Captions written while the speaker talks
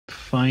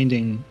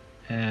finding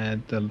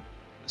the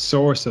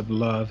source of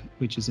love,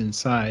 which is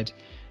inside,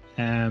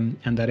 and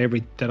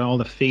that all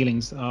the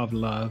feelings of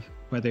love,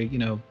 whether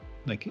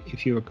like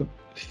if you're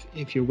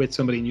with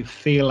somebody and you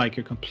feel like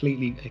you're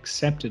completely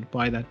accepted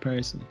by that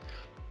person,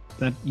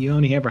 that you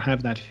only ever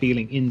have that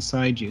feeling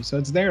inside you. So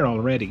it's there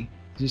already.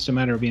 It's just a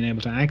matter of being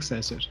able to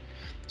access it.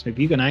 So if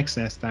you can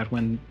access that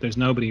when there's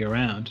nobody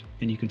around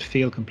and you can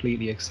feel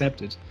completely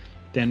accepted,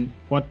 then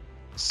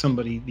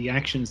the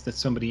actions that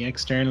somebody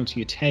external to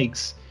you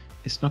takes,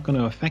 it's not going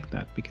to affect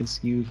that because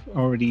you've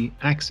already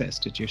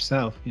accessed it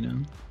yourself,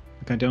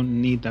 Like I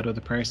don't need that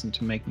other person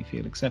to make me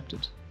feel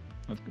accepted.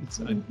 I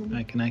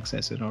can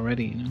access it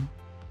already,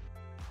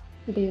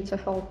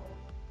 Beautiful.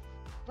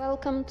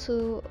 Welcome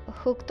to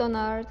Hooked on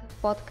Art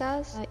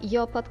podcast,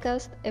 your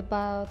podcast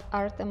about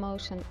art,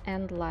 emotion,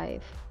 and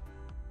life.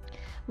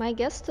 My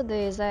guest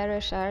today is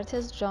Irish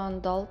artist John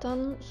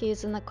Dalton. He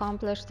is an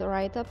accomplished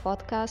writer,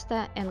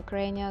 podcaster, and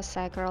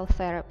craniosacral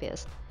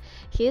therapist.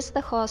 He is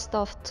the host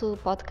of 2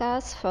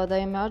 podcasts, Further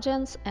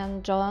Emergence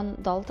and John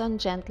Dalton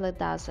Gently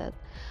Does It.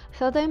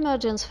 Further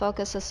Emergence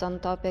focuses on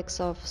topics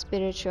of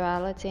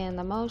spirituality and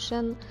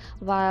emotion,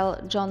 while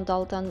John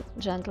Dalton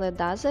Gently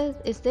Does It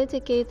is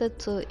dedicated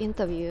to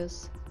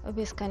interviews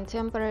with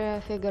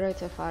contemporary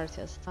figurative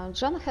artists.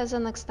 John has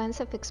an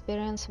extensive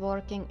experience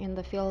working in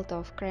the field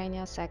of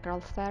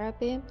craniosacral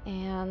therapy,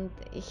 and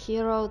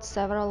he wrote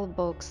several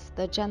books: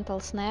 The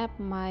Gentle Snap,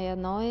 Maya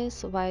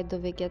Noise, Why Do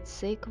We Get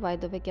Sick, Why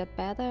Do We Get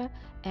Better,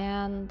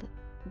 and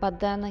But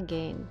Then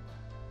Again.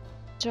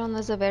 John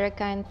is a very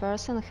kind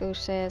person who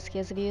shares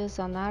his views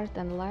on art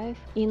and life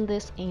in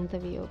this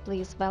interview.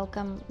 Please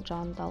welcome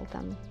John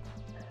Dalton.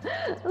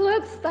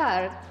 Let's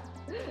start.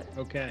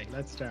 Okay,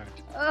 let's start.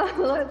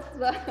 Let's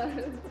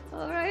start.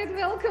 All right,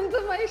 welcome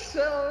to my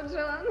show,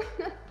 John.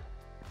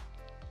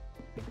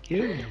 Thank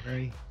you.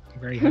 I'm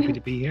very happy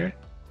to be here.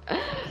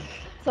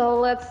 So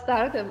let's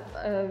start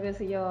with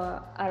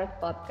your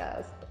art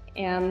podcast.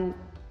 And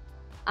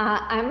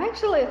I'm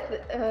actually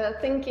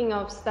thinking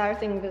of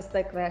starting with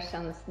the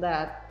questions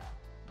that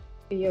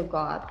you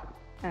got,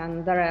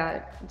 and there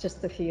are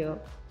just a few.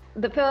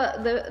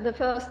 The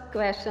first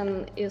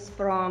question is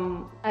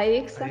from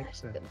Aixa.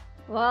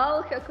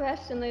 Well, her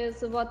question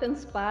is, what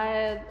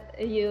inspired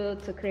you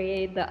to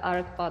create the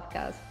art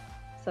podcast?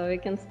 So we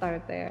can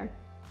start there.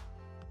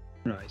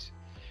 Right.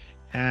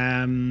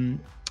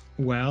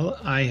 Well,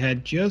 I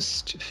had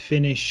just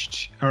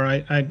finished, or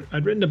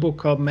I'd written a book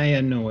called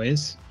Maya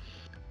Noise.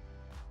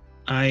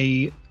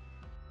 I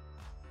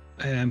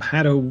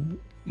had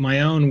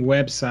my own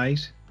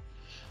website,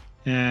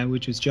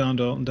 which was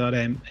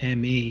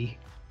johndalton.me.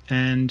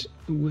 And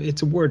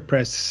it's a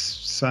WordPress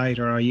site,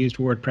 or I used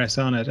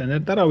WordPress on it,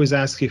 and that always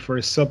asks you for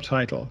a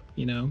subtitle,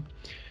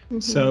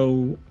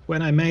 So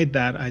when I made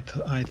that, I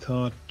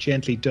thought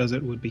Gently Does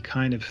It would be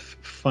kind of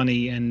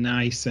funny and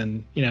nice,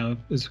 and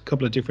there's a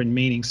couple of different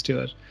meanings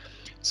to it.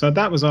 So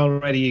that was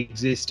already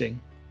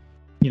existing,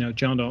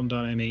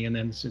 johndalton.me, and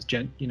then it's just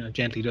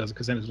Gently Does It,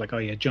 because then it's like, oh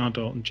yeah, John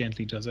Dalton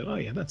Gently Does It. Oh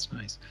yeah, that's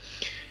nice.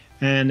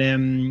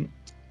 And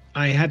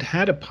I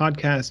had a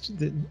podcast.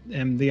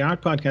 The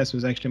art podcast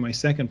was actually my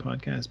second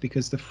podcast,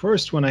 because the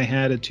first one I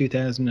had in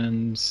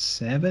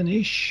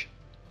 2007-ish,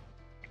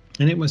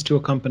 and it was to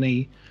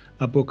accompany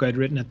a book I'd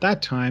written at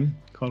that time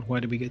called Why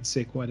Do We Get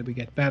Sick, Why Do We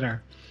Get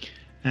Better?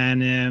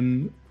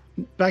 And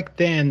back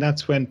then,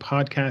 that's when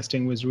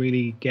podcasting was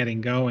really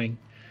getting going.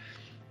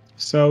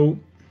 So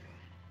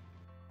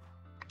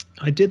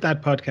I did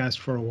that podcast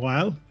for a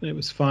while, and it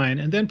was fine.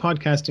 And then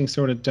podcasting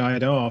sort of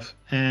died off,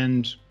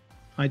 and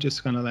I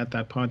just kind of let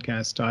that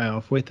podcast die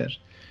off with it.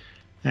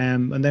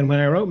 And then when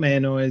I wrote Maya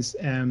Noise,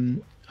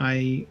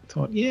 I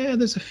thought, yeah,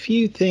 there's a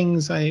few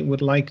things I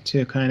would like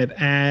to kind of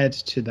add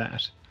to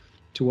that,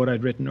 to what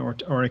I'd written,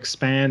 or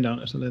expand on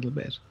it a little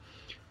bit.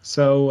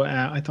 So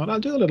I thought I'll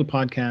do a little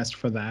podcast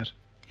for that.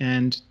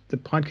 And the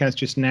podcast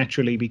just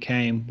naturally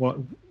became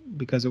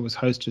because it was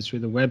hosted through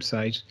the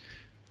website,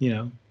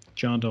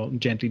 John Dalton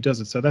Gently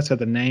Does It. So that's how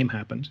the name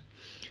happened.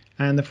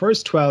 And the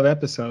first 12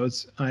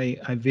 episodes I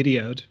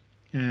videoed.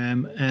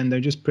 And they're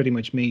just pretty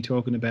much me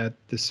talking about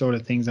the sort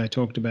of things I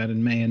talked about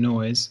in Maya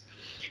Noise.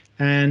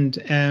 And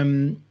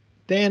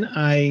then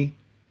I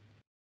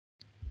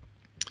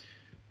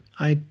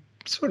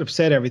sort of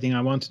said everything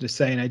I wanted to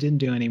say, and I didn't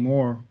do any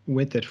more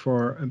with it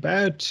for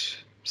about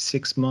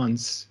 6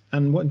 months.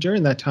 And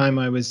during that time,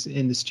 I was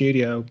in the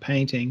studio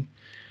painting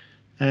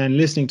and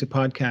listening to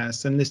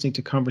podcasts and listening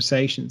to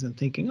conversations and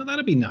thinking, oh,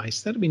 that'd be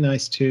nice. That'd be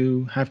nice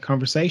to have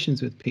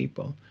conversations with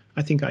people.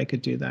 I think I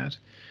could do that.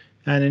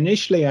 And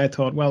initially I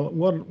thought, well,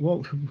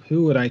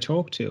 who would I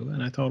talk to?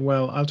 And I thought,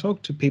 well, I'll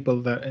talk to people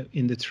that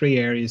in the 3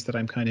 areas that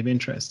I'm kind of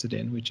interested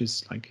in, which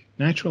is like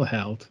natural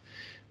health,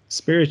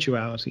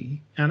 spirituality,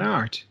 and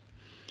art.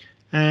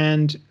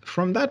 And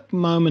from that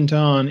moment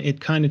on,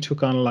 it kind of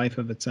took on a life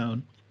of its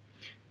own,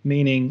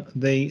 meaning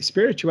the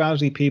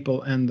spirituality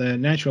people and the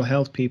natural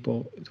health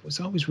people, it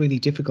was always really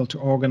difficult to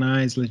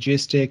organize,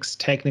 logistics,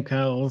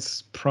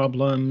 technicals,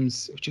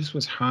 problems. It just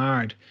was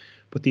hard.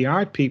 But the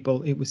art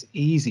people, it was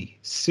easy,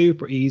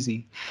 super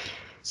easy.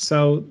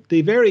 So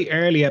the very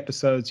early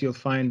episodes, you'll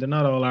find they're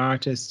not all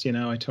artists.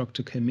 I talk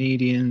to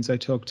comedians, I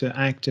talk to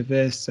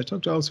activists, I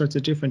talk to all sorts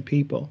of different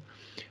people.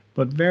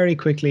 But very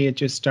quickly, it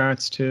just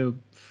starts to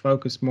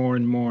focus more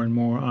and more and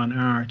more on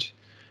art.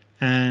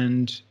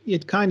 And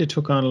it kind of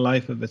took on a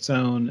life of its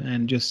own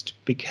and just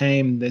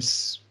became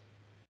this,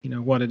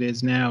 what it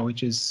is now,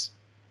 which is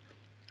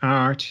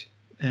art,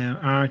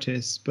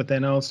 artists, but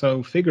then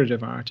also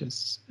figurative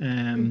artists.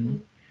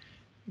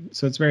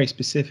 So it's very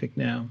specific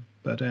now,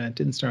 but it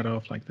didn't start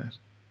off like that.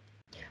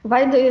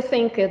 Why do you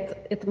think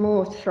it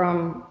moved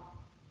from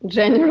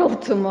general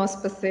to more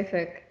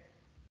specific?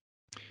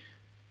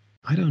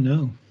 I don't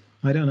know,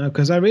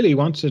 because I really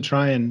wanted to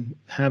try and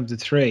have the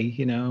three.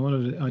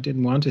 I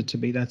didn't want it to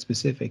be that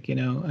specific.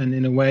 And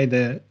in a way,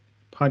 the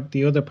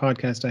other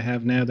podcast I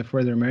have now, the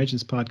Further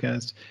Emergence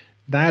podcast,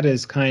 that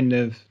is kind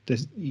of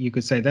you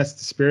could say that's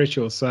the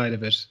spiritual side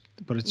of it,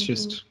 but it's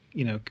just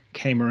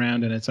came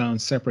around in its own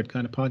separate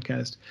kind of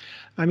podcast.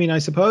 I mean, I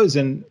suppose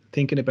in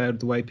thinking about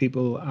the way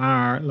people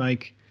are,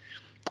 like,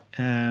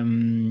 I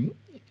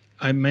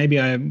it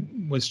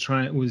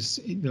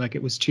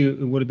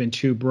would have been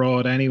too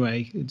broad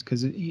anyway,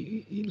 because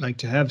like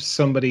to have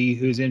somebody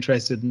who's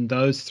interested in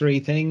those three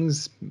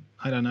things,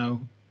 I don't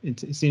know.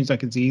 It seems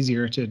like it's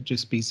easier to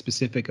just be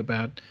specific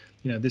about,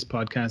 this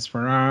podcast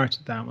for art,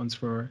 that one's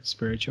for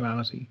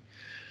spirituality.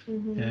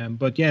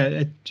 But yeah,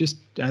 it just,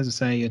 as I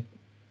say, it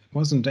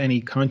wasn't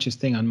any conscious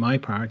thing on my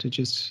part. It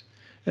just,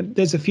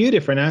 there's a few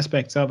different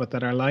aspects of it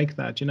that are like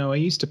that. I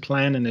used to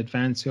plan in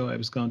advance who I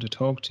was going to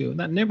talk to, and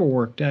that never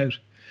worked out.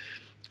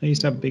 I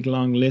used to have a big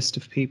long list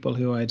of people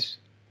who I'd,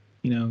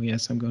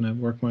 yes, I'm going to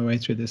work my way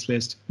through this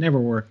list. Never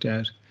worked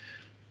out.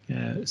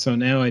 So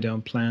now I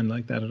don't plan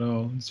like that at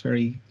all. It's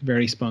very,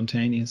 very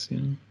spontaneous.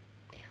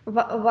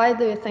 Why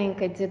do you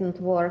think it didn't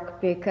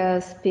work?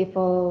 Because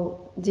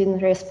people didn't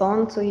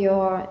respond to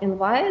your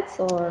invites,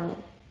 or?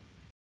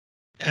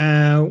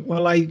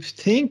 Well, I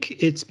think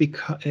it's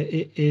because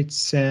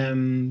it's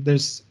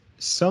there's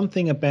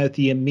something about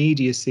the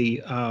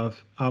immediacy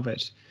of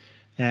it.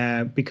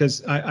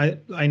 Because I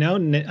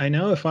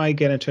know if I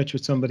get in touch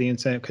with somebody and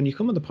say, can you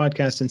come on the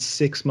podcast in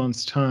 6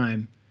 months'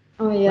 time?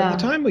 Oh, By yeah. the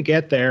time we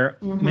get there,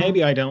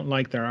 maybe I don't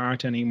like their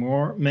art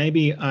anymore.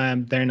 Maybe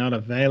they're not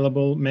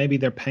available. Maybe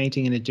they're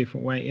painting in a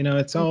different way.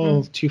 It's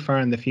all too far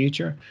in the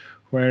future.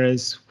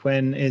 Whereas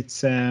when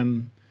it's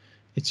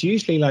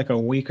usually like a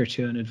week or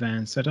two in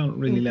advance. I don't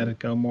really let it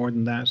go more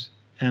than that.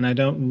 And I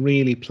don't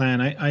really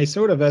plan. I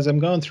sort of, as I'm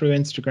going through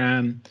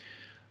Instagram,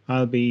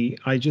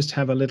 I just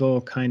have a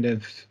little kind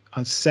of,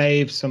 I'll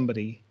save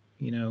somebody,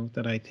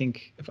 that I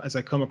think as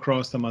I come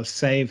across them, I'll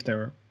save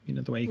their,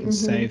 the way you can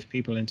save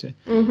people into.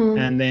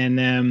 And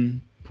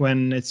then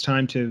when it's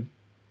time to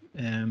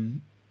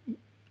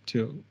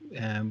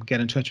get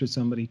in touch with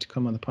somebody to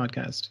come on the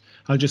podcast,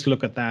 I'll just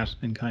look at that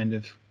and kind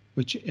of,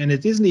 and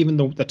it isn't even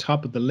the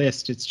top of the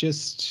list. It's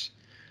just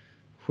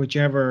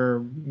whichever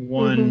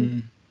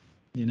one,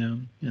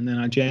 and then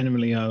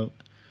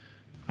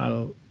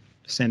I'll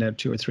send out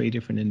 2 or 3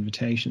 different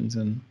invitations,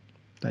 and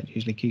that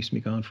usually keeps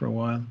me going for a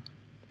while.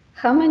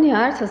 How many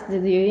artists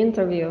did you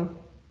interview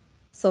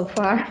so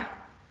far?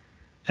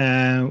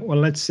 Well,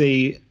 let's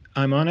see.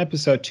 I'm on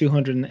episode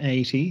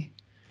 280,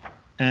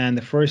 and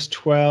the first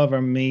 12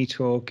 are me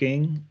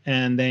talking,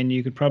 and then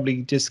you could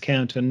probably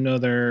discount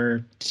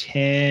another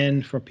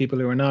 10 for people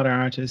who are not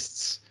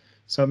artists.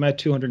 So I'm at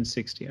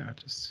 260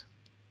 artists.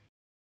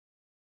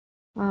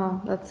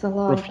 Oh, that's a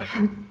lot.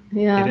 Roughly.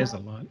 Yeah. It is a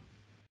lot.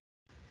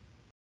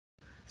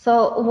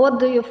 So what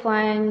do you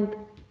find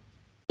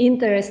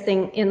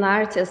interesting in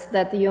artists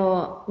that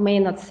you may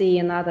not see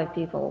in other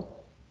people?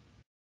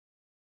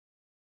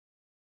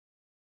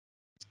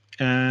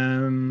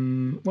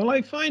 Well,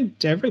 I find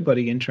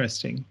everybody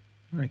interesting,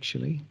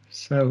 actually.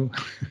 So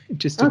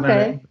just a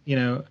matter,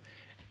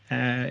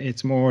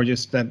 it's more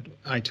just that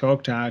I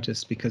talk to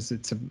artists because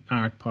it's an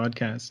art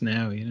podcast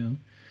now,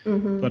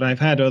 But I've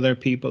had other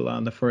people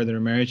on the Further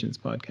Emergence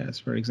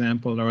podcast, for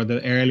example, or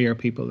the earlier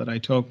people that I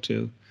talked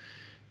to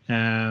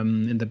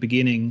in the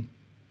beginning.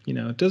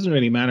 It doesn't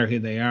really matter who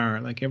they are.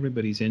 Like,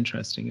 everybody's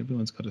interesting.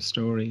 Everyone's got a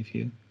story. If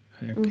you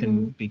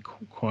can be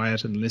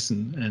quiet and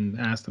listen and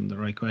ask them the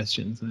right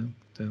questions,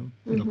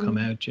 it'll come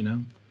out,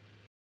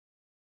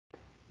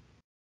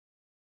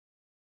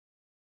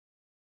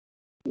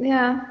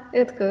 Yeah,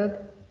 it could.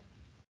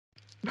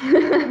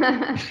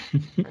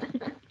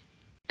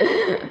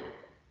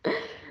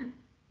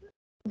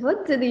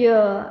 What did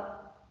you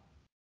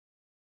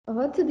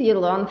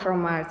learn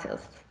from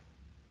artists?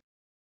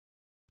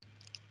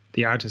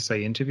 The artists I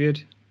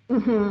interviewed?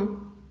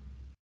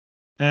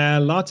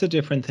 Lots of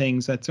different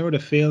things. That sort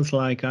of feels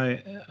like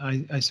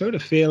I sort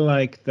of feel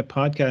like the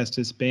podcast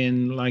has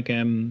been like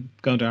going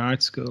to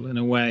art school in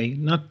a way.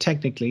 Not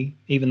technically,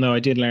 even though I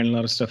did learn a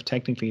lot of stuff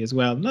technically as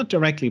well. Not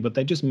directly, but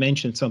they just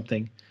mentioned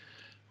something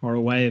or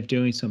a way of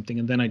doing something,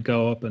 and then I'd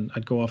go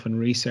off and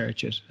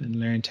research it and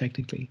learn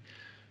technically.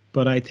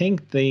 But I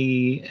think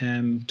the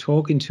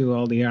talking to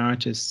all the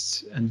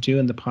artists and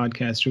doing the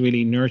podcast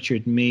really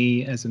nurtured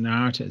me as an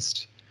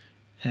artist.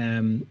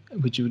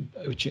 which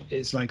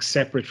is like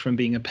separate from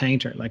being a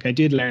painter. Like I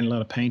did learn a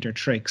lot of painter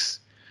tricks,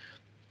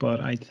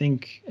 but I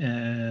think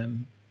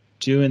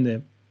doing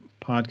the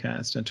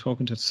podcast and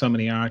talking to so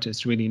many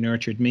artists really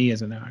nurtured me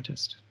as an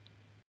artist.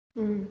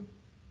 Mm.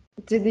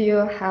 Did you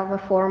have a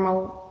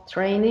formal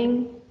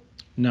training?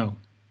 No.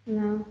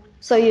 No.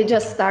 So you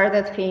just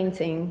started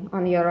painting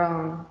on your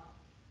own?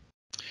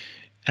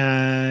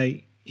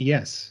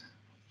 Yes.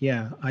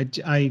 Yeah.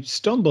 I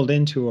stumbled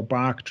into a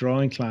bark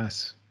drawing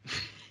class.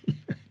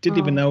 Didn't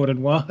even know what it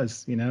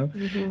was, you know,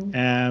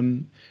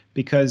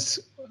 because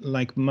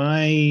like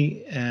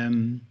my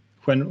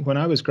when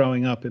I was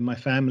growing up in my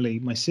family,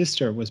 my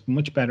sister was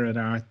much better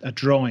at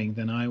drawing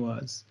than I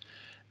was.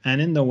 And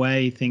in the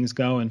way things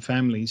go in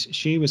families,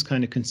 she was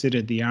kind of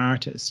considered the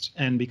artist.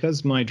 And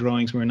because my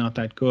drawings were not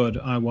that good,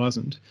 I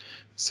wasn't.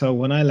 So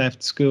when I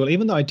left school,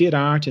 even though I did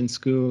art in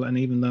school, and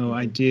even though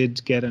I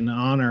did get an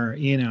honor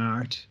in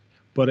art,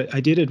 but I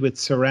did it with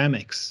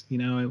ceramics. You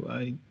know,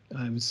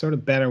 I was sort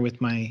of better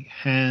with my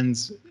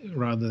hands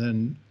rather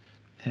than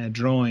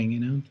drawing, you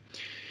know.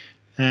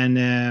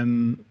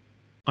 And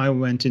I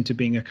went into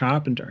being a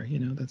carpenter. You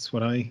know, that's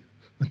what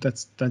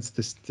that's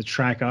the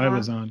track I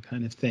was on,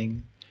 kind of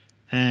thing.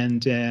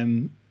 And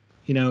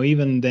you know,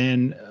 even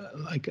then,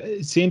 like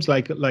it seems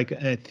like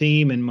a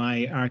theme in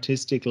my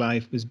artistic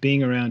life was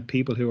being around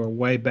people who are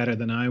way better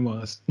than I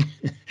was,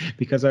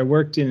 because I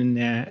worked in.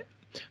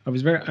 I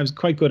was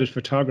quite good at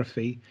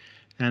photography,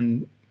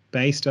 and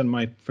based on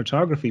my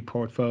photography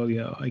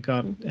portfolio, I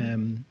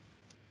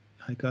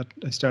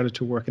started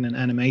to work in an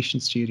animation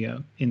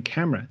studio in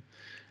camera,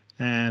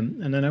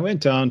 and then I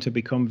went on to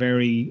become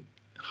very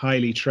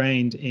highly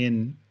trained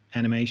in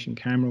animation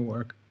camera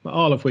work,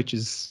 all of which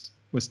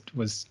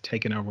was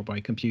taken over by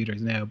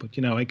computers now. But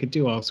you know, I could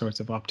do all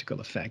sorts of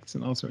optical effects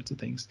and all sorts of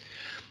things.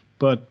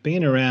 But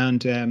being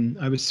around,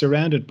 I was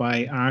surrounded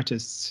by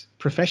artists,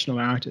 professional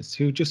artists,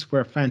 who just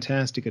were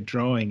fantastic at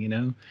drawing, you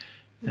know.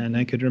 And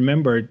I could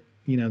remember,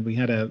 you know, we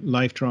had a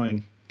life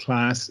drawing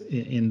class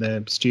in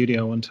the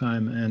studio one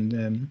time,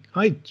 and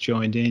I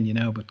joined in, you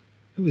know, but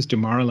it was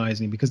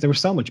demoralizing because they were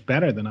so much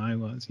better than I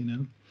was, you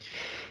know.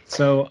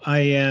 So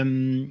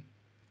I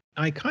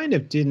kind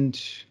of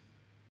didn't.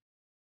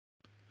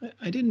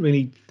 I didn't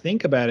really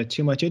think about it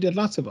too much. I did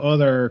lots of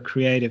other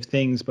creative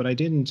things, but I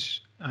didn't.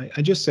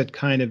 I just had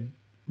kind of,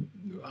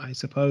 I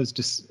suppose,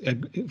 just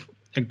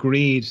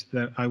agreed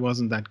that I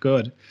wasn't that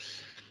good.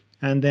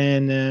 And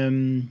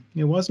then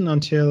it wasn't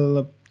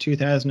until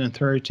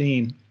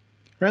 2013,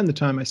 around the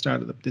time I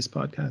started this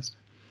podcast,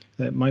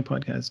 my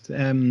podcast,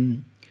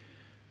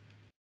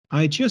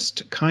 I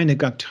just kind of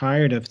got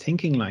tired of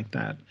thinking like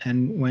that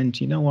and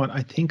went, you know what,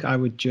 I think I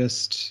would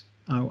just,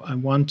 I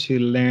want to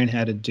learn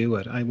how to do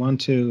it. I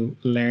want to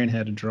learn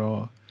how to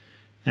draw.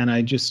 And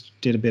I just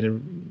did a bit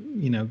of,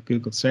 you know,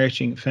 Google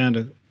searching, found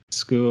a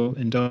school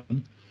in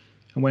Dublin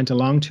and went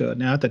along to it.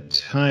 Now at the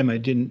time I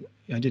didn't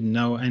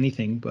know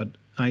anything, but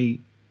I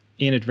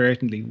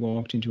inadvertently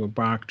walked into a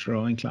bark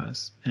drawing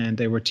class and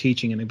they were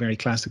teaching in a very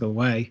classical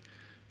way.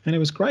 And it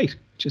was great,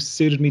 just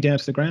suited me down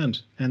to the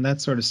ground. And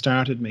that sort of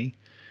started me.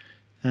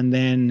 And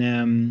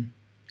then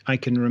I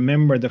can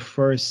remember the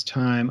first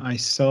time I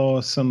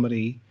saw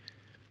somebody's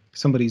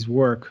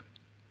work,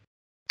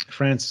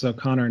 Francis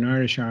O'Connor, an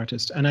Irish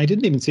artist, and I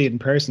didn't even see it in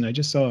person. I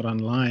just saw it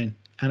online,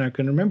 and I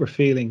can remember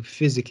feeling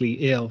physically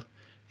ill.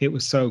 It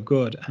was so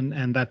good,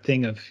 and that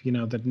thing of, you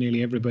know, that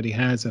nearly everybody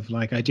has of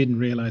like, I didn't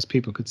realize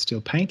people could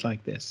still paint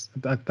like this.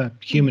 That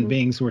human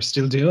beings were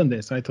still doing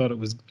this. I thought it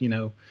was, you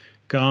know,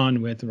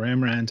 gone with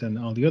Rembrandt and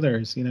all the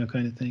others, you know,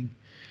 kind of thing.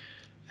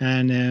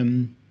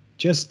 And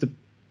just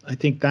I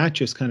think that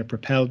just kind of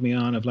propelled me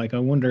on of like, I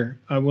wonder,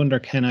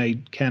 can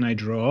I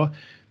draw?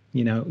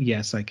 You know,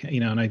 yes, I can, you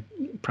know, and I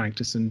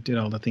practiced and did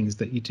all the things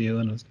that you do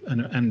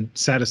and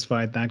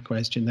satisfied that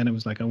question. Then it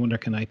was like, I wonder,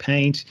 can I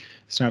paint?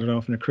 Started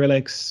off in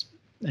acrylics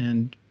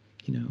and,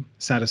 you know,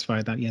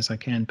 satisfied that, yes, I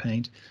can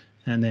paint.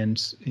 And then,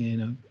 you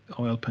know,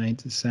 oil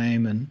paint the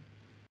same.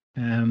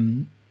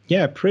 And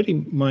yeah, pretty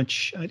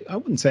much. I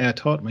wouldn't say I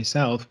taught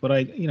myself, but I,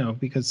 you know,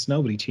 because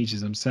nobody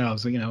teaches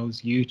themselves. You know, it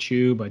was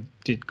YouTube. I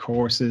did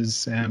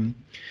courses,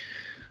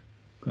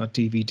 got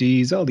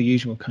DVDs, all the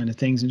usual kind of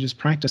things, and just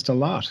practiced a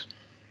lot.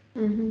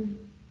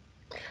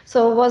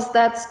 So was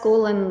that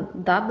school in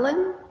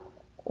Dublin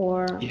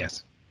or?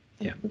 Yes.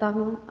 Yeah.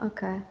 Dublin.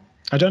 Okay.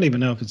 I don't even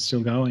know if it's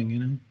still going. You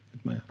know,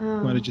 it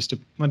might have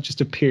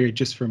just appeared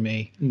just for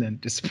me and then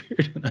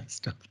disappeared when I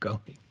stopped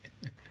going.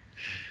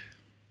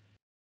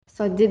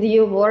 So did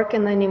you work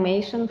in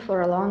animation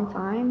for a long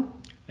time?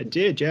 I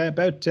did, yeah,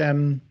 about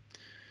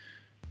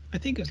I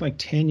think it was like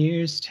 10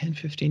 years, 10,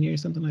 15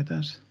 years, something like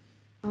that.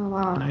 Oh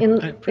wow.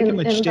 And I pretty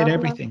much did Dublin?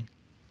 everything.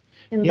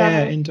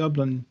 Dublin? In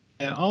Dublin.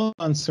 All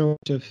on sort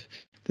of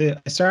I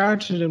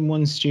started in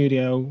one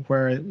studio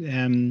where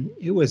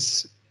it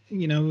was,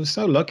 you know, it was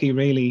so lucky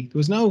really. There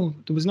was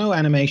no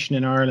animation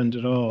in Ireland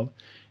at all.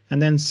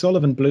 And then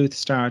Sullivan Bluth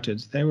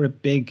started. They were a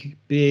big,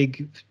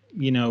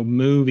 you know,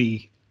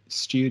 movie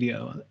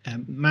studio,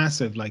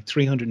 massive, like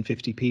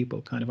 350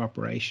 people kind of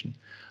operation,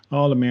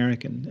 all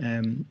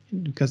American,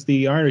 because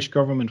the Irish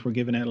government were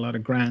giving out a lot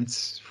of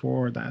grants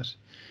for that.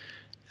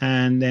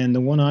 And then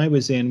the one I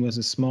was in was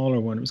a smaller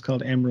one. It was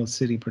called Emerald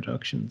City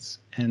Productions,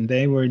 and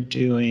they were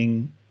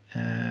doing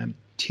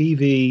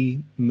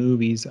TV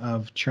movies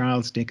of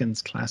Charles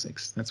Dickens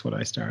classics. That's what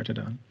I started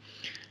on.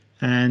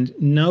 And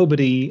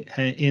nobody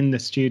in the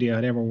studio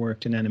had ever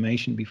worked in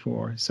animation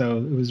before. So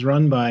it was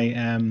run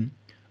by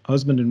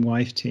husband and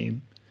wife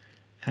team,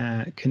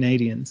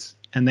 Canadians,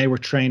 and they were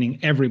training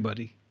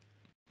everybody.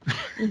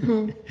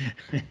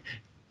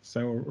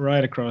 So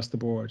right across the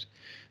board.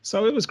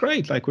 So it was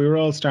great. Like, we were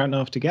all starting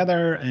off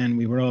together and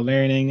we were all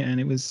learning, and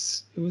it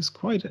was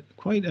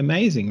quite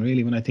amazing,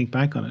 really, when I think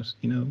back on it,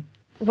 you know.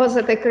 Was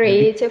it a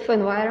creative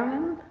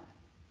environment?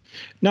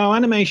 No,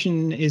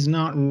 animation is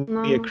not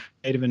really a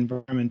creative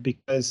environment,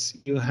 because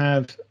you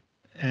have,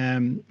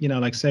 you know,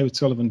 like say with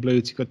Sullivan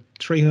Blues, you've got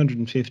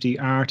 350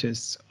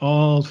 artists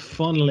all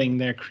funneling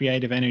their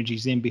creative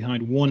energies in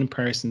behind one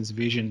person's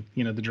vision,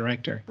 you know, the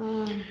director.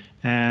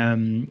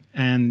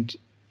 And,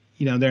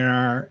 you know, there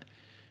are,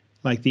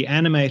 like the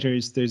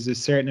animators, there's a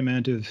certain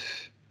amount of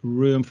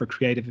room for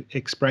creative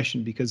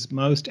expression, because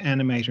most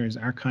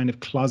animators are kind of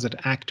closet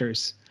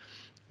actors,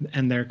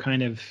 and they're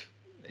kind of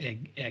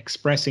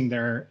expressing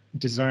their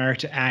desire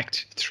to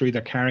act through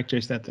the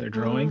characters that they're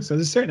drawing. So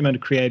there's a certain amount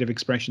of creative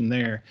expression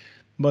there,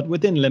 but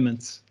within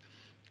limits.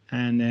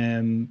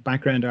 And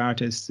background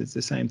artists, it's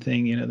the same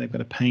thing. You know, they've got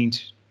to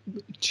paint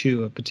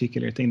to a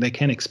particular thing. They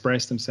can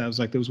express themselves.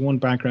 Like, there was one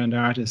background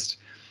artist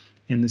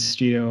in the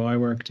studio I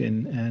worked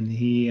in, and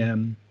he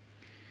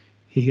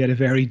had a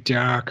very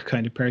dark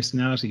kind of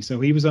personality.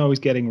 So he was always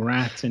getting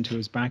rats into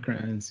his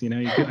backgrounds. You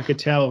know, I could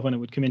tell when it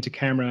would come into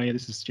camera, yeah,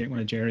 this is one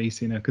of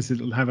Jerry's, you know, because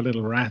it'll have a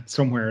little rat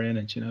somewhere in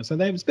it, you know. So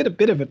there was a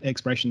bit of an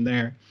expression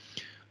there,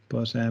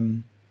 but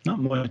not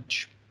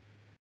much.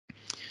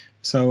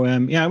 So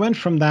yeah, I went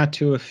from that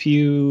to a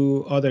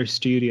few other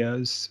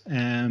studios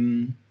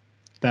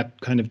that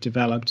kind of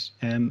developed.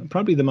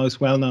 Probably the most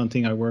well-known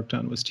thing I worked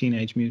on was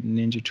Teenage Mutant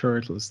Ninja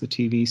Turtles, the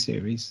TV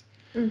series.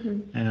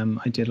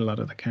 I did a lot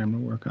of the camera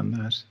work on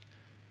that,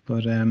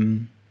 but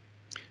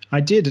I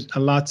did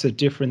lots of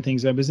different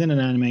things. I was in an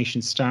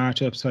animation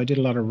startup, so I did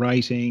a lot of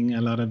writing,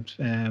 a lot of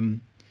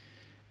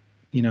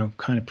you know,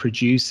 kind of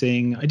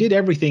producing. I did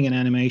everything in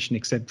animation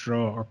except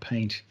draw or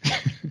paint.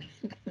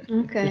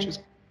 Okay. Which was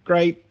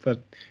great,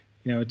 but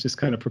you know, it just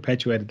kind of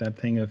perpetuated that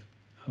thing of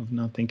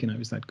not thinking I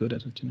was that good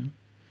at it, you know.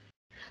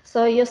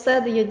 So you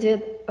said you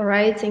did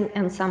writing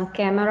and some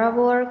camera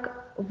work.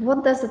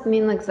 What does it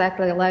mean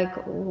exactly? Like,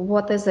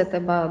 what is it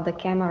about the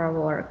camera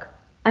work?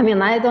 I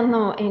mean, I don't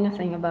know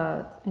anything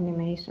about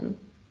animation.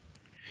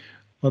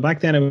 Well, back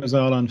then it was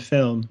all on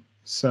film,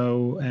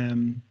 so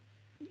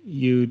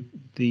the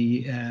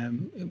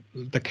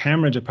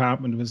camera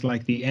department was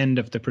like the end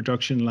of the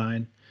production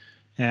line.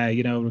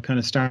 You know, it would kind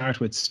of start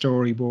with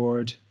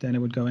storyboard, then it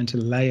would go into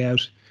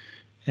layout.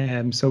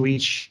 So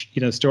each,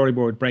 you know,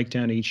 storyboard would break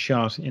down each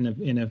shot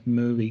in a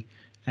movie.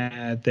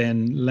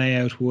 Then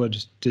layout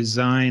would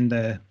design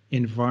the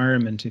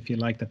environment, if you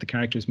like, that the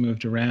characters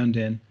moved around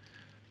in.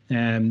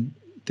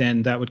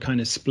 Then that would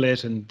kind of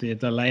split, and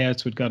the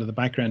layouts would go to the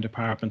background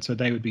department, so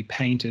they would be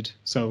painted.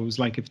 So it was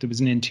like if there was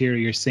an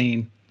interior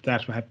scene,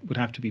 that would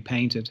have to be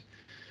painted.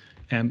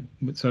 So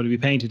it would be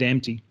painted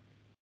empty,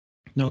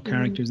 no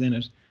characters in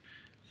it.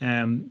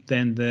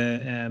 Then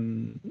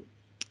the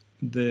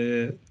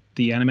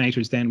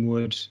animators then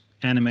would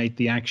animate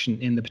the action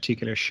in the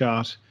particular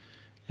shot.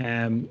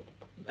 Then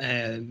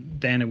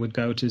it would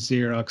go to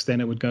Xerox.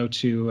 Then it would go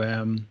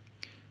to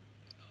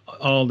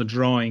all the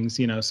drawings.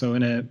 You know, so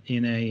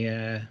in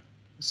a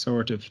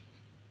sort of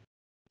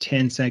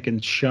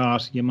 10-second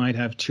shot, you might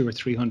have 200 or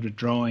 300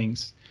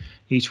 drawings.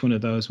 Each one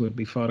of those would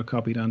be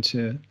photocopied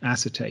onto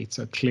acetate,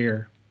 so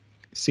clear,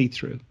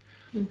 see-through.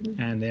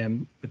 And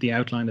then with the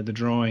outline of the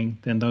drawing,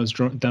 then those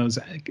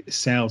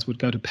cells would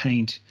go to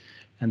paint,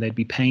 and they'd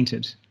be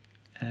painted.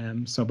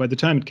 So by the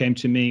time it came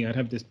to me, I'd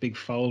have this big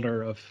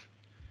folder of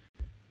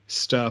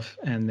stuff,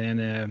 and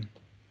then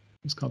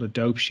it's called a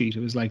dope sheet.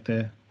 It was like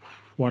the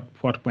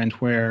what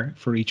went where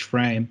for each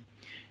frame,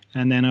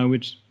 and then I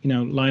would, you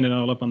know, line it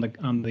all up on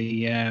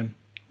the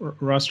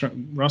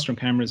rostrum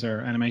cameras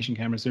or animation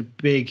cameras. They're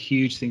big,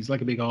 huge things,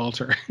 like a big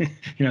altar.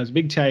 You know, it's a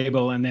big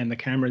table, and then the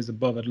camera is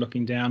above it,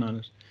 looking down on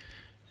it.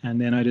 And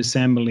then I'd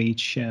assemble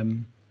each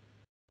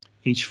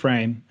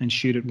frame and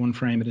shoot it one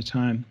frame at a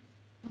time.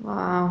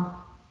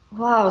 Wow,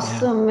 yeah.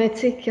 So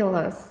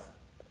meticulous.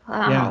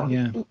 Wow.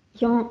 Yeah.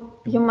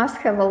 You must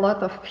have a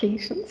lot of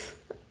patience.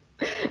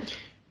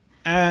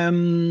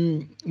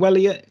 Well,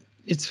 yeah,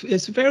 it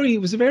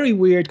was a very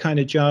weird kind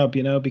of job,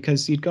 you know,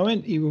 because you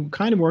were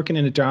kind of working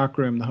in a dark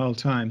room the whole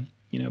time,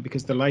 you know,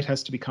 because the light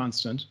has to be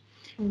constant.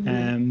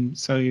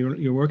 So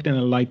you're working in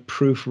a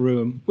light-proof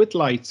room with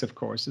lights, of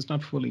course. It's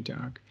not fully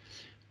dark.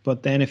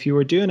 But then if you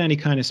were doing any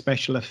kind of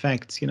special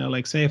effects, you know,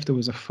 like say if there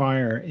was a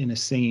fire in a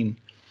scene,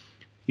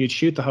 you'd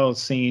shoot the whole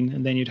scene,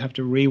 and then you'd have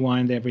to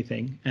rewind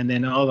everything, and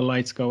then all the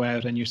lights go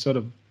out, and you're sort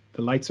of,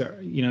 the lights are,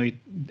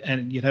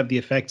 and you'd have the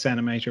effects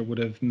animator would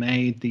have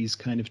made these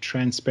kind of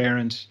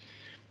transparent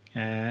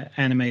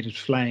animated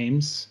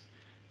flames.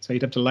 So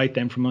you'd have to light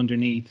them from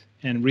underneath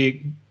and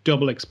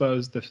double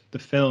expose the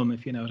film,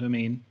 if you know what I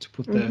mean, to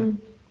put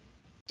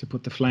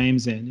the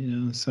flames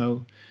in,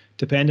 So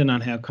depending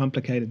on how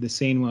complicated the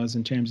scene was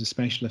in terms of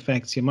special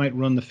effects, you might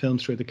run the film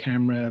through the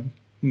camera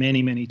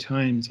many, many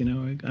times.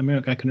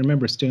 I can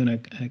remember us doing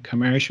a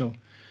commercial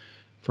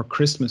for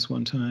Christmas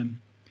one time,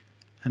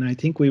 and I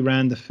think we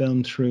ran the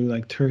film through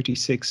like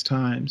 36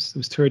 times. There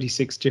was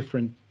 36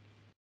 different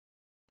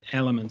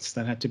elements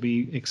that had to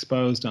be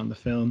exposed on the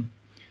film,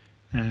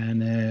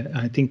 and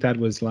I think that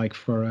was like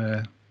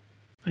I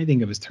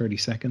think it was 30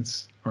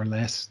 seconds or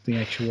less, the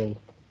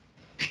actual,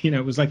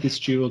 it was like this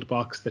jeweled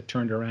box that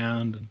turned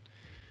around.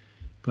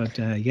 But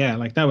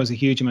like that was a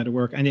huge amount of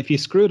work. And if you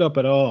screwed up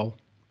at all,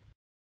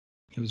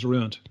 it was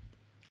ruined.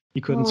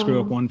 You couldn't screw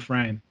up one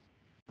frame.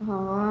 Oh,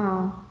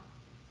 wow.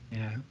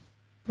 Yeah.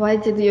 Why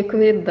did you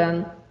quit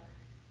then?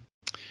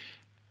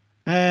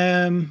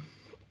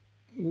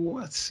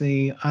 Let's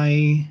see.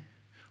 I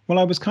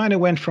was kind of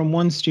went from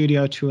one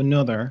studio to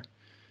another.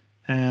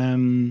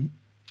 And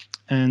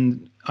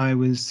I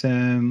was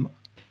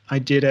I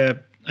did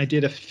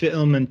a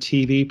film and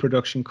TV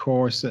production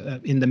course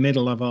in the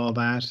middle of all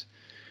that,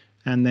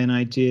 and then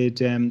I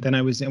did I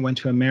went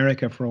to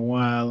America for a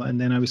while, and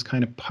then I was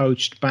kind of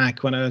poached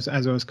back as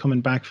I was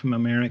coming back from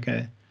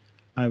America.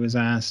 I was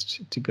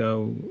asked to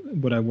go,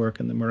 would I work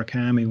in the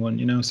Murakami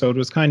one, so it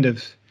was kind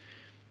of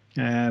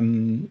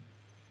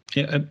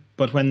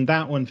but when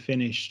that one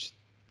finished,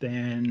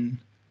 then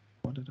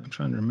I'm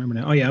trying to remember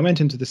now. Oh yeah, I went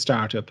into the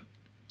startup.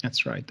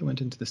 That's right. I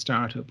went into the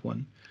startup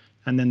one,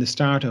 and then the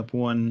startup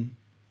one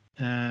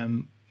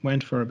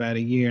went for about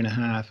a year and a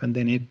half, and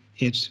then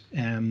it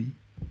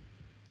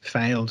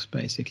failed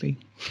basically,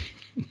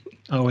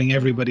 owing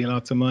everybody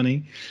lots of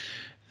money,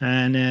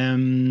 and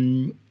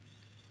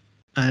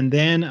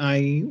then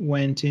I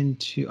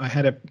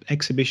had an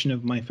exhibition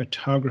of my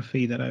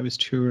photography that I was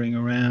touring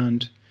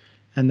around,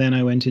 and then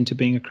I went into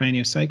being a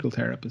craniosacral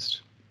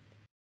therapist.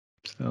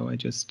 So I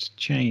just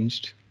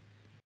changed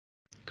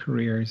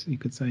careers, you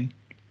could say.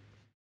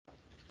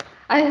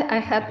 I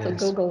had to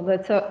Google the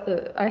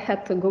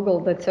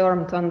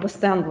term to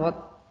understand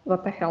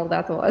what the hell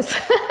that was.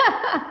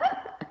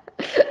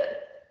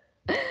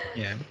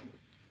 Yeah.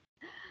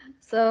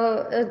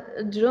 So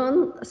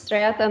June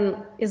Stratton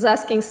is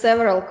asking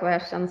several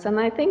questions, and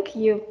I think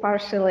you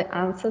partially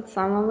answered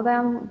some of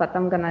them, but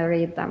I'm gonna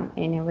read them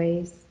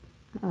anyways.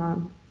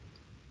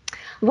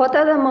 What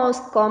are the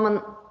most common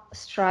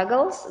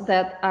struggles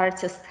that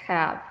artists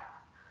have?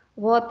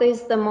 What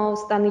is the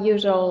most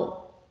unusual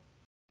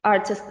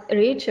artist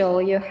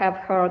ritual you have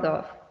heard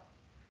of?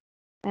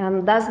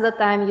 And does the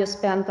time you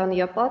spend on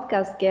your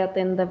podcast get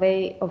in the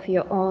way of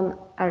your own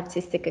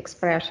artistic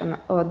expression,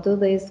 or do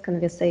these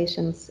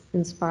conversations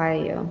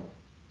inspire you?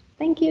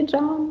 Thank you,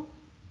 John.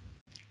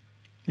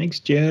 Thanks,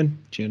 June.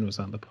 June was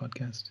on the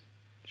podcast.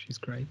 She's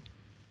great.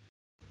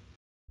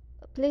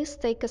 Please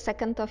take a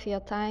second of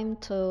your time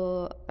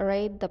to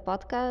rate the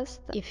podcast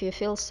if you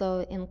feel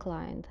so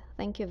inclined.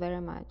 Thank you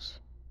very much.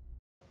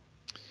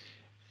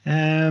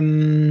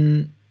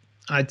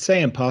 I'd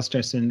say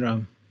imposter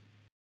syndrome.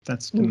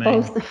 That's the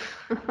main.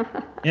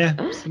 Yeah,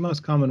 it's the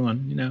most common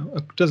one.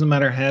 It doesn't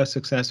matter how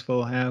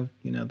successful, how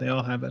they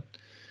all have it.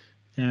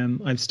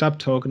 I've stopped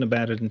talking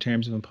about it in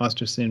terms of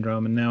imposter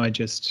syndrome, and now I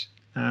just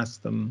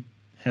ask them,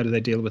 how do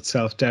they deal with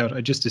self-doubt?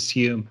 I just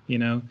assume,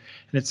 and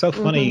it's so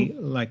funny.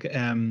 Like,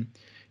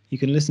 you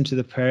can listen to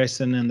the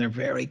person, and they're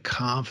very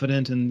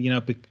confident, and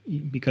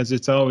because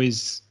it's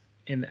always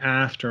in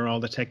after all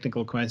the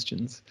technical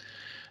questions,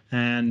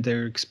 and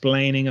they're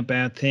explaining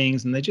about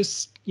things, and they're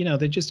just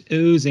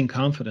oozing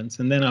confidence.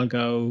 And then I'll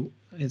go,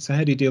 so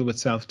how do you deal with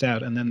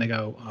self-doubt? And then they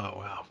go, oh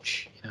wow,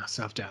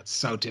 self-doubt's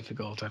so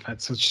difficult. I've had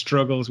such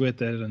struggles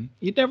with it, and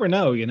you'd never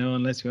know,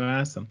 unless you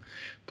ask them.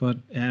 But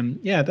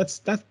that's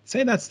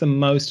the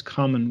most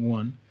common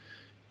one,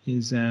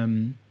 is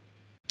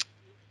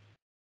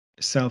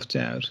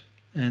self-doubt.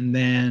 And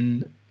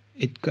then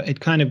it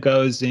kind of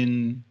goes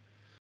in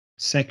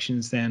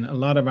sections. Then a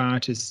lot of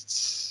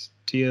artists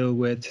deal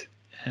with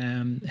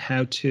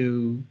how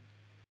to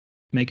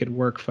make it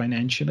work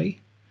financially,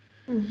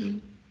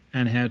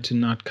 and how to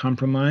not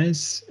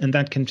compromise, and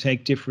that can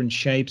take different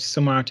shapes.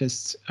 Some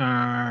artists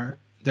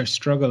their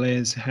struggle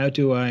is, how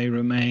do I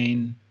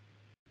remain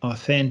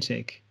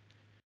authentic,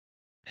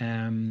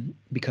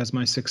 because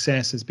my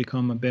success has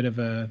become a bit of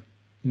a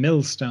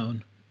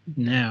millstone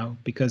now,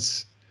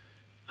 because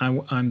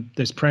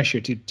there's pressure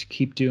to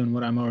keep doing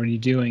what I'm already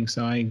doing.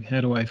 So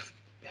how do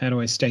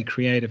I stay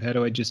creative? How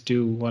do I just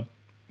do what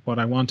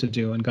I want to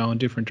do and go in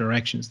different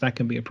directions? That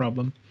can be a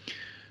problem.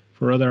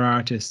 For other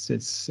artists,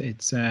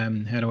 it's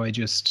how do I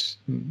just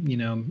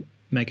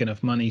make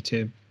enough money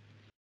to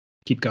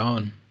keep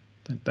going?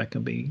 That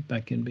can be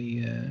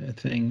a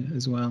thing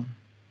as well.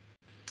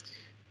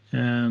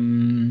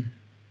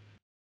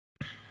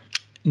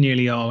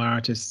 Nearly all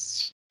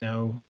artists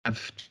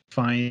have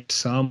find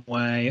some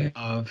way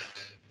of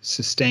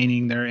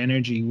sustaining their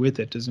energy with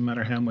it. Doesn't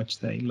matter how much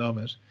they love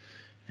it,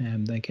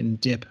 and they can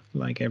dip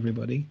like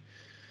everybody.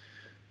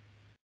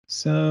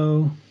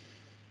 So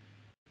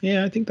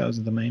yeah, I think those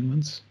are the main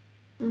ones.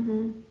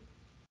 Mm-hmm.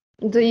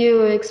 Do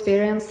you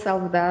experience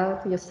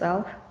self-doubt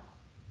yourself?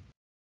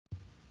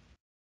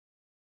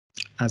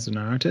 As an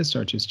artist,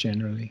 or just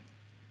generally?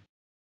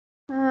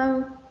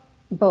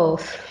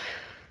 Both.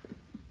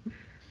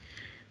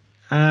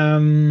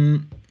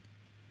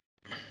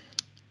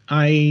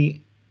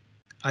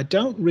 I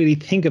don't really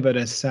think of it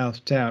as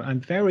self-doubt. I'm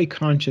very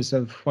conscious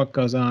of what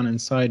goes on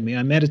inside me.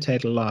 I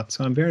meditate a lot,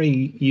 so I'm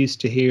very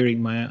used to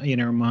hearing my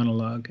inner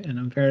monologue, and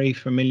I'm very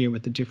familiar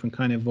with the different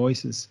kind of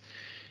voices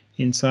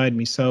inside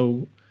me.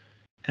 So,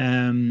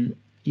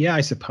 yeah,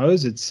 I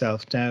suppose it's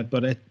self-doubt,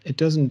 but it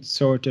doesn't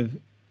sort of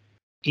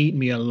eat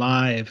me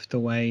alive the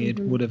way it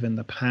would have in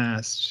the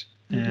past.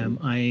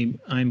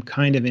 I'm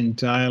kind of in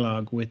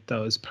dialogue with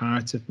those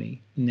parts of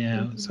me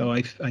now. So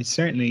I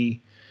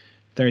certainly,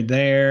 they're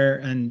there,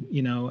 and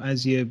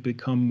as you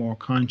become more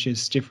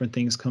conscious, different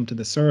things come to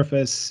the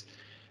surface,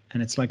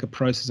 and it's like a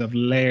process of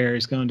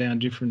layers going down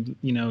different,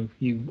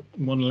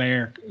 one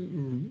layer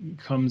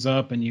comes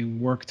up and you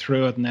work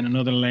through it, and then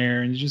another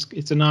layer, and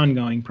it's an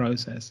ongoing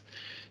process.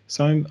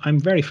 So I'm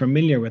very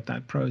familiar with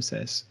that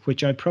process,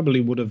 which I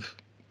probably would have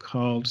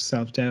called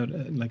self-doubt,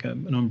 like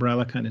an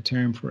umbrella kind of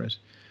term for it.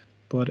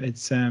 But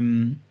it's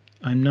I'm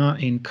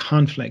not in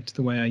conflict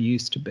the way I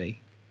used to be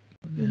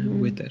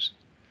with it.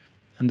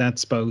 And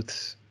that's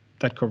both,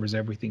 that covers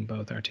everything,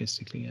 both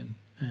artistically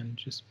and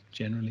just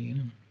generally,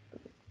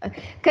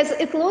 Because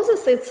it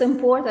loses its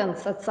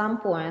importance at some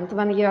point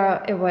when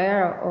you're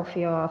aware of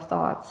your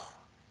thoughts.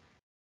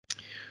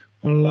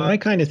 Well, I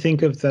kind of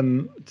think of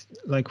them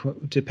like,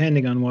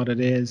 depending on what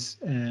it is,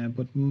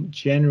 but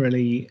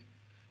generally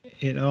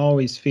it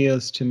always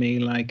feels to me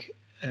like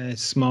a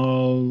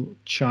small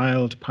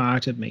child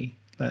part of me,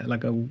 that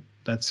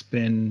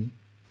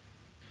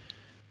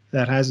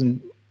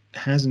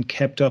hasn't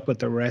kept up with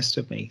the rest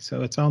of me.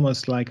 So it's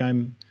almost like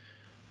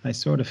I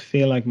sort of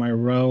feel like my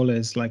role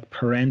is like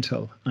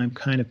parental. I'm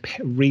kind of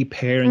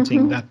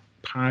reparenting that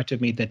part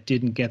of me that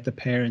didn't get the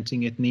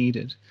parenting it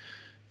needed.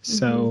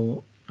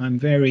 So I'm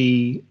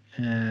very,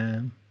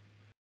 and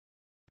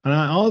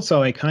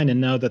I kind of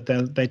know that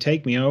they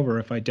take me over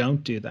if I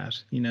don't do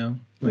that.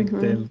 Like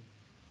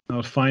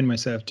I'll find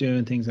myself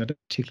doing things I don't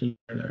particularly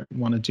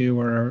want to do,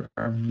 or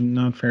are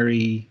not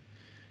very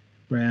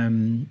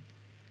good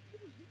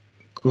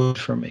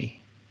for me.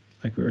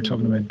 Like we were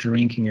talking about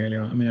drinking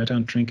earlier on. I mean, I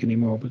don't drink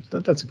anymore,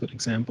 but that's a good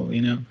example,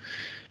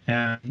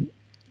 the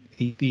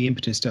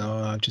impetus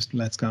to, just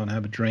let's go and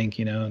have a drink,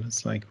 and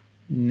it's like,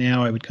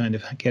 now I would kind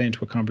of get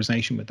into a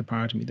conversation with the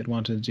part of me that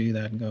wanted to do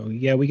that and go,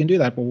 yeah, we can do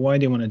that, but why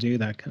do you want to do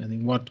that kind of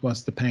thing?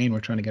 What's the pain we're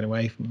trying to get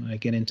away from? I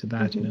get into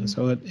that,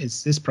 so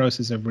it's this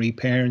process of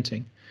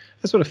reparenting.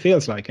 That's what it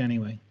feels like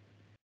anyway.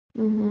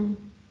 Or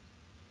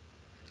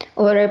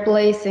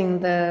replacing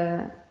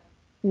the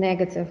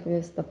negative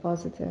with the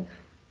positive.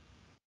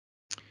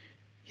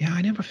 Yeah,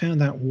 I never found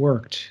that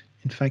worked.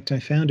 In fact, I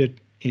found it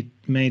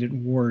made it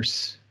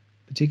worse.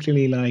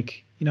 Particularly,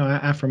 like,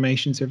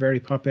 affirmations are very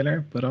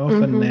popular, but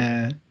often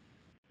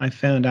I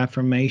found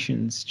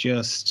affirmations,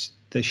 just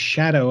the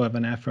shadow of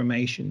an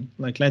affirmation.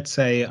 Like, let's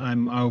say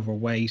I'm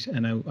overweight,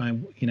 and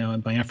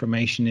my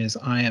affirmation is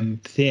I am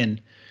thin.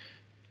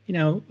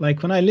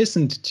 Like when I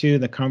listened to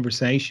the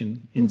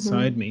conversation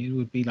inside me, it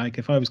would be like,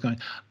 if I was going,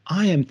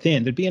 I am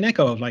thin, there'd be an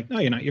echo of like, no,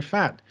 you're not, you're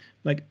fat.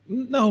 Like,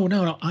 no,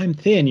 I'm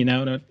thin,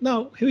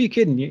 no, who are you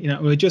kidding?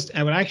 It would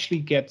actually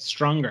get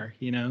stronger,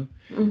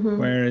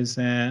 whereas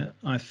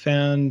I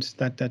found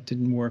that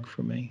didn't work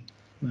for me.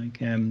 Like,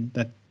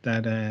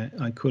 that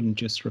I couldn't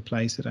just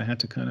replace it. I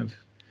had to kind of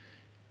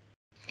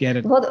get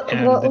it out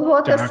of the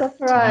what a dark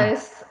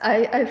surprise.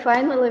 I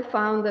finally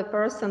found a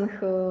person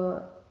who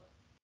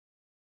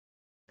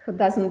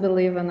doesn't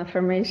believe in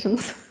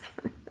affirmations.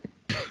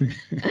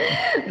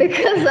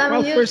 Because I'm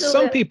well, usually...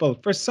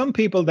 for some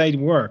people they'd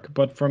work,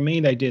 but for me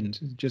they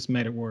didn't. It just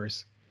made it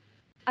worse.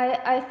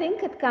 I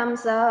think it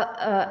comes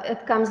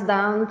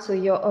down to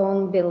your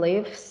own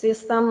belief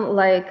system.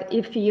 Like,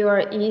 if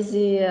you're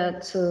easy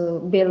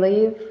to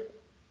believe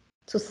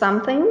to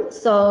something,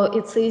 so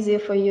it's easy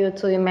for you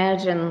to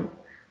imagine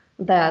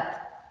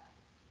that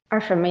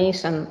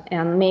affirmation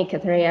and make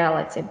it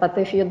reality. But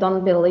if you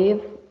don't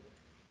believe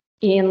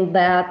in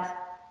that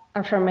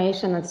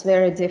affirmation, it's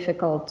very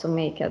difficult to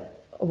make it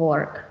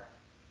work.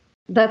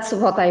 That's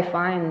what I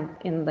find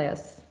in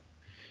this.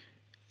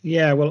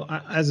 Yeah, well,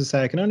 as I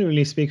say, I can only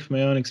really speak from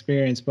my own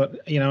experience, but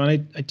and I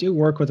do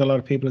work with a lot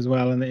of people as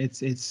well, and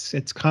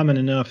it's common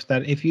enough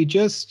that if you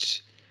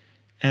just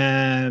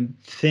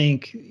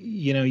think,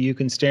 you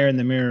can stare in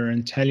the mirror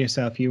and tell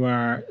yourself you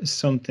are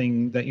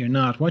something that you're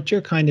not, what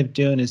you're kind of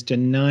doing is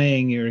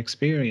denying your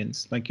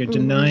experience. Like, you're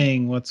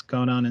denying what's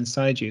going on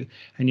inside you,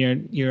 and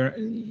you're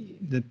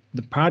the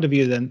part of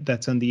you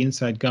that's on the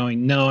inside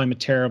going, no, I'm a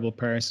terrible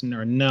person,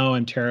 or no,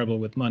 I'm terrible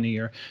with money,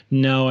 or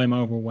no, I'm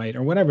overweight,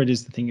 or whatever it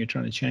is, the thing you're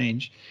trying to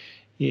change.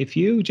 if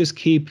you just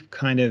keep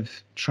kind of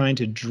trying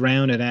to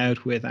drown it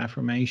out with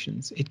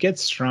affirmations, it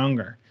gets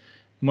stronger,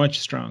 much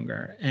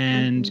stronger.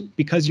 And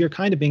because you're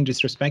kind of being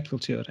disrespectful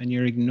to it and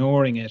you're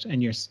ignoring it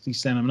and you're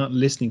saying, I'm not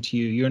listening to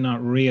you, you're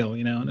not real,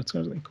 and it's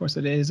of course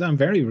it is. I'm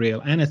very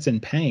real and it's in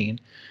pain.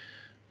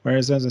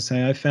 Whereas, as I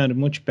say, I found it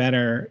much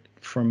better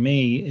for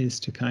me is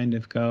to kind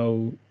of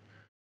go,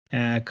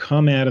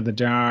 come out of the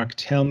dark,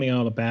 tell me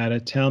all about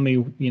it, tell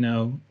me,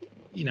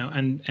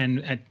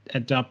 and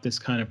adopt this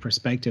kind of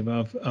perspective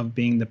of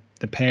being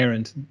the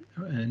parent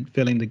and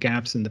filling the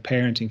gaps in the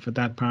parenting for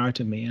that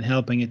part of me and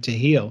helping it to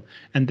heal.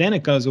 And then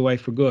it goes away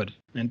for good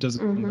and doesn't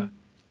come back.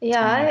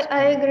 Yeah,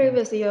 I agree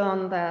with you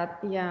on that.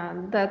 Yeah,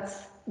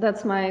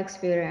 that's my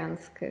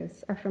experience,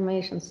 because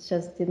affirmations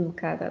just didn't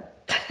cut it.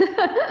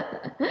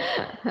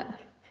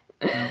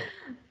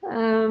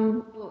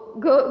 No.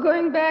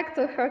 Going back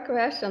to her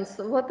questions,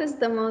 what is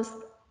the most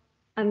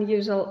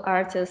unusual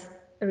artist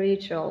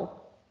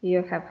ritual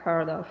you have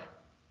heard of?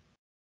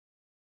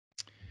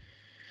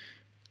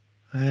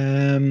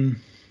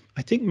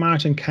 I think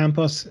Martin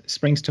Campos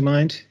springs to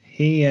mind.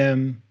 He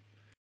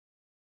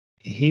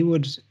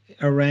would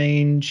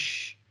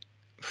arrange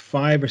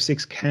 5 or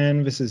 6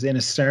 canvases in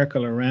a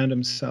circle around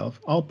himself,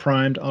 all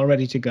primed, all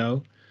ready to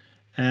go.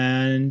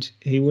 And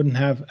he'd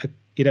have a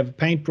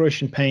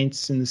paintbrush and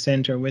paints in the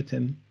center with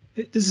him.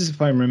 This is if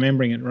I'm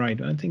remembering it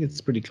right. I think it's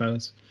pretty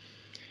close.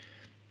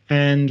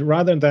 And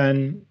rather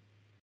than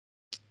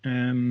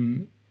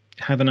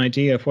have an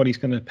idea of what he's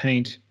going to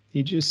paint,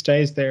 he just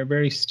stays there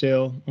very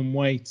still and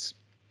waits.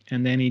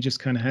 And then he just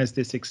kind of has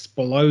this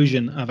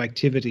explosion of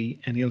activity,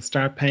 and he'll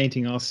start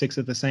painting all 6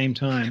 at the same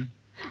time.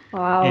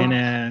 Wow.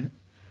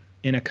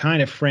 In a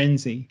kind of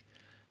frenzy.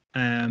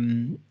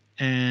 And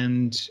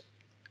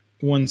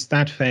once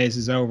that phase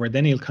is over,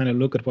 then he'll kind of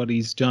look at what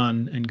he's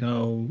done and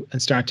go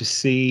and start to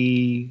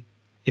see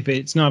if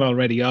it's not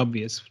already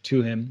obvious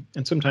to him.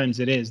 And sometimes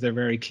it is. They're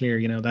very clear,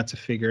 that's a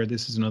figure,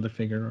 this is another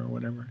figure or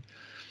whatever.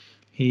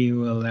 He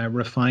will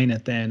refine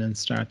it then and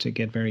start to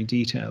get very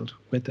detailed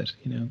with it,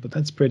 But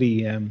that's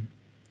pretty out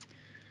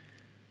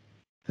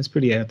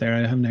there. I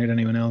haven't heard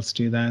anyone else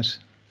do that.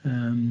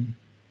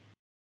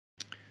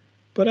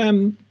 But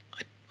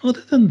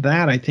other than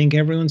that, I think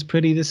everyone's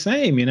pretty the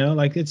same,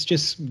 like it's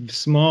just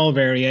small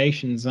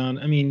variations on,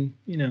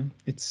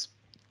 it's,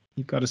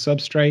 you've got a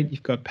substrate,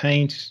 you've got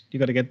paint, you've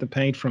got to get the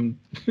paint from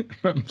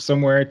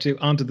somewhere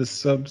onto the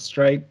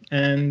substrate.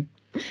 And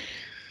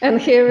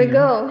here we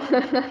go.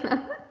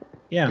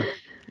 Yeah.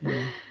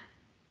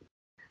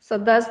 So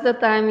does the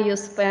time you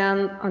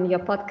spend on your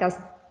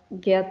podcast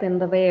get in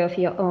the way of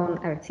your own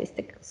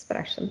artistic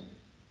expression?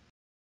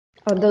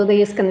 Or do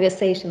these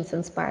conversations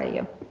inspire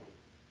you?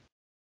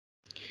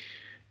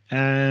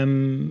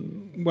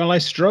 Well, I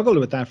struggled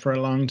with that for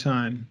a long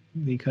time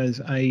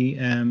because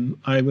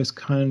I was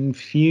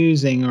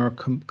confusing or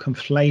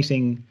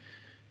conflating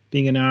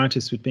being an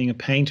artist with being a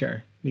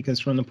painter,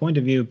 because from the point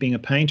of view of being a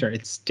painter,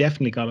 it's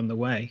definitely got in the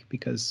way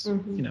because,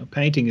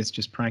 painting is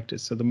just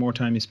practice. So the more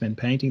time you spend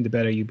painting, the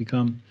better you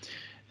become.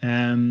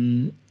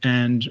 And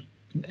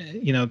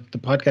the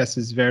podcast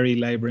is very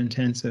labor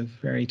intensive,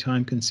 very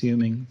time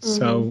consuming.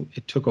 So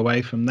it took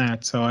away from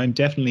that. So I'm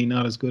definitely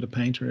not as good a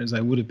painter as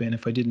I would have been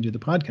if I didn't do the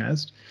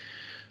podcast.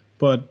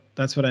 But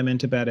that's what I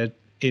meant about it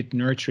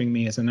nurturing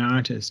me as an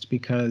artist,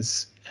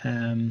 because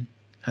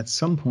at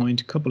some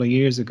point, a couple of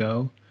years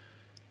ago,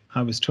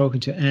 I was talking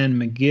to Anne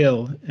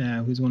McGill,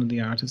 who's one of the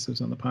artists that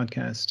was on the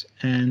podcast.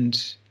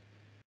 And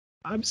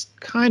I was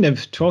kind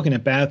of talking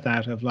about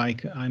that of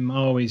like, I'm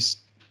always,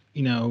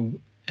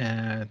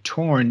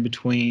 torn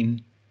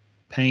between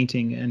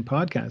painting and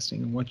podcasting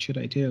and what should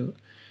I do.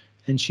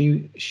 And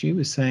she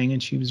was saying,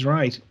 and she was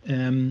right,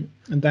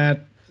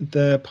 that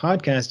the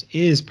podcast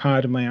is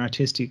part of my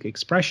artistic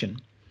expression.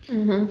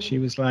 She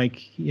was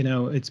like,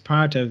 it's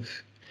part of,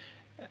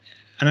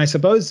 and I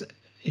suppose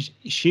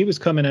she was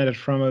coming at it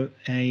from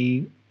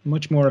a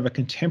much more of a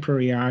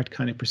contemporary art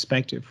kind of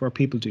perspective, where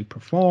people do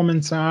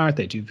performance art,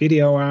 they do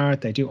video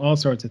art, they do all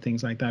sorts of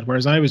things like that.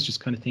 Whereas I was just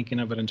kind of thinking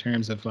of it in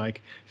terms of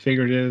like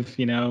figurative,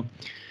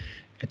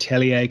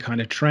 atelier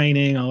kind of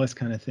training, all this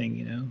kind of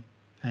thing,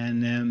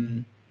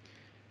 And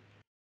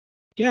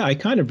I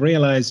kind of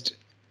realized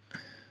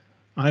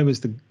I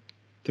was the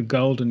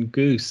golden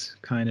goose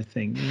kind of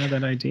thing,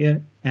 that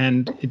idea.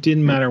 And it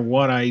didn't matter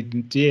what I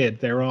did,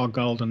 they're all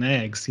golden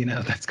eggs,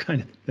 that's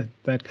kind of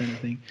that kind of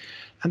thing.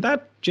 And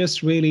that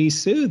just really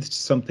soothed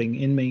something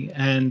in me.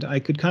 And I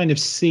could kind of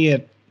see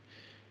it,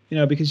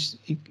 because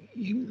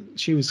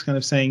she was kind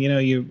of saying,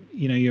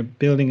 you're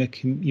building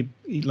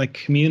like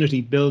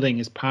community building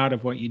is part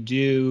of what you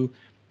do.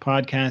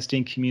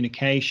 Podcasting,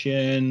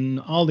 communication,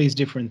 all these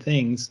different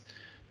things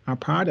are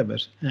part of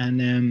it.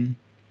 And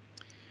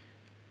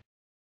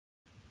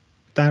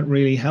that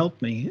really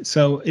helped me.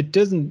 So it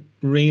doesn't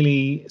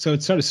really, so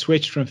it sort of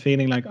switched from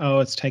feeling like, oh,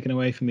 it's taken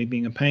away from me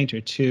being a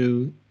painter,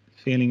 to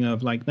feeling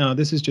of like, no,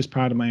 this is just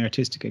part of my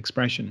artistic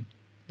expression.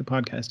 The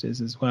podcast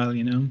is as well,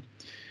 And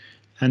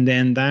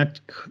then that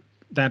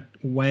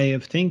way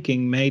of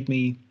thinking made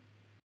me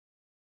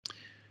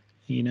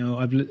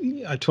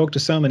I talked to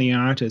so many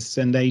artists,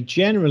 and they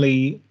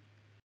generally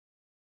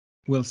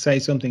will say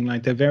something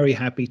like they're very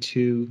happy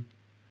to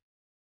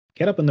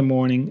get up in the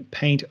morning,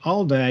 paint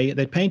all day.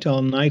 They'd paint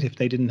all night if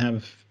they didn't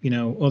have,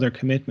 other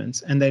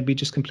commitments, and they'd be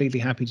just completely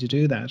happy to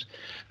do that.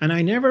 And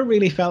I never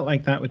really felt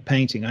like that with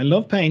painting. I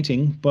love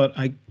painting, but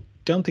I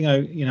don't think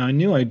I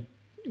knew I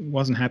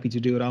wasn't happy to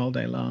do it all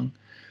day long.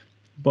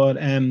 But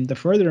the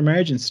further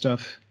emergence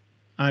stuff,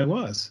 I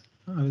was.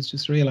 I was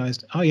just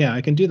realized, oh yeah,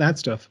 I can do that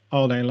stuff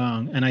all day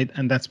long,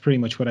 and that's pretty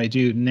much what I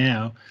do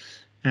now.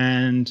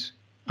 And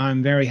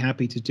I'm very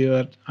happy to do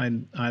it.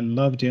 I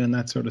love doing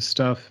that sort of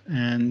stuff,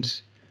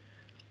 and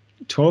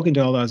talking to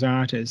all those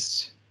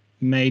artists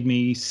made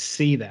me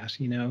see that,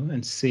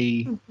 and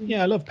see,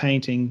 yeah, I love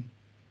painting,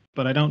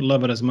 but I don't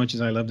love it as much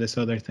as I love this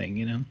other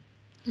thing.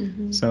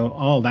 So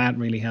all that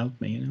really helped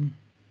me.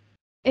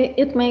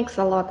 It makes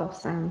a lot of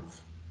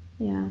sense.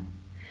 Yeah.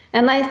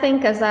 And I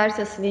think as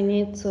artists, we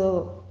need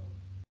to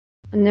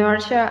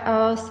nurture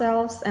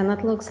ourselves, and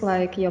it looks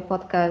like your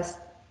podcast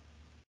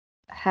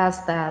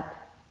has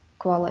that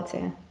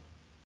quality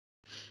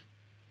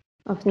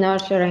of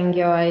nurturing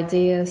your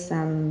ideas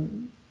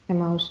and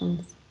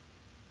emotions.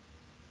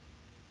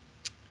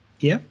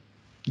 Yeah.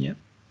 Yeah.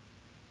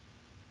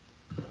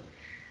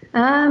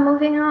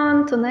 Moving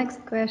on to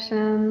next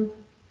question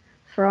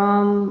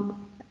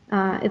from,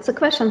 it's a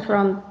question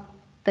from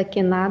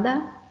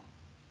Takinada.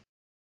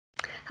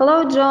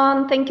 Hello,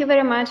 John. Thank you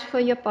very much for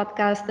your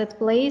podcast that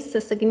plays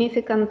a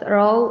significant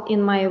role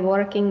in my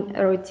working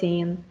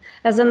routine.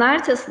 As an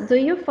artist, do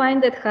you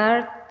find it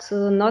hard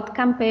to not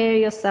compare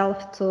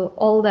yourself to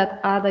all that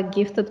other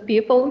gifted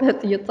people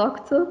that you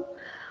talk to?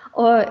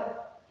 Or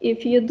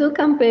if you do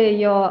compare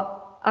your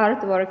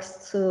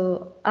artworks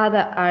to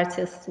other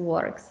artists'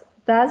 works,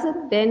 does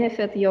it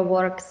benefit your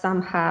work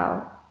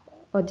somehow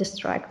or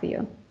distract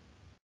you?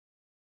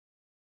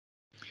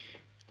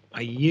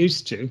 I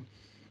used to.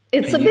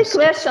 It's a big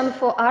question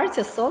for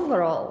artists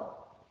overall.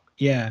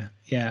 Yeah.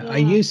 I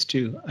used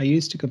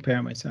to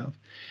compare myself.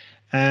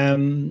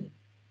 But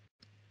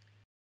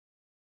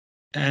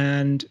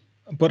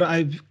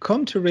I've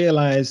come to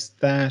realize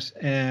that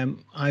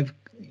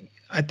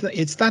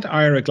it's that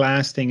Ira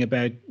Glass thing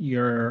about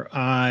your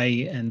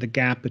eye and the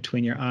gap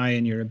between your eye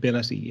and your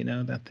ability,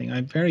 that thing.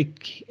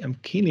 I'm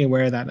keenly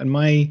aware of that. And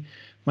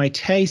my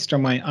taste or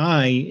my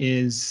eye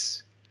is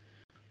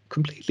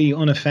completely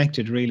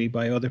unaffected really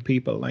by other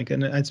people.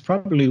 And it's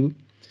probably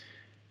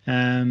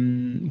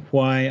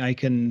why I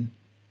can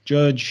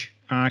judge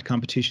art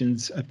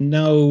competitions. I've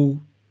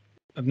no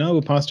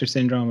imposter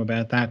syndrome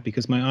about that,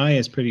 because my eye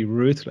is pretty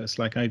ruthless.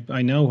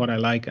 I know what I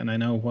like and I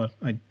know what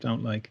I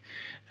don't like,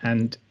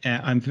 and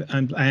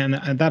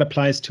and that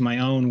applies to my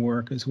own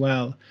work as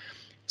well.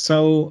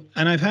 So,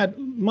 and I've had,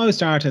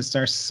 most artists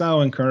are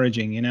so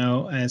encouraging,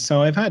 and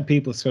so I've had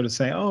people sort of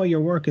say, "Oh, your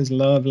work is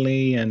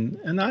lovely," and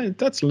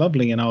that's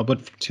lovely and all,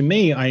 but to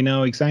me, I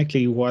know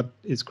exactly what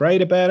is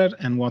great about it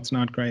and what's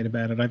not great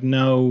about it. I've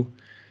no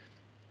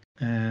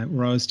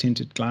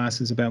rose-tinted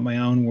glasses about my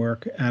own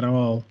work at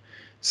all.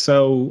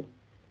 So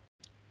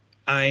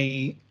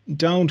I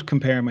don't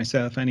compare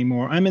myself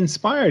anymore. I'm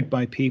inspired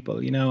by people,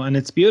 and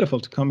it's beautiful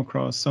to come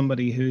across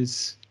somebody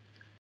whose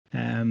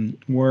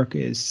work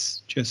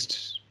is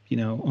just,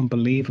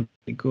 unbelievably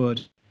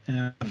good.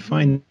 I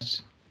find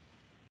it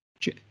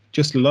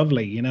just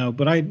lovely,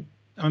 but I'm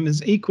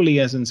as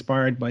equally as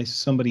inspired by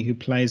somebody who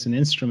plays an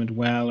instrument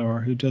well, or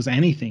who does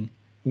anything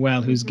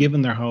well, who's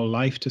given their whole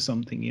life to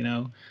something,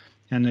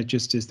 and it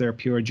just is their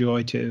pure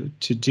joy to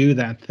do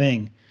that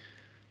thing.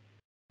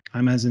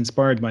 I'm as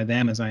inspired by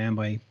them as I am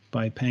by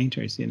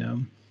painters,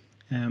 and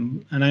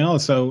I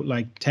also,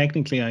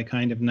 technically, I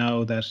kind of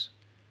know that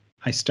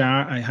I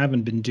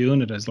haven't been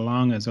doing it as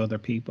long as other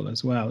people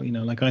as well.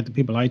 The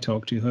people I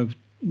talk to have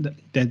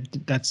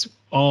that's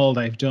all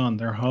they've done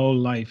their whole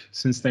life,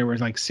 since they were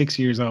 6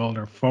 years old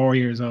or 4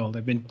 years old.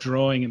 They've been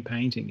drawing and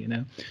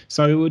painting,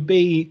 So it would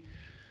be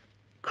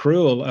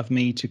cruel of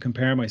me to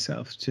compare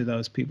myself to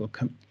those people,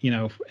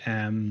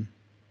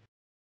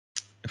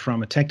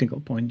 from a technical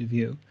point of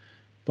view.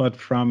 But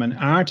from an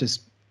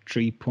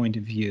artistry point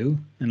of view,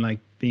 and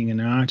being an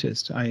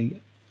artist, I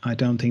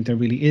don't think there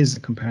really is a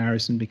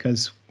comparison,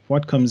 because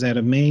what comes out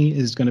of me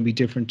is going to be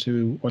different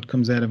to what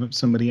comes out of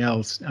somebody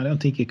else. I don't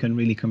think you can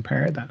really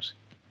compare that.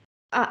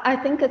 I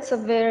think it's a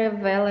very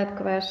valid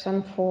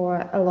question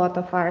for a lot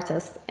of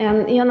artists.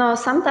 And,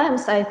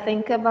 sometimes I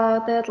think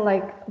about it,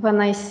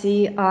 when I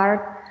see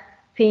art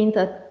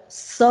painted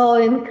so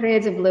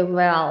incredibly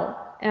well.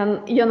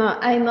 And,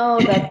 I know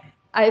that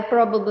I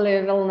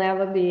probably will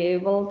never be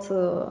able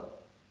to,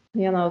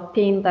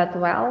 paint that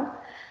well.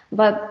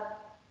 But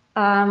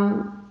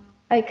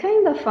I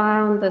kind of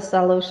found the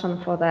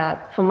solution for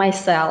that for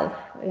myself.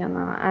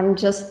 I'm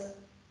just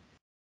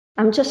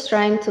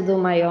trying to do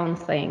my own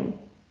thing.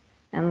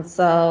 And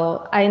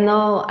so I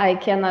know I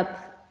cannot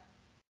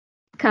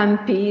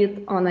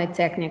compete on a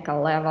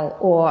technical level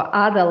or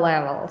other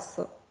levels,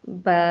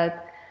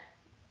 but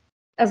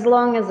as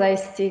long as I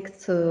stick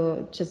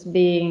to just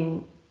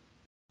being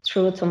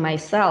true to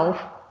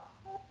myself,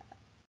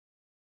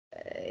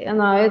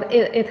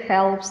 it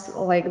helps,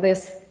 like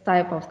this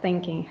type of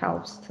thinking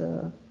helps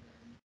to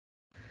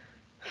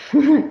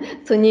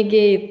to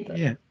negate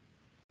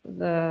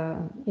the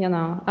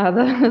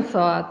other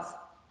thoughts.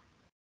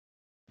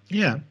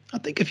 Yeah, I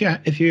think if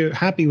you're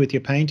happy with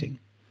your painting,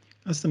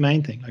 that's the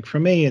main thing. Like for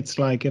me, it's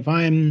like if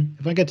I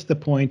get to the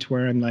point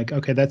where I'm like,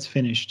 okay, that's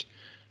finished,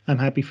 I'm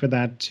happy for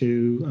that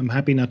I'm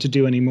happy not to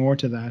do any more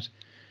to that.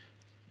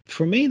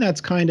 For me,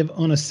 that's kind of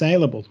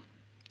unassailable.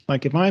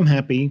 Like if I'm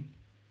happy,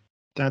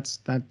 that's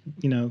that,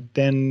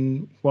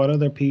 then what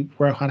other people,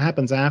 what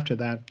happens after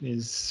that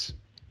is,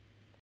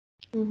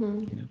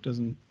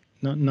 doesn't,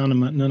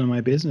 none of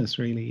my business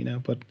really,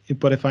 but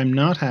if I'm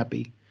not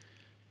happy,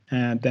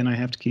 then I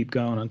have to keep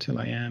going until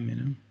I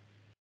am.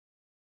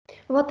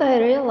 What I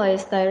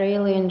realized, I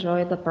really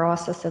enjoy the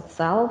process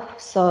itself.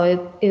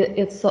 So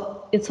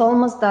it's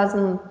almost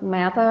doesn't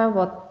matter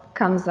what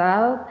comes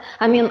out.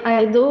 I mean,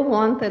 I do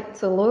want it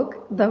to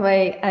look the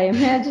way I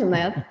imagine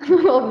it,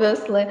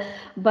 obviously,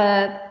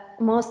 but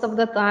most of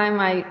the time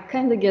I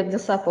kind of get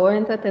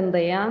disappointed in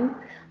the end.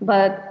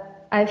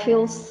 But I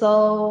feel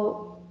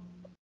so,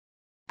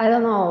 I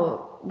don't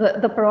know,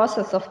 the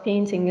process of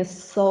painting is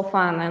so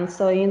fun and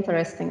so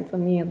interesting to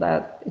me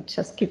that it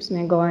just keeps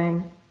me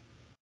going.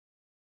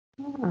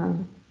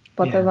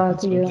 What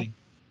about you?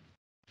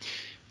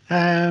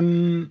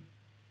 Lovely.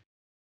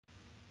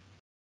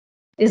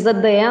 Is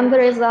that the end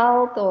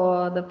result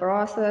or the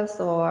process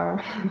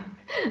or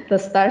the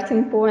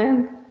starting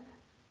point?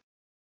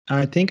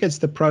 I think it's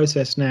the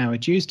process now.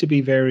 It used to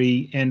be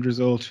very end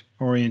result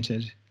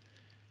oriented,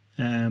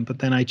 but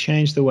then I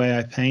changed the way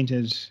I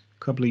painted a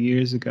couple of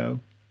years ago,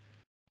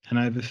 and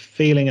I have a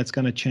feeling it's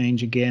going to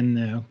change again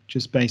now,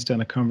 just based on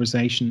a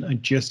conversation I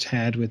just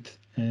had with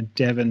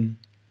Devin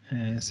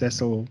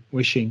Cecil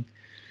Wishing,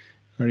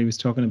 where he was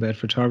talking about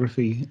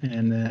photography.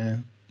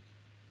 And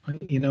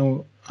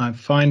I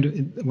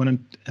find when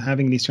I'm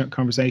having these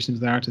conversations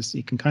with artists,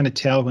 you can kind of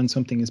tell when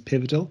something is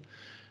pivotal,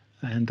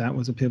 and that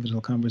was a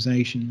pivotal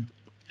conversation.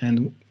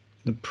 And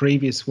the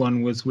previous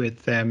one was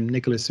with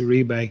Nicholas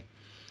Uribe.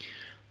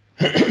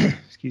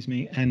 Excuse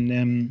me.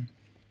 And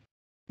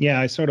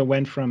I sort of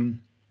went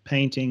from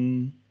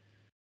painting.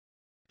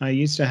 I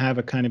used to have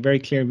a kind of very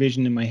clear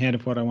vision in my head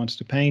of what I wanted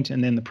to paint,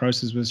 and then the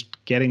process was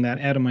getting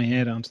that out of my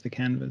head onto the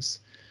canvas.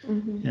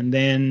 Mm-hmm. And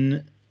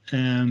then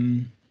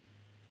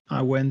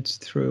I went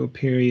through a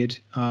period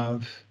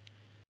of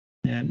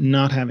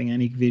not having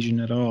any vision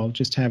at all,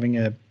 just having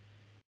a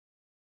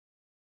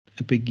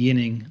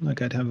beginning.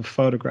 Like I'd have a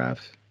photograph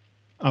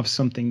of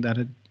something that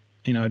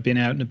I'd been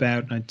out and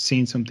about and I'd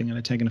seen something and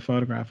I'd taken a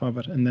photograph of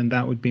it, and then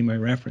that would be my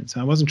reference.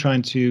 I wasn't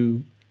trying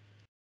to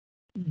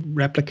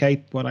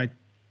replicate what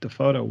the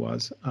photo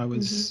was. I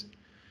was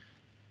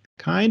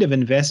kind of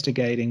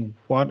investigating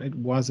what it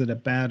was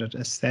about it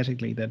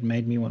aesthetically that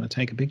made me want to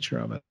take a picture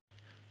of it.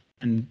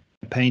 And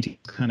the painting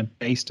was kind of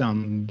based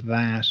on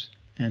that,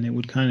 and it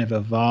would kind of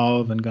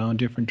evolve and go in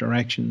different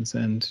directions.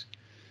 And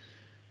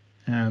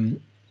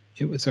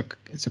it's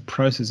a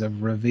process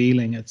of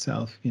revealing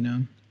itself,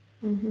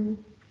 Mm-hmm.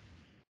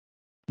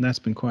 And that's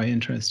been quite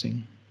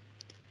interesting.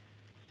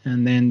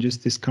 And then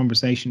just this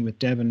conversation with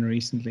Devin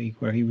recently,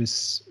 where he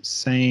was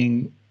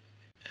saying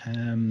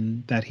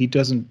that he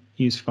doesn't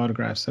use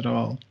photographs at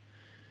all,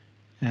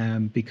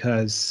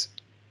 because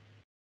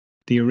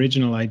the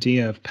original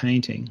idea of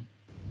painting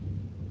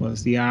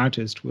was the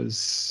artist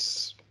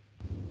was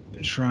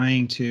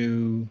trying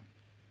to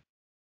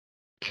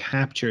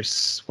capture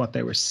what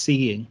they were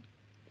seeing,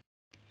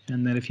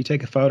 and that if you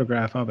take a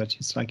photograph of it,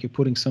 it's like you're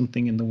putting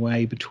something in the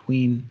way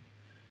between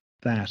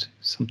that.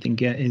 Something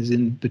is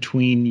in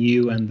between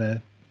you and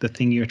the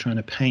thing you're trying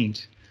to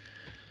paint.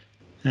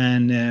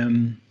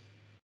 And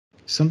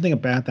something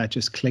about that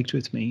just clicked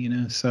with me,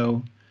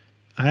 So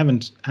I'm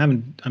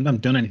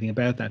not done anything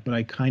about that, but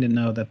I kind of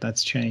know that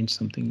that's changed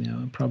something now.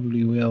 I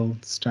probably will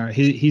start.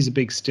 He's a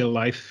big still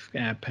life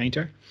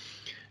painter.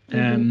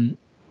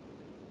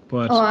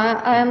 But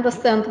I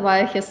understand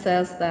why he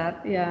says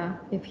that. Yeah,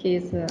 if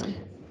he's a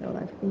still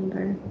life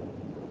painter.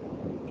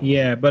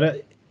 yeah,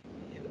 but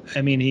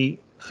I mean,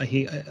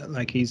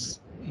 there's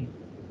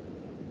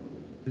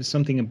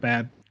something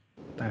about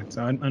that.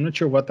 So I'm not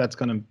sure what that's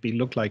going to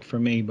look like for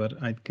me, but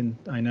I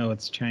know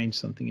it's changed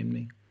something in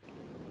me.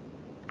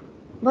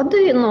 What do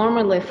you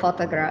normally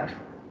photograph?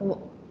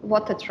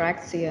 What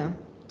attracts you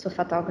to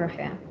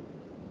photography?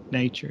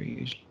 Nature,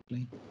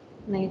 usually.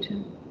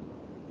 Nature.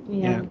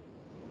 Yeah.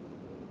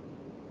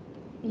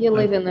 You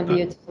live in a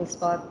beautiful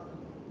spot.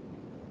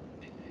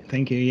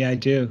 Thank you. Yeah, I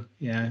do.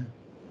 Yeah.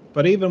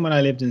 But even when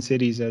I lived in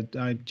cities,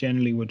 I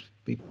generally would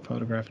be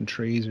photographing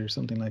trees or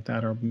something like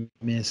that, or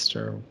mist,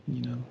 or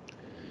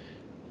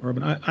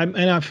urban.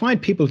 I find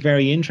people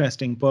very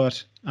interesting,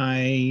 but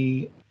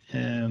I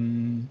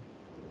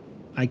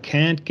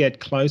can't get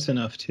close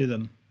enough to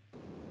them,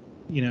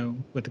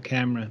 with the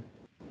camera.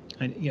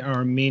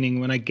 Or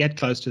meaning when I get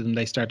close to them,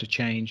 they start to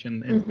change,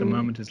 and the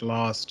moment is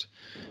lost.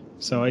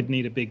 So I'd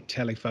need a big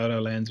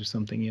telephoto lens or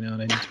something, and I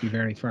need to be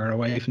very far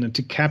away from them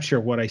to capture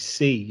what I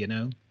see,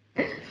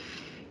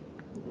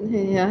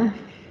 Yeah.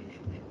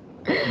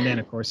 And then,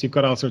 of course, you've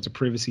got all sorts of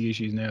privacy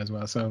issues now as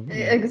well. So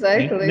yeah,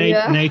 Exactly.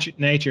 Yeah.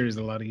 nature is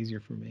a lot easier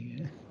for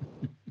me.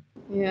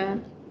 Yeah.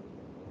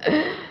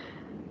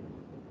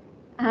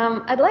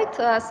 I'd like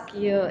to ask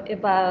you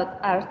about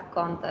art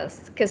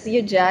contests because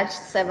you judged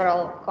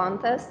several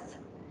contests,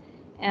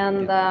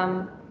 and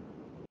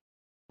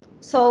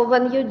so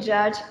when you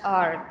judge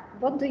art,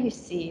 what do you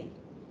see?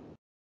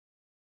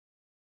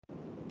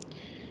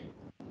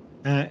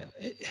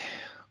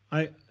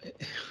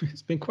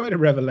 It's been quite a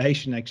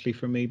revelation actually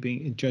for me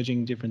being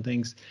judging different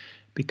things,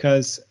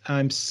 because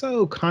I'm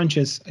so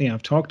conscious.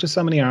 I've talked to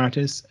so many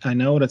artists. I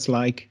know what it's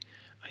like.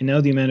 I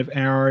know the amount of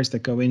hours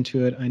that go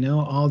into it. I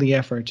know all the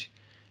effort,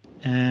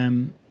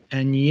 and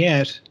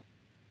yet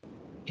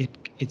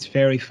it's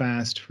very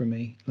fast for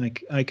me.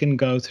 Like I can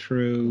go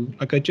through.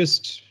 Like I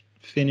just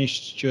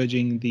finished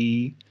judging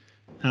the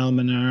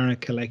Almanara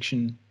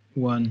collection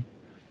one,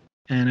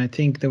 and I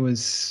think there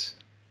was,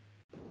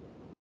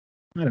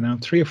 I don't know,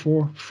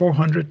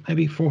 400,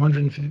 maybe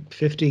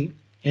 450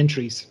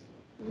 entries.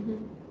 Mm-hmm.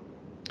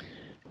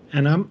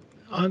 And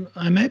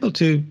I'm able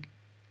to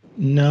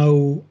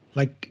know,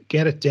 like,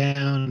 get it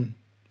down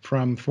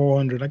from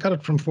 400. I got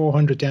it from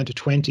 400 down to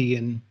 20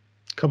 in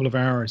a couple of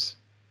hours,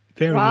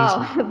 very easily.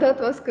 Wow, that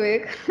was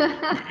quick.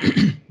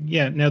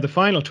 Yeah. Now the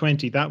final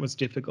 20, that was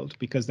difficult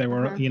because they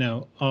were,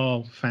 Uh-huh.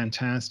 all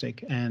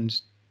fantastic,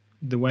 and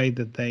the way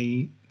that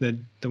the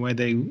way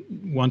they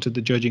wanted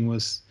the judging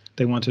was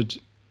they wanted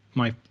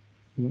my,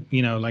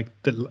 like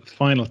the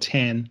final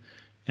 10,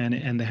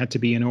 and they had to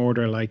be in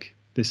order, like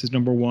this is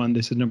number 1,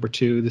 this is number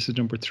 2, this is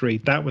number 3.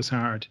 That was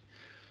hard.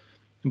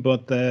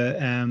 But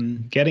the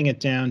getting it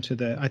down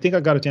to I think I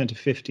got it down to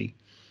 50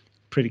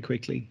 pretty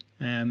quickly.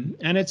 And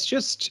it's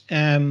just,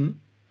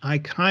 I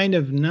kind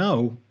of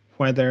know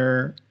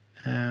whether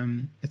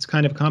it's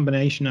kind of a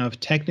combination of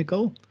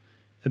technical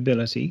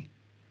ability,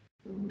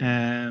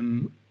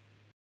 um,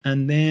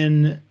 and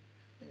then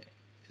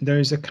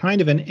there's a kind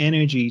of an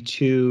energy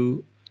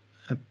to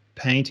a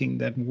painting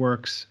that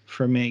works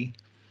for me.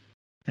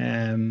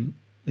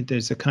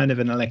 There's a kind of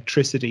an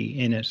electricity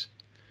in it,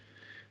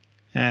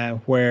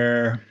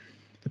 where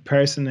the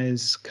person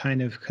is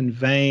kind of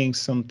conveying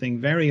something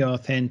very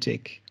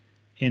authentic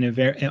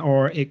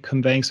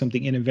conveying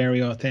something in a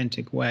very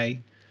authentic way,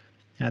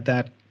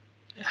 that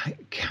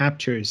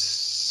captures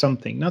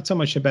something, not so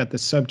much about the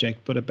subject,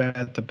 but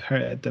about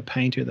the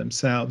painter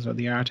themselves or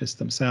the artist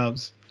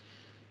themselves.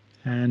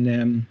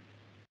 And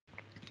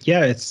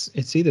yeah,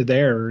 it's either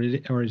there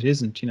or it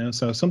isn't.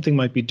 So something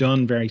might be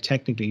done very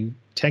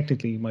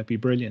technically might be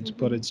brilliant,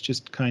 but it's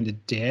just kind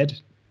of dead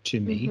to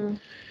me.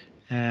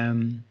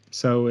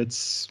 So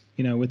it's,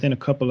 within a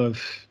couple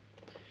of,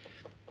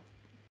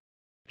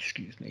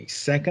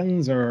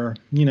 seconds, or,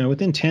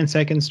 within 10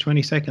 seconds,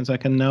 20 seconds, I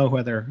can know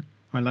whether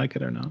I like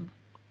it or not.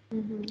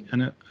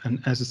 And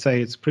as I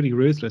say, it's pretty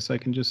ruthless. I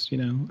can just,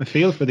 I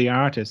feel for the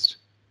artist,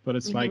 but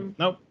it's like,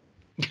 nope,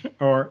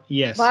 or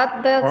yes,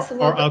 But that's or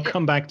what I'll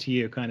come back to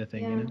you kind of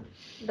thing, yeah,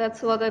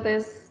 that's what it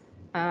is.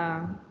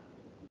 There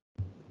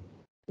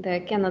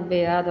cannot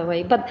be other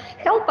way. But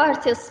help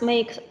artists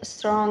make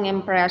strong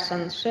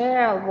impressions.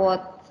 Share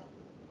what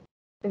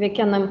we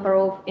can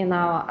improve in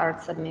our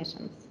art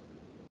submissions.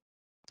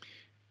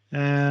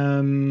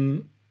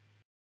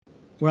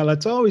 Well,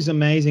 it's always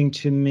amazing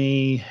to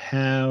me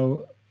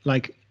how,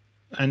 like,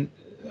 and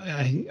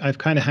I've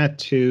kind of had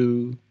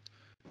to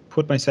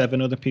put myself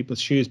in other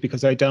people's shoes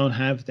because I don't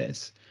have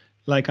this.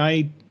 Like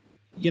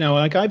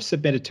like I've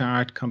submitted to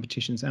art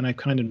competitions and I've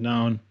kind of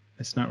known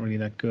it's not really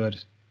that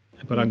good,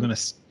 but I'm gonna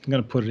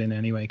put it in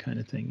anyway, kind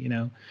of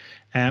thing.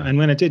 And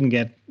when it didn't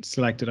get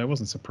selected, I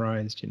wasn't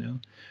surprised.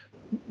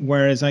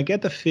 Whereas I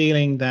get the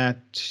feeling that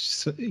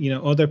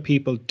other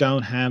people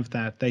don't have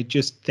that. They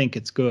just think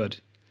it's good,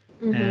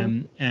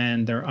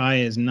 and their eye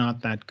is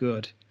not that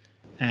good.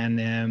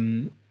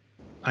 And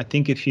I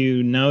think if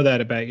you know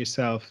that about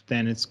yourself,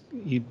 then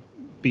you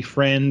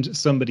befriend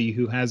somebody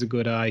who has a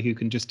good eye, who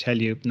can just tell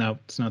you, no,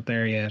 it's not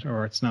there yet,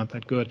 or it's not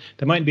that good.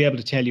 They might be able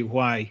to tell you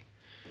why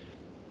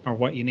or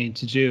what you need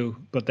to do,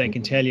 but they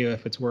can tell you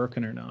if it's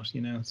working or not.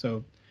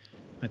 So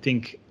I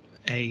think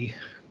a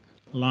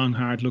long,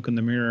 hard look in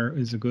the mirror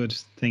is a good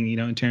thing,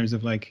 in terms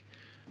of, like,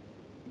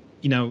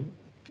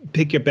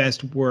 pick your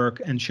best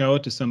work and show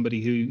it to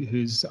somebody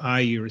whose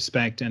eye you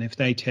respect. And if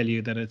they tell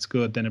you that it's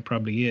good, then it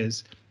probably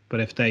is. But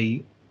if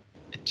they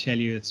tell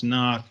you it's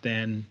not,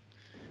 then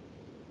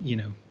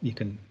you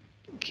can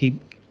keep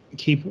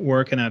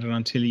working at it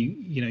until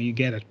you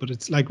get it. But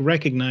it's like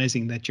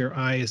recognizing that your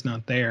eye is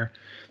not there.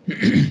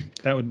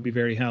 That would be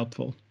very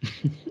helpful.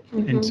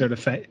 And sort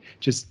of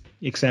just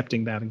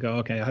accepting that and go,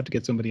 okay, I have to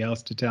get somebody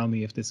else to tell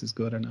me if this is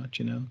good or not.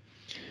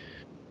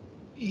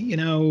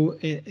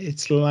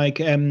 It's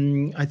like,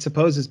 I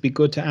suppose it'd be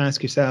good to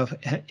ask yourself,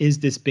 is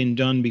this been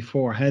done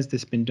before? Has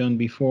this been done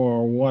before?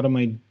 Or what am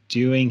I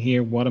doing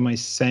here? What am I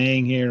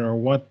saying here? Or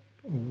what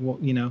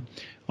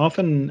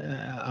often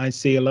I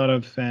see a lot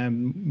of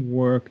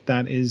work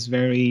that is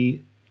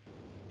very,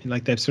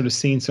 like, they've sort of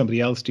seen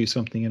somebody else do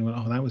something and went,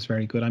 oh, that was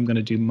very good, I'm going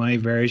to do my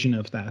version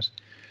of that.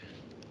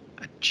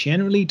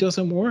 generally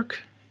doesn't work.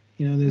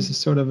 You know, there's a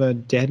sort of a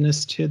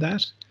deadness to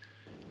that.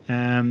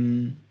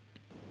 And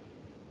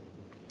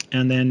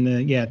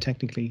then,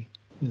 technically,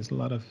 there's a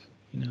lot of,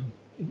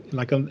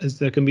 like as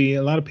there can be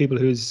a lot of people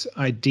whose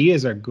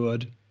ideas are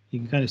good. You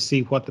can kind of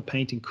see what the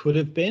painting could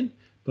have been,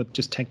 but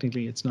just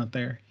technically it's not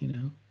there,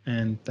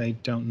 and they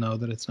don't know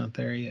that it's not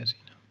there yet,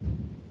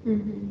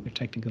 their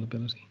technical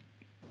ability.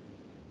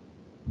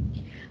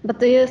 But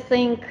do you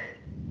think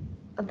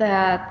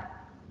that,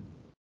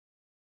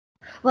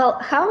 well,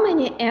 how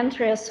many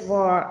entries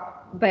were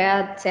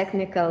bad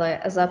technically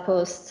as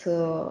opposed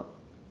to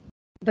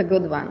the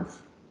good ones?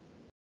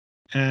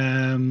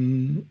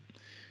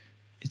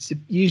 It's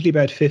usually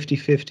about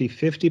 50-50.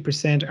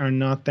 50% are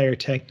not there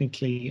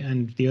technically,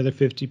 and the other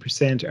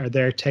 50% are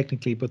there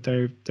technically, but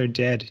they're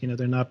dead.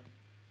 They're not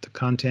the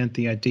content,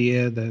 the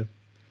idea,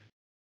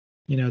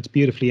 it's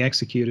beautifully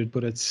executed,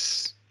 but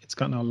it's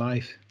got no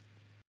life.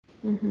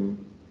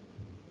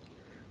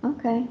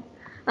 Okay.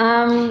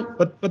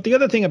 But the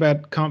other thing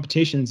about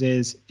competitions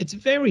is it's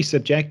very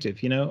subjective.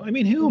 I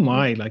mean, who am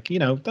I? Like,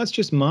 that's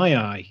just my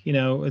eye.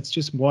 It's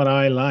just what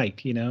I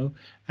like.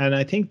 And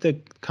I think the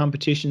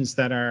competitions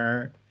that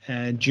are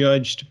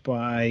judged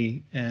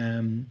by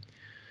the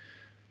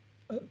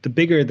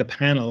bigger the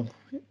panel,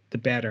 the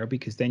better,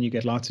 because then you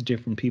get lots of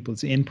different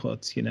people's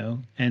inputs.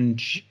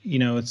 And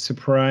it's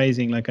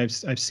surprising. Like I've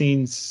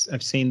seen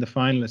the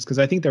finalists, because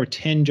I think there were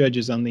 10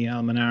 judges on the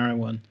Almanara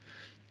one.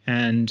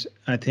 And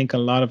I think a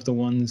lot of the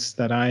ones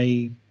that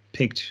I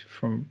picked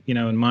from,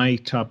 in my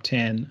top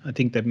 10, I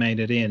think they've made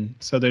it in.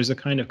 So there's a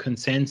kind of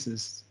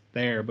consensus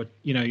there, but,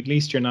 at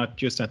least you're not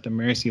just at the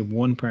mercy of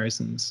one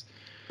person's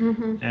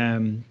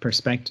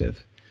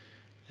perspective.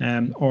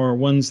 Or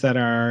ones that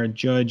are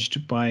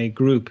judged by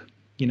group,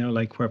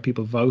 like where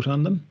people vote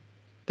on them.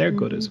 They're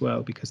good as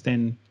well, because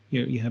then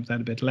you have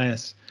that a bit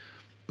less.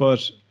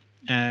 But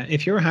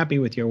if you're happy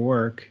with your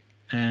work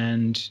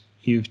and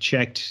you've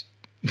checked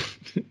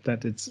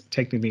that it's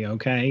technically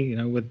okay,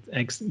 with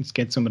X,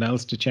 get someone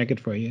else to check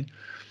it for you.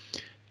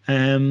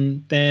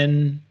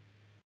 Then,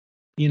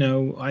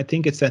 I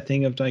think it's that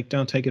thing of like,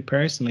 don't take it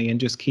personally and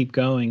just keep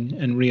going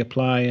and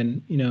reapply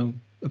and,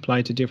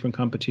 apply to different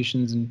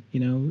competitions.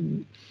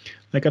 And,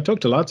 like I've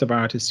talked to lots of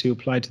artists who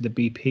applied to the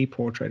BP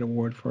Portrait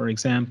Award, for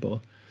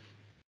example,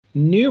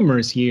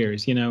 numerous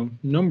years,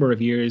 number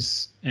of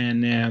years.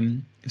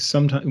 And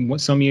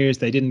some years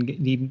they didn't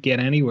even get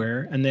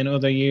anywhere. And then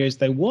other years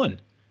they won.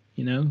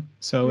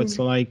 So it's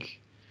like,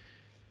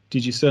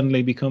 did you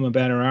suddenly become a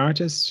better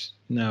artist?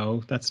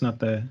 No, that's not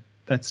the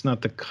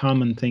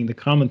common thing. The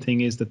common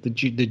thing is that the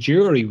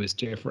jury was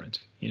different.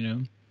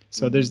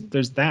 So there's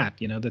that.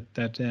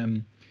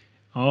 That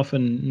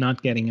often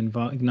not getting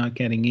involved, not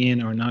getting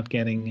in, or not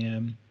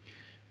getting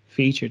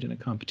featured in a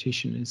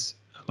competition is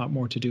a lot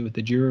more to do with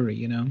the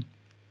jury.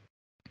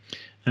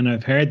 And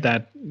I've heard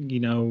that,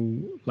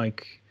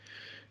 like,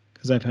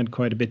 because I've had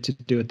quite a bit to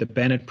do with the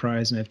Bennett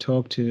Prize, and I've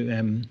talked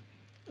to.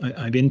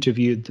 I've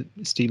interviewed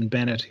Stephen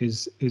Bennett,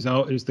 who's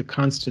the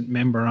constant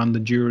member on the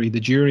jury. The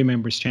jury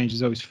members change.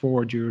 There's always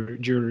 4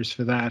 jurors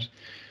for that,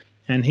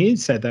 and he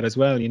said that as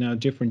well.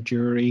 Different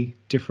jury,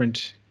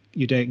 different.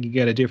 You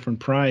get a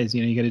different prize.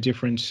 You get a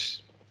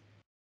different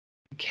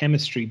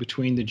chemistry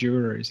between the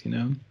jurors.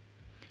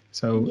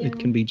 So it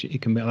can be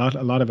a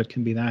lot of it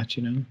can be that.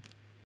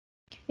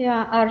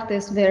 Yeah, art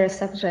is very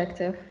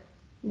subjective.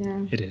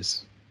 Yeah. It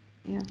is.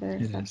 Yeah,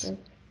 very subjective.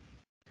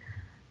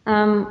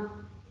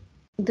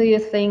 Do you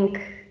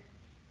think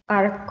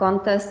art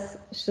contests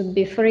should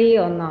be free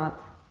or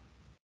not?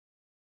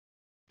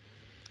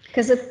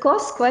 Because it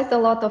costs quite a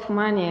lot of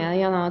money,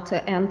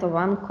 to enter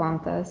one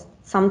contest.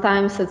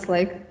 Sometimes it's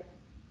like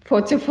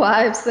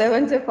 $45,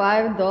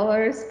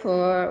 $75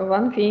 for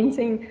one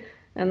painting,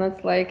 and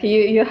it's like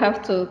you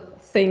have to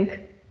think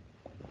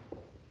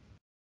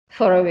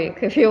for a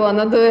week if you want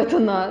to do it or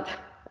not.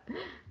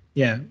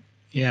 Yeah.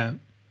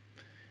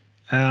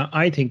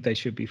 I think they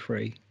should be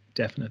free,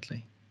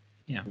 definitely.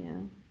 Yeah.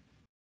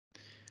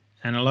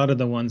 And a lot of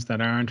the ones that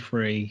aren't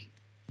free,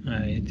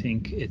 I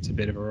think it's a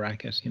bit of a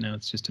racket.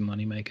 It's just a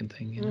money-making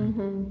thing.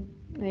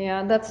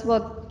 Yeah, that's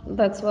what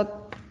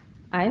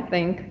I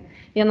think.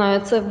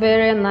 It's a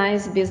very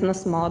nice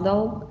business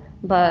model,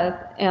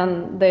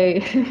 and they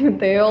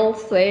they all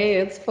say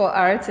it's for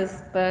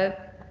artists,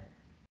 but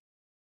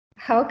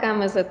how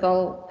come is it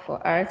all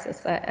for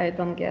artists? I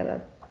don't get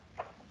it.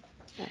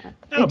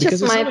 No,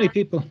 because there's so many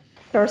people.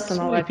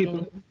 Personal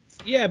opinion.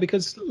 Yeah,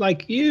 because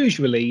like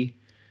usually,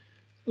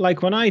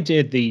 like when I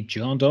did the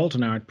John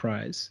Dalton Art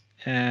Prize,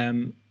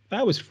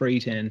 that was free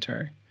to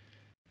enter,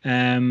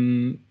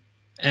 and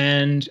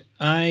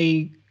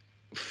I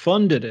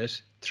funded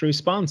it through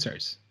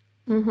sponsors.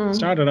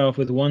 Started off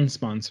with one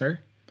sponsor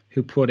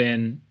who put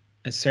in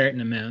a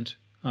certain amount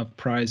of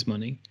prize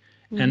money,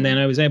 and then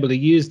I was able to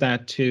use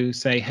that to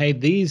say, hey,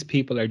 these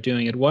people are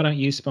doing it, why don't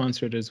you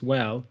sponsor it as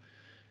well?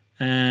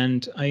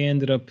 And I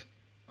ended up,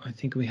 I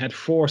think we had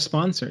 4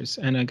 sponsors,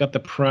 and I got the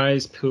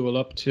prize pool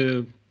up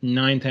to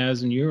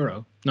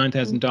 €9,000,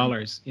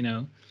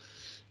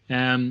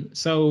 $9,000.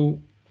 So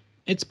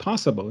it's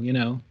possible,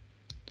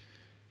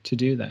 to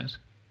do that.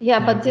 Yeah,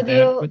 but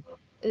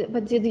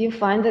Without, did you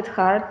find it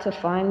hard to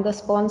find the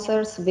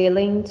sponsors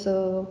willing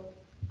to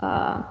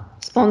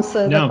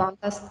sponsor the no,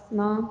 contest?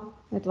 No,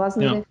 it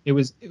wasn't. no, it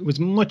was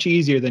much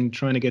easier than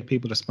trying to get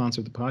people to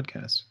sponsor the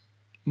podcast.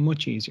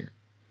 Much easier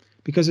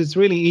because it's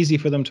really easy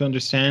for them to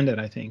understand it,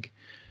 I think.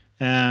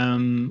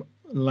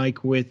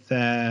 Like with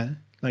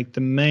like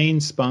the main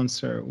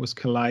sponsor was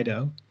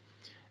Kaleido,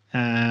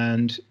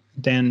 and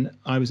then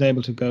I was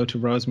able to go to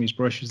Rosemary's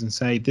Brushes and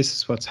say, this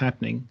is what's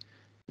happening.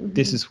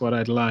 This is what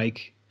I'd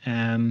like.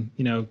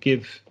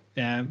 Give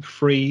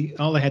free.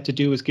 All I had to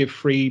do was give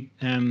free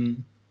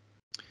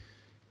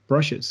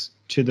brushes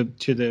to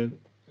the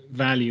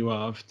value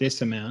of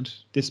this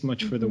amount, this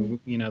much for the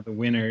the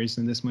winners,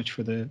 and this much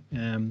for the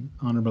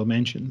honorable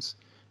mentions.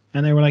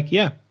 And they were like,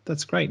 yeah,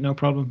 that's great, no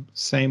problem.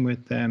 Same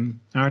with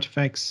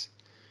artifacts,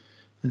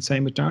 and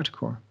same with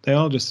Darticore. They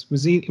all just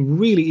was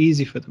really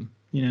easy for them,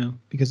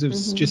 because it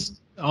was just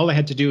all they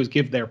had to do was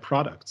give their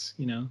products,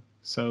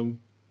 so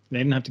they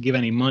didn't have to give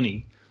any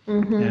money.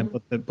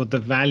 But the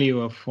value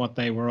of what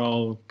they were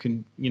all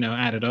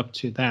added up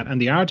to that,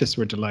 and the artists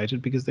were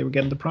delighted because they were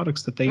getting the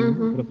products that they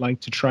would have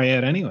liked to try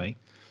out anyway.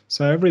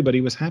 So everybody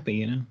was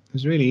happy. It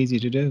was really easy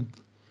to do.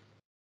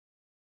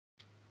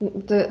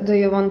 Do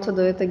you want to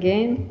do it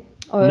again,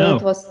 or No,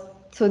 it was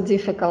too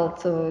difficult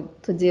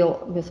to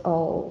deal with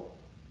all?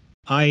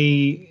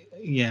 It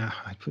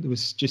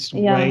was just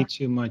way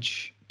too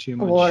much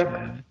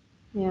work.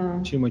 Yeah.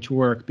 too much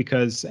work,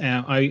 because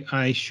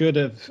I should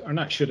have, or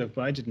not should have,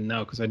 but I didn't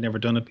know because I'd never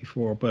done it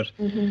before. But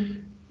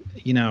I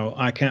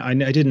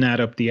didn't add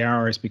up the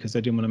hours because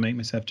I didn't want to make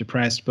myself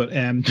depressed. But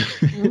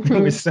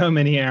there was so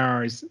many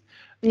hours.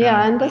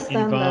 I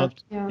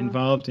understand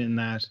involved in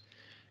that,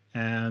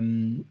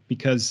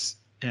 because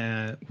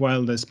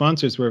while the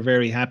sponsors were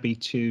very happy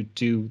to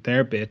do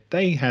their bit,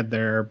 they had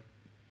their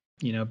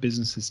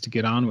businesses to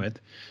get on with.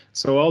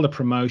 So all the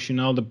promotion,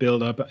 all the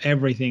build up,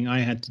 everything, I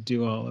had to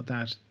do all of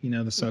that.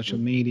 The social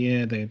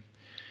media,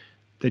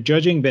 the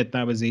judging bit,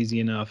 that was easy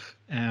enough.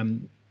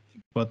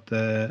 But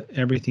the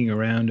everything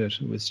around it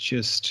was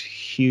just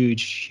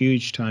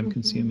huge time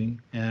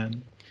consuming.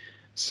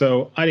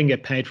 So I didn't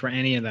get paid for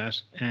any of that.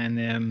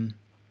 And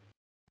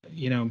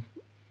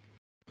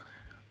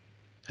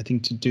I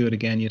think to do it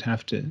again, you'd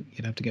have to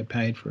get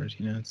paid for it.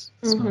 It's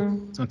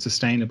not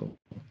sustainable.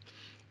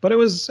 But it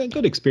was a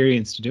good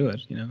experience to do it.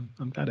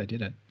 I'm glad I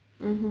did it.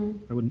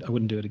 I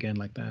wouldn't do it again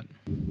like that.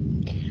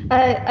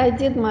 I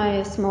did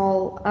my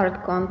small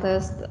art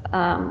contest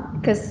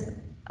because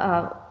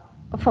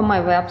for my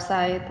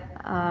website,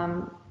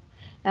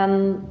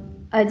 and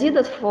I did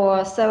it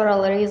for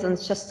several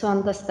reasons, just to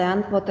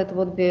understand what it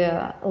would be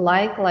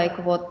like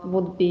what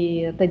would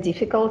be the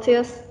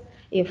difficulties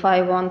if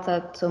I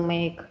wanted to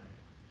make,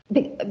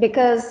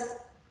 because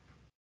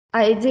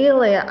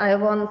ideally I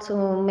want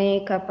to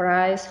make a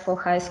prize for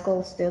high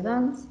school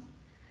students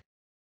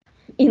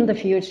in the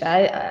future.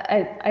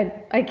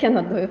 I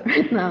cannot do it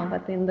right now,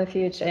 but in the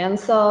future. And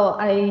so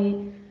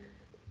I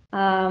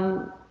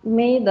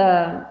made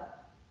a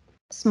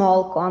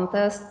small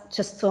contest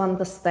just to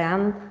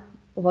understand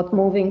what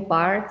moving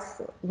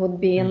parts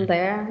would be in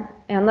there.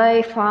 And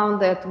I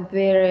found it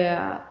very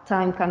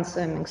time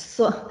consuming.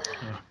 So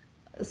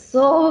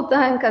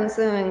time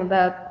consuming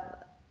that.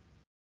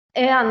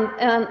 And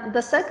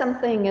the second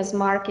thing is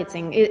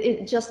marketing.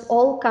 It just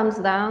all comes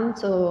down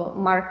to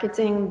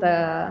marketing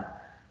the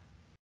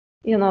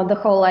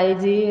whole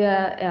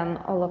idea and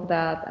all of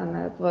that. And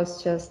it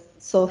was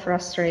just so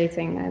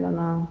frustrating. I don't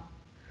know.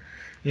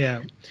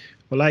 Yeah.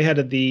 Well, I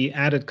had the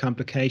added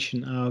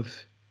complication of,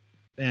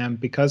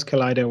 because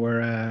Kaleido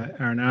are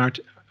an art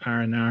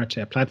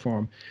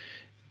platform,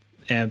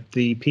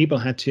 the people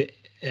had to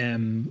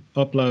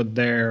upload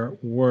their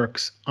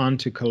works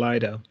onto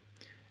Kaleido,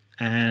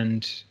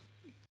 and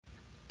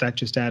that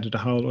just added a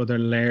whole other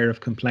layer of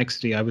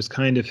complexity. I was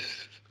kind of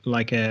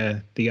like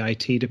the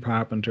IT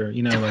department, or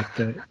like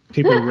the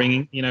people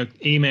ringing,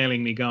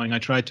 emailing me going, I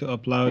tried to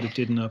upload, it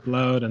didn't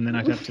upload, and then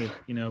I'd have to,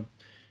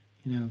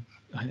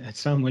 I had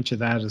so much of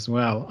that as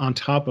well, on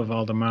top of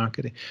all the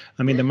marketing.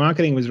 I mean, the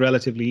marketing was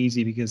relatively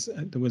easy because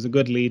there was a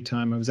good lead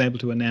time. I was able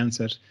to announce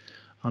it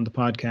on the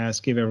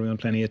podcast, give everyone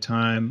plenty of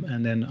time,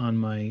 and then on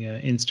my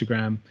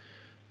Instagram.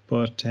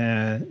 But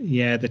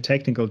the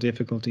technical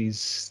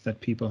difficulties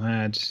that people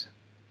had,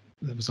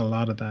 there was a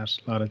lot of that,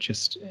 a lot of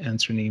just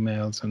answering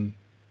emails and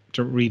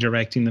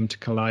redirecting them to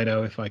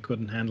Kaleido if I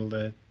couldn't handle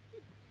the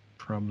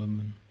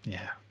problem. And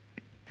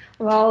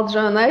Well,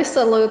 John, I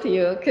salute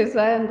you because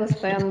I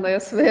understand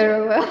this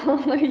very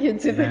well. You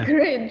did a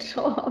great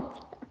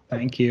job.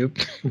 Thank you.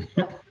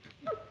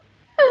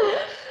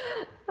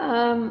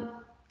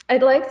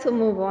 I'd like to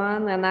move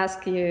on and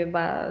ask you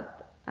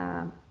about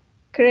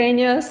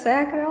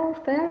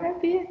craniosacral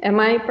therapy. Am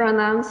I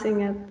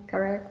pronouncing it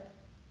correct?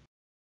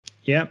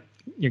 Yeah,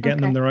 you're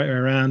getting them the right way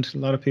around. A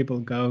lot of people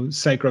go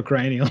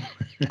sacrocranial.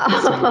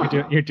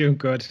 So you're doing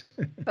good.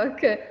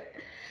 Okay.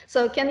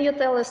 So can you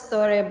tell a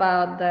story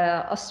about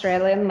the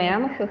Australian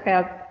man who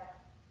had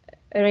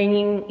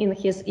ringing in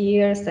his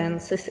ears and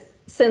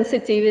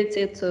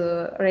sensitivity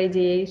to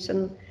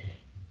radiation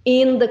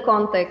in the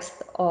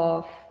context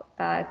of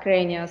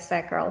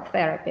craniosacral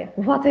therapy.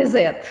 What is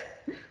it?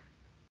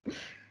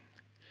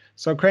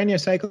 So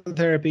craniosacral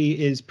therapy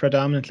is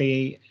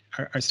predominantly,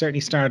 or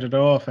certainly started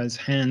off as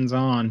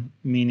hands-on,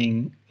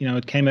 meaning,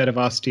 it came out of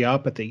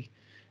osteopathy.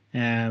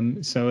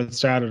 So it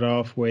started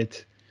off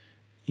with,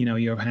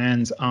 your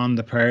hands on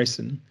the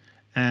person.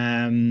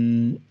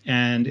 And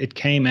it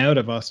came out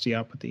of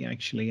osteopathy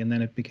actually, and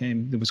then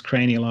there was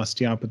cranial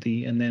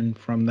osteopathy, and then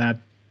from that,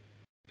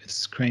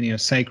 it's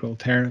craniosacral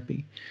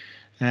therapy.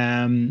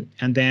 And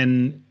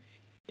then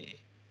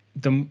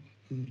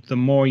the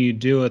more you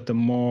do it, the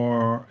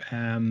more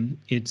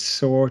it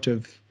sort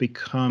of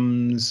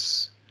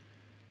becomes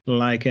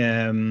like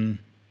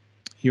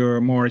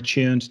you're more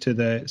attuned to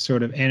the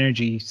sort of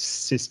energy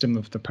system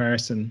of the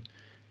person,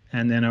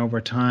 and then over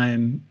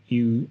time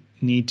you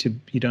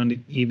don't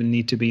even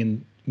need to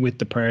be with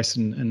the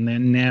person. And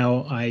then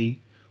now I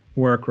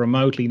work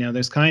remotely. Now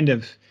there's kind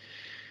of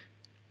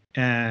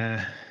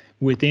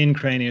within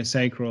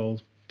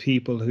craniosacral,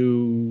 people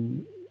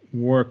who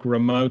work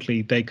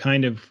remotely, they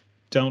kind of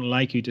don't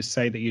like you to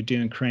say that you're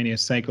doing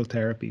craniosacral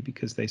therapy,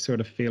 because they sort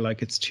of feel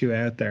like it's too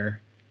out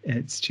there.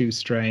 It's too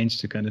strange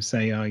to kind of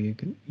say, oh,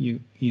 you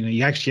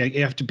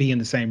have to be in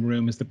the same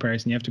room as the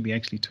person. You have to be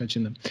actually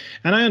touching them.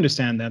 And I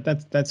understand that.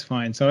 That's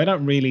fine. So I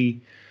don't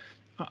really,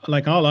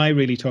 like, all I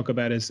really talk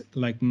about is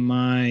like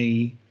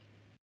my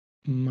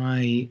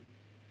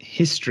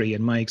history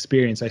and my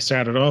experience. I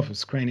started off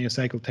as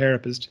craniosacral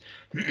therapist.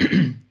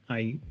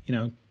 I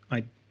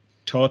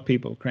taught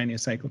people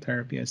craniosacral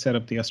therapy. I set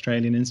up the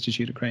Australian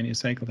Institute of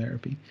Craniosacral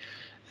Therapy.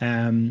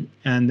 And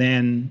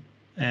then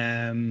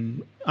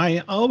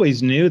I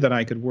always knew that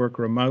I could work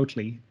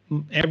remotely.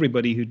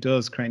 Everybody who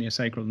does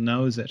craniosacral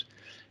knows it.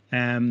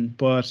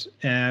 But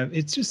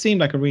it just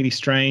seemed like a really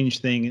strange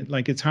thing.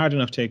 Like, it's hard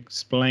enough to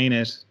explain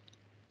it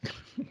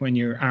when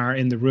you are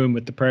in the room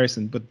with the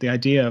person, but the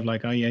idea of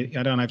like, oh yeah,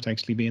 I don't have to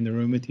actually be in the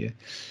room with you,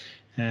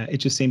 it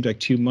just seemed like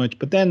too much.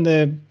 But then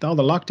all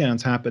the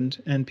lockdowns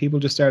happened, and people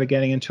just started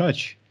getting in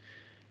touch,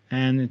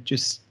 and it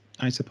just,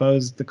 I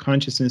suppose, the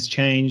consciousness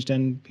changed,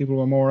 and people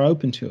were more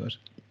open to it.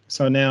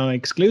 So now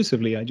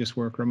exclusively I just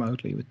work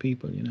remotely with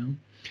people,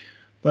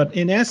 But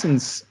in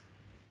essence,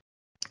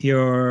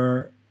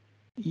 your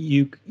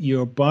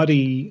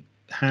body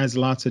has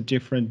lots of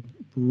different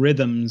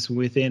rhythms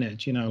within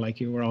it,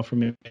 like you were all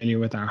familiar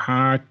with our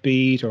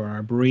heartbeat or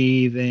our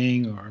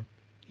breathing, or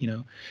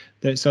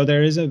so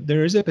there is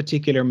a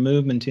particular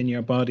movement in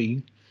your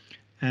body,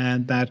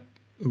 and that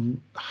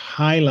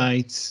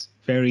highlights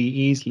very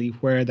easily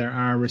where there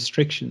are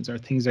restrictions or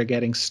things are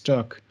getting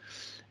stuck.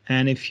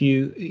 And if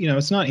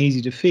it's not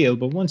easy to feel,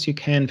 but once you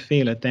can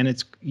feel it, then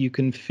you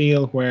can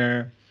feel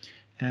where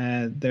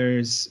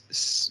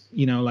there's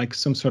like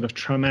some sort of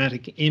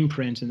traumatic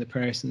imprint in the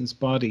person's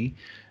body,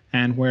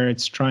 and where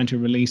it's trying to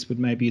release, but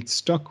maybe it's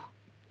stuck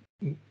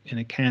and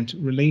it can't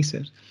release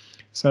it.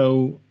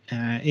 So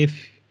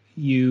if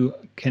you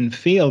can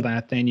feel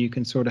that, then you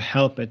can sort of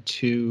help it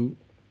to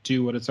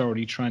do what it's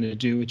already trying to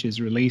do, which is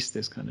release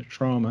this kind of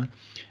trauma,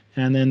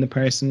 and then the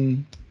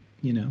person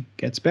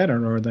gets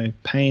better, or the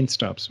pain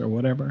stops, or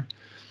whatever.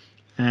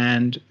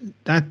 And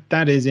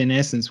that is in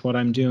essence what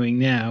I'm doing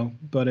now,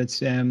 but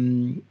it's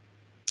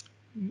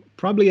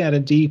probably at a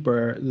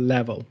deeper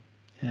level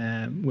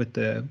with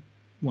the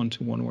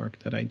one-to-one work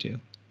that I do.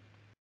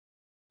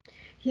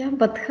 Yeah,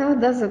 but how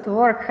does it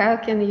work? How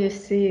can you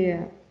see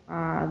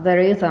the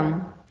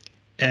rhythm?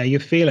 You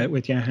feel it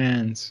with your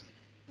hands.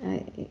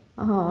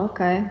 Oh,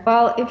 okay.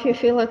 Well, if you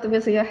feel it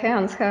with your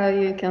hands, how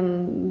you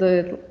can do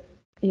it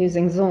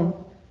using Zoom?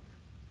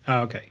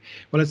 Okay.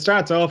 Well, it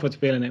starts off with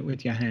feeling it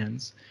with your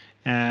hands.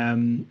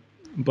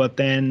 But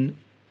then,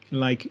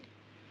 like,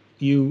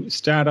 you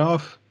start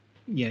off,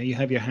 you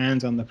have your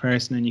hands on the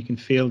person, and you can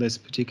feel this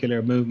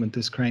particular movement,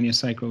 this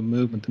craniosacral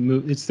movement.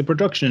 It's the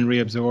production and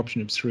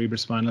reabsorption of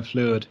cerebrospinal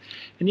fluid.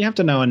 And you have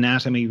to know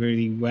anatomy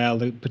really well,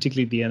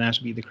 particularly the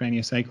anatomy of the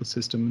craniosacral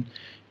system.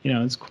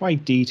 It's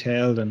quite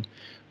detailed,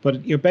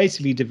 but you're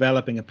basically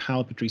developing a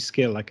palpatory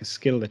skill, like a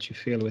skill that you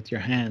feel with your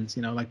hands.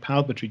 Like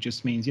palpatory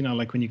just means,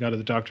 like when you go to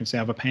the doctor and say,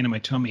 I have a pain in my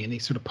tummy, and he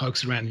sort of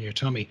pokes around in your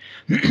tummy.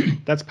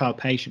 That's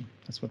palpation.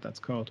 That's what that's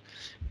called.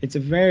 It's a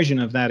version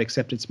of that,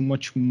 except it's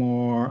much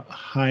more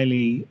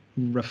highly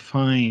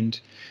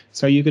refined.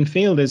 So you can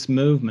feel this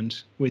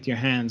movement with your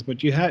hands,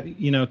 but you have,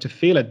 to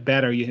feel it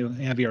better, you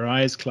have your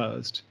eyes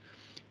closed.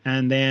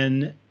 And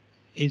then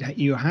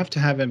you have to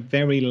have a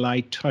very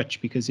light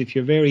touch, because if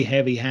you're very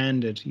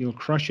heavy-handed, you'll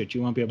crush it.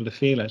 You won't be able to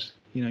feel it.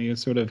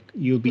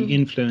 You'll be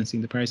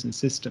influencing the person's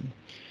system.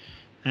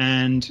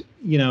 And,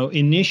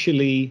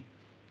 initially,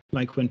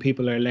 like when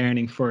people are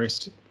learning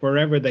first,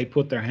 wherever they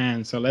put their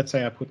hand, so let's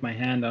say I put my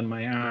hand on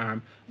my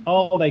arm,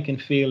 all they can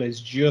feel is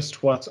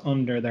just what's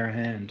under their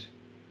hand.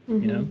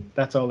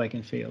 That's all they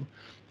can feel.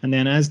 And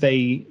then as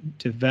they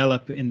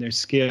develop in their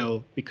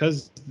skill,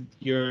 because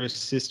your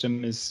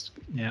system is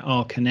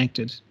all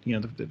connected,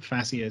 the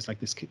fascia is like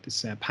this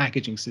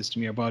packaging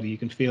system in your body. You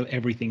can feel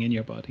everything in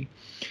your body.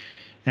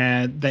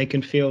 they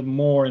can feel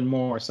more and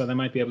more. So they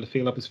might be able to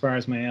feel up as far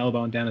as my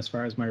elbow and down as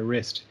far as my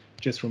wrist,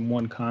 just from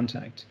one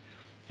contact.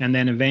 And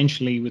then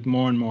eventually, with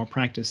more and more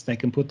practice, they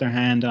can put their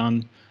hand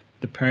on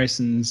the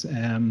person's,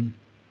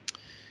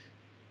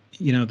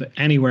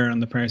 anywhere on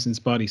the person's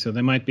body. So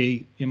they might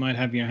be, they might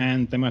have their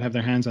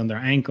hands on their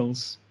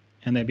ankles,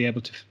 and they'll be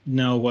able to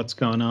know what's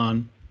going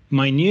on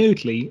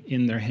minutely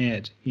in their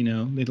head,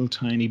 little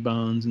tiny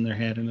bones in their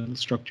head and little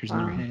structures in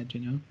their head,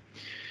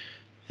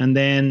 And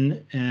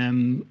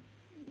then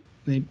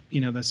they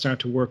start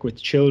to work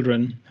with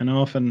children, and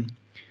often,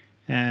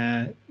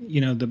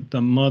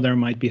 the mother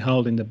might be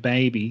holding the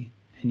baby,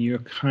 and you're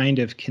kind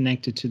of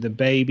connected to the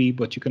baby,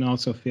 but you can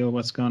also feel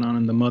what's going on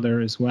in the mother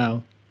as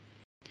well,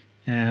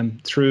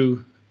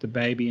 through the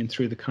baby and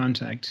through the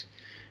contact.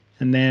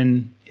 And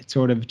then it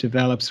sort of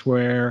develops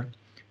where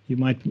you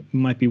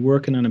might be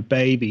working on a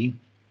baby,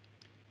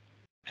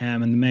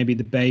 and maybe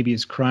the baby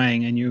is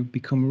crying, and you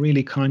become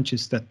really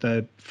conscious that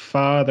the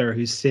father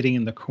who's sitting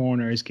in the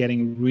corner is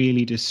getting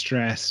really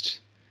distressed.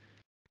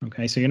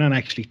 Okay, so you're not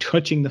actually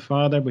touching the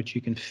father, but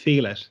you can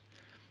feel it.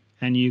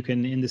 And you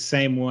can, in the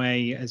same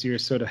way as you're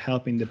sort of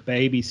helping the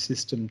baby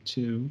system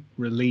to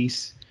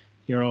release,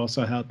 you're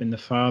also helping the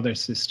father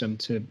system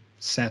to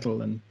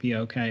settle and be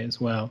okay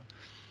as well.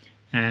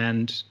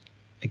 And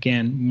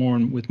again,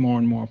 with more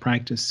and more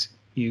practice,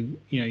 you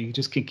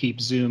just can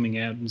keep zooming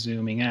out and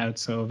zooming out.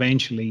 So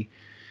eventually,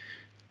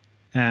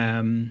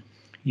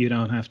 you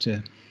don't have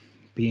to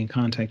be in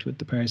contact with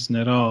the person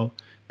at all,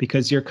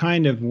 because you're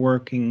kind of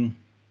working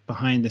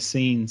behind the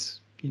scenes.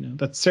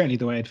 That's certainly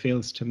the way it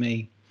feels to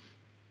me.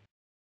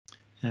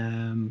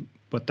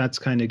 But that's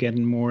kind of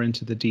getting more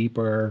into the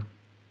deeper,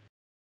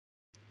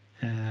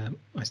 I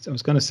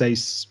was going to say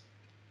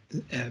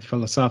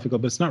philosophical,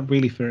 but it's not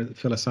really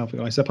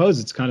philosophical. I suppose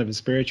it's kind of a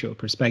spiritual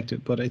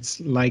perspective, but it's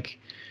like,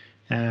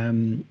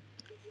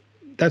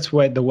 that's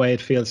the way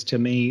it feels to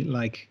me.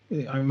 Like,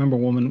 I remember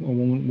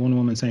one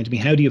woman saying to me,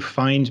 "How do you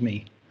find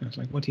me?" I was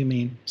like, "What do you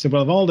mean?" She said,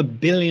 "Well, of all the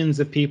billions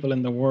of people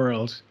in the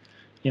world,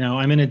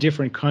 I'm in a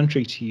different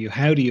country to you.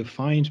 How do you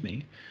find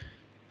me?"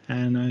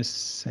 And I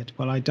said,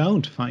 "Well, I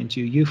don't find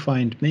you. You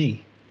find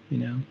me,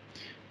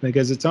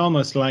 because it's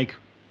almost like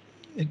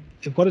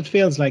what it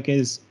feels like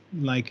is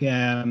like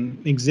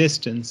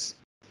existence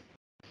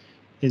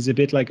is a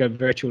bit like a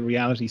virtual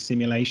reality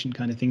simulation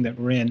kind of thing that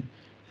we're in.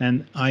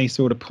 And I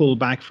sort of pull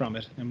back from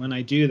it. And when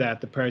I do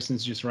that, the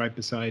person's just right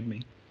beside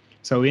me.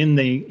 So in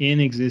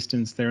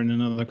existence, they're in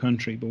another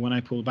country. But when I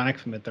pull back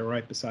from it, they're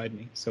right beside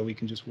me. So I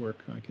can just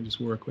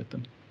work with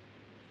them.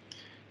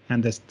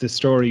 And the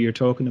story you're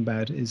talking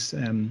about is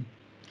a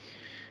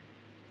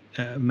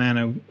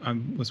man I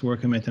was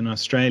working with in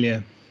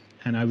Australia,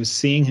 and I was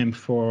seeing him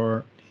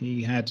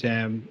he had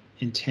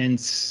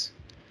intense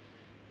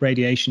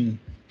radiation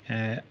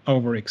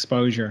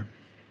overexposure.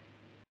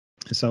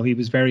 So he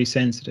was very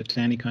sensitive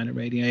to any kind of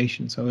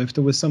radiation. So if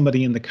there was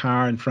somebody in the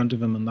car in front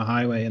of him on the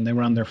highway and they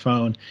were on their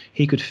phone,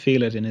 he could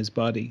feel it in his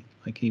body.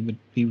 Like he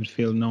would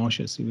feel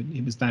nauseous.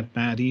 He was that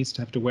bad. He used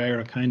to have to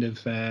wear a kind of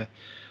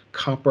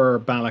copper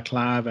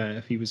balaclava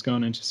if he was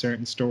going into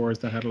certain stores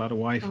that had a lot of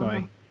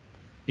Wi-Fi.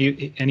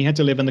 And he had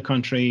to live in the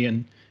country,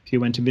 and if you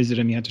went to visit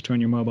him, you had to turn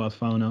your mobile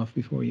phone off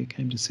before you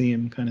came to see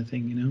him, kind of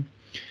thing,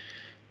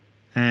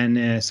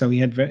 And so he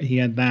had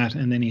that,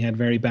 and then he had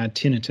very bad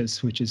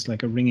tinnitus, which is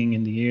like a ringing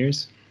in the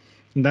ears,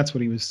 and that's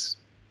what he was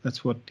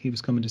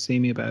coming to see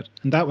me about.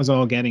 And that was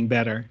all getting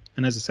better.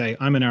 And as I say,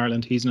 I'm in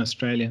Ireland, he's in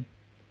Australia,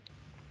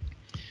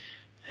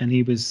 and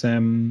he was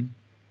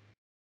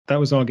that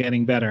was all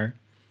getting better.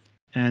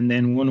 And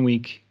then one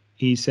week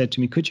he said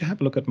to me, "Could you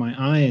have a look at my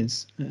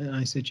eyes?" And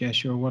I said, "Yeah,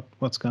 sure.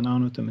 What's gone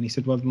on with them?" And he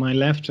said, "Well, my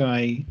left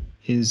eye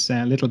is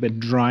a little bit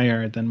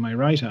drier than my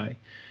right eye."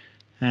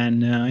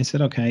 And I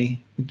said, "Okay,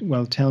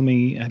 well, tell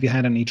me, have you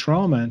had any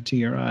trauma to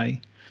your eye?"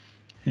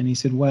 And he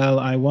said, "Well,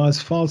 I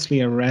was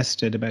falsely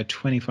arrested about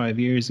 25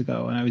 years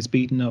ago, and I was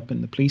beaten up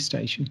in the police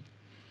station.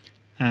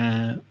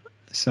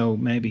 So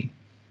maybe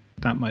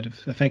that might have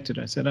affected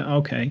it." I said,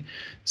 "Okay."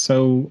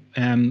 So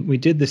we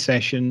did the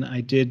session.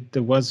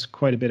 There was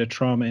quite a bit of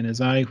trauma in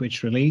his eye,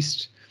 which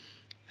released.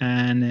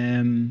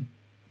 And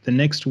the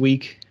next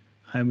week,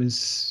 I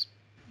was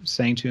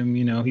saying to him,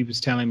 he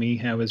was telling me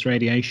how his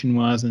radiation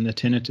was and the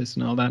tinnitus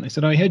and all that. And I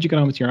said, "Oh, how'd you get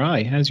on with your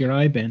eye? How's your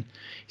eye been?"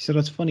 He said,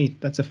 "That's funny.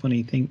 That's a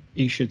funny thing.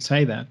 You should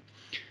say that."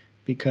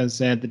 Because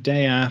the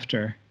day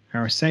after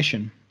our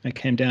session, I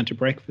came down to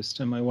breakfast,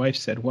 and my wife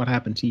said, "What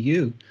happened to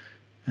you?"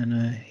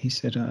 And he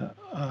said,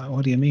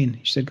 "What do you mean?"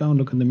 She said, "Go and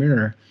look in the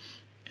mirror."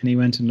 And he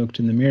went and looked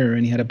in the mirror,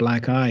 and he had a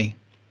black eye.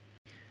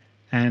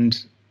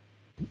 And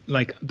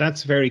like,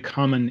 that's very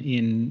common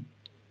in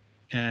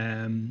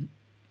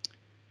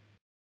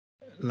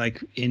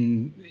like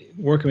in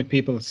working with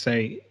people,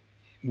 say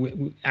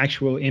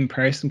actual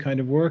in-person kind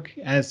of work.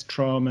 As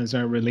traumas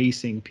are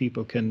releasing,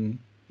 people can,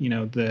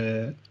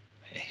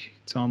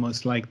 it's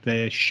almost like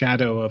the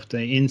shadow of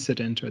the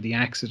incident or the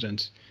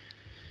accident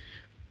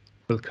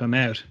will come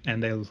out,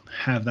 and they'll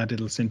have that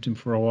little symptom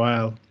for a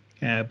while.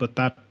 But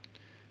that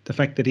the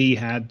fact that he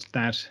had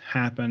that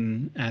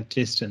happen at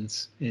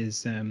distance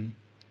is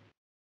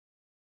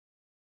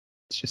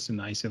it's just a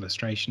nice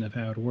illustration of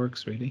how it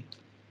works, really,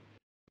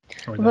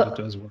 or that it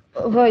does work.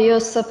 Were you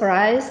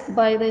surprised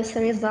by this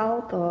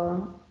result,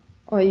 or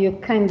you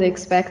kind of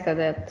expected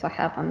it to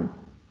happen?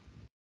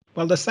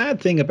 Well, the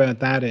sad thing about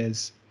that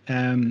is,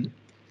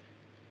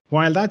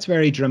 while that's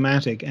very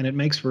dramatic and it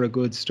makes for a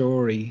good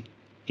story,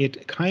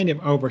 it kind of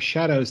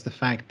overshadows the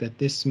fact that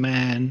this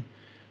man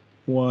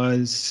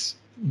was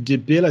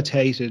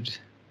debilitated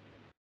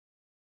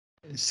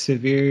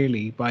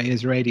severely by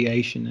his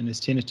radiation and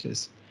his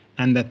tinnitus,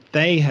 and that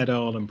they had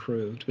all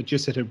improved, but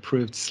just had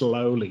improved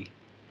slowly,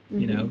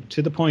 you know,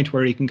 to the point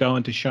where he can go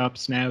into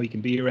shops now, he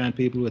can be around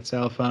people with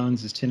cell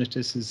phones, his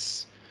tinnitus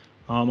is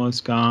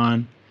almost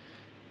gone.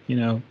 You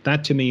know,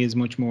 that to me is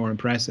much more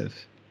impressive,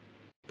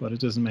 but it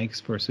doesn't make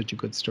for such a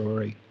good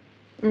story.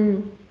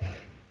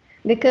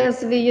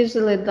 Because we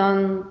usually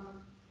don't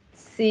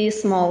see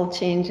small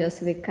changes,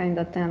 we kind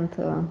of tend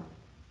to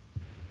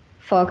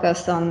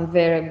focus on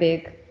very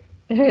big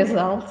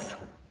results.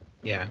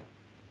 Yeah.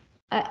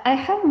 I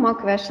have more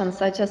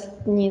questions. I just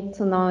need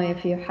to know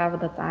if you have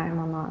the time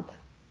or not.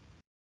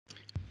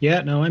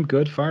 Yeah, no, I'm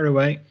good. Fire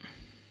away.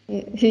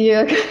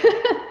 Yeah.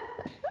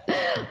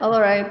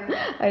 All right.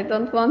 I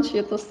don't want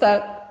you to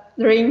start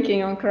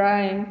drinking or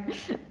crying.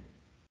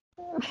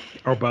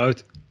 Or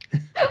both.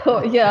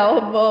 Oh, yeah,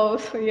 or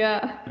both.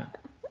 Yeah.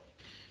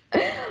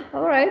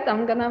 All right.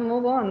 I'm gonna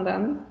move on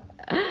then.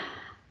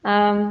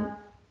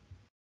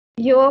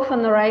 You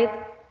often write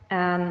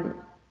and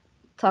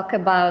talk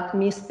about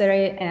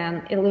mystery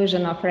and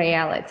illusion of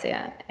reality,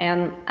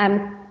 and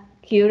I'm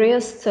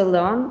curious to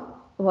learn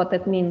what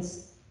it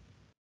means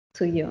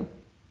to you.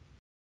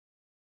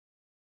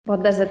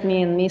 What does it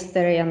mean,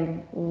 mystery,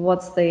 and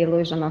what's the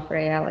illusion of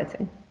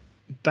reality?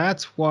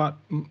 That's what,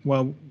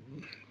 well,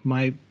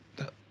 what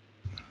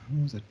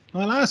was it?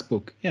 My last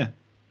book, yeah,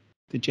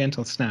 The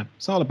Gentle Snap.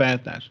 It's all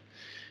about that.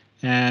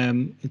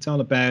 It's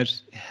all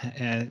about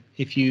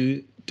if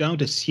you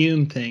don't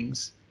assume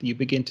things, you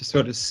begin to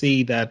sort of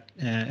see that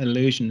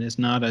illusion is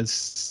not as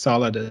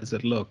solid as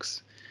it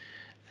looks.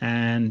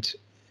 And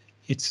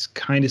it's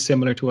kind of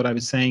similar to what I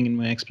was saying in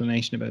my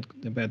explanation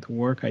about the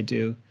work I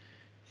do,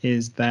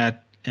 is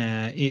that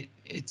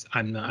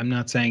I'm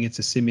not saying it's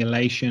a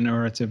simulation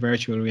or it's a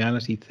virtual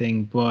reality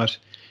thing, but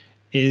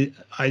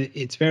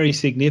it's very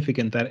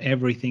significant that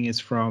everything is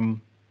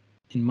from,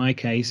 in my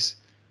case,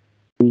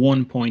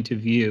 one point of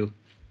view,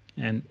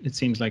 and it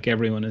seems like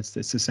it's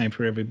the same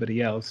for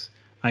everybody else.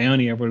 I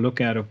only ever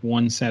look out of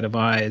one set of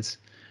eyes.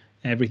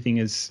 Everything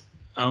is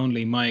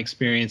only my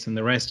experience, and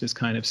the rest is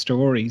kind of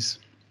stories.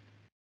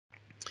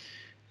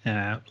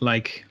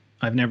 Like,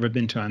 I've never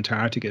been to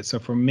Antarctica, so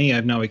for me,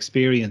 I've no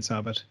experience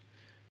of it.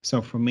 So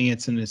for me,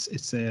 it's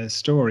a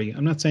story.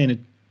 I'm not saying it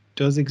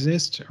does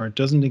exist or it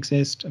doesn't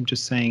exist. I'm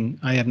just saying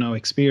I have no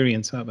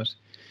experience of it.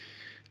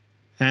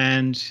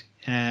 And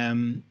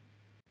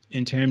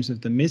in terms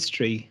of the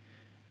mystery,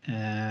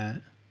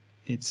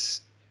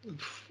 it's,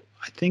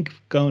 I think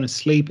going to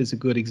sleep is a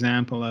good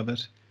example of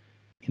it.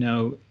 You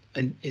know,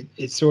 and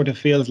it sort of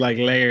feels like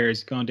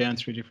layers, going down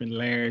through different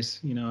layers.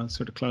 You know, I'll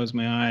sort of close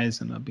my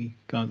eyes and I'll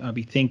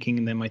be thinking,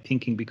 and then my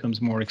thinking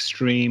becomes more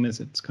extreme as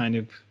it's kind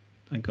of,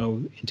 I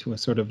go into a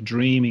sort of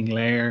dreaming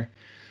layer.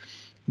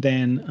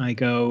 Then I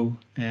go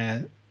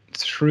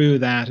through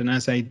that, and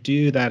as I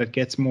do that, it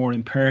gets more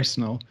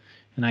impersonal,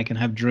 and I can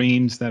have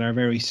dreams that are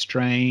very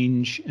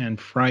strange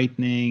and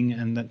frightening,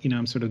 and that, you know,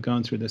 I'm sort of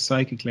going through the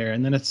psychic layer.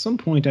 And then at some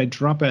point I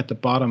drop at the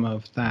bottom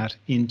of that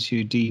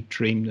into deep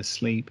dreamless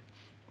sleep,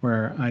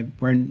 where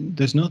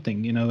there's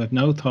nothing, you know, I have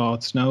no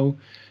thoughts, no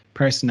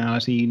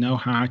personality, no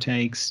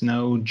heartaches,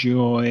 no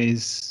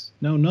joys,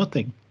 no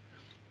nothing,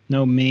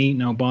 no me,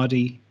 no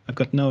body. I've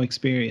got no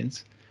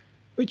experience,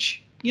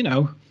 which, you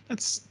know,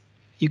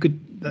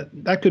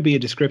 that could be a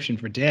description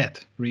for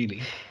death,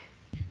 really.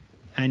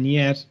 And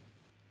yet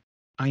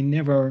I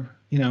never,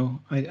 you know,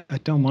 I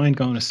don't mind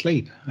going to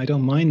sleep. I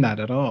don't mind that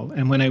at all.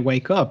 And when I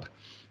wake up,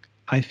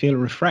 I feel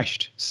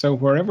refreshed. So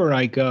wherever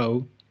I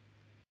go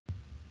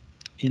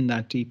in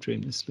that deep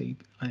dreamless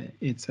sleep,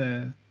 it's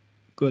a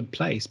good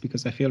place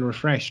because I feel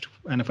refreshed.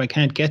 And if I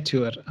can't get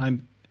to it,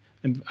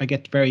 I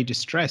get very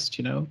distressed,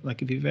 you know,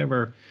 like if you've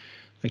ever,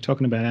 like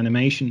talking about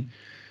animation,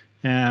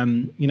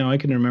 you know, I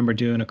can remember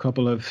doing a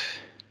couple of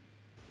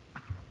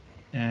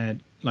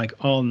like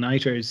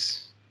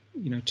all-nighters,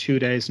 you know, 2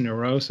 days in a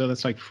row. So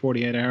that's like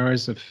 48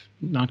 hours of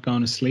not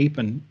going to sleep,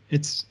 and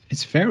it's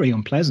very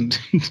unpleasant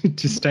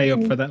to stay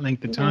up for that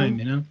length of time,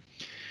 you know.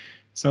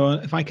 So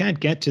if I can't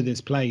get to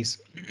this place,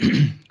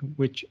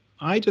 which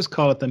I just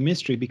call it the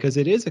mystery because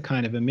it is a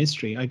kind of a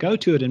mystery. I go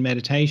to it in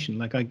meditation.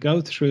 Like I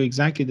go through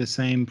exactly the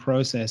same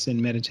process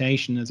in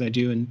meditation as I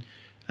do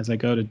as I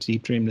go to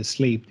deep dreamless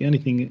sleep. The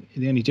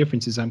only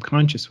difference is I'm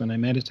conscious when I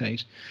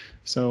meditate.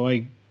 So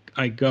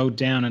I go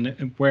down,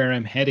 and where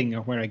I'm heading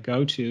or where I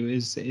go to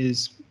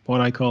is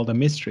what I call the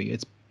mystery.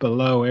 It's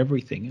below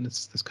everything, and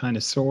it's this kind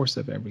of source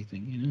of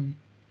everything, you know.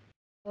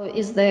 So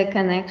is there a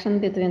connection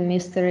between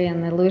mystery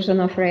and illusion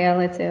of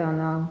reality or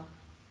no?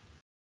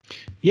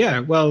 Yeah,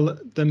 well,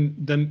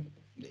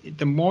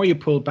 the more you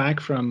pull back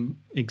from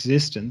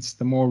existence,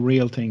 the more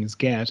real things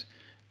get,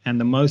 and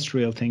the most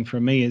real thing for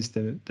me is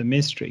the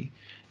mystery.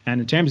 And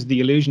in terms of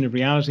the illusion of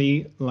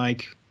reality,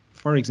 like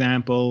for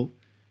example,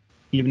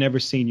 you've never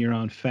seen your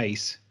own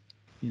face,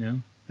 you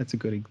know, that's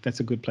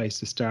a good place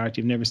to start.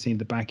 You've never seen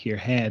the back of your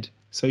head,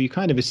 so you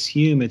kind of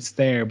assume it's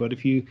there. But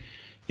if you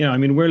know, I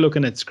mean, we're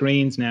looking at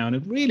screens now, and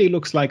it really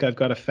looks like I've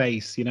got a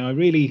face. You know,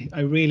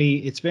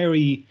 it's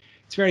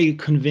very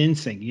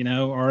convincing. You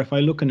know, or if I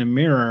look in a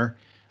mirror,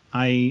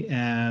 I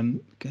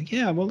go,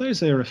 yeah, well,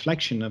 there's a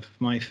reflection of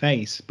my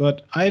face,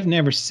 but I've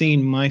never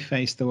seen my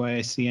face the way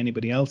I see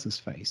anybody else's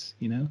face.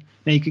 You know,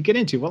 now you could get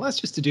into, well, that's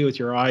just to do with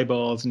your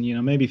eyeballs, and you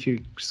know, maybe if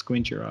you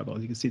squint your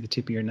eyeballs, you can see the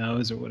tip of your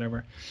nose or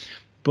whatever.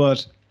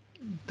 But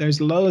there's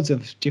loads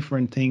of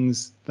different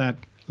things that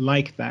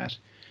like that.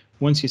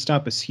 Once you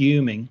stop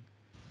assuming,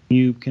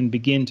 you can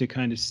begin to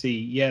kind of see,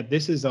 yeah,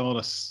 this is all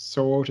a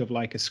sort of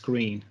like a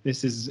screen.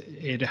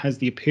 It has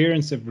the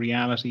appearance of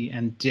reality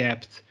and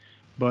depth,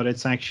 but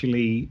it's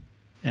actually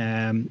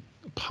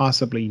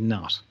possibly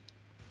not.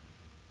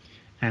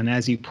 And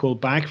as you pull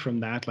back from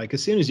that, like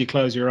as soon as you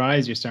close your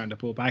eyes, you're starting to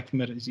pull back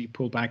from it. As you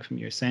pull back from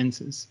your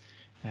senses,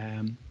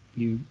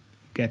 you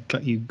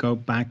you go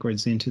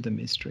backwards into the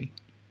mystery.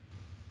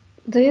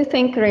 Do you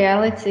think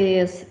reality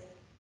is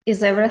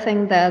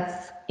everything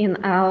that's in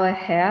our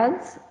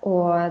heads,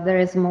 or there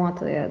is more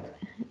to it?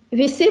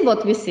 We see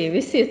what we see.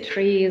 We see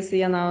trees,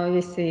 you know,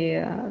 we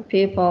see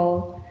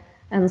people,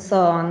 and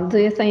so on. Do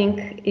you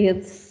think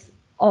it's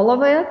all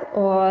of it,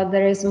 or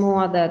there is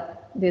more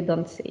that we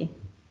don't see?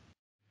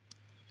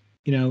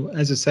 You know,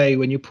 as I say,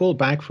 when you pull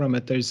back from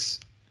it, there's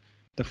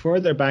the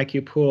further back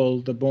you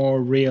pull, the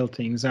more real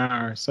things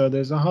are. So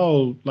there's a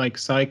whole like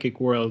psychic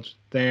world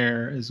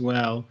there as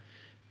well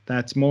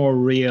that's more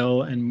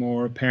real and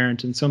more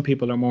apparent. And some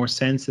people are more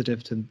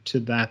sensitive to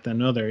that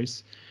than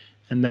others.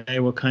 And they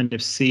will kind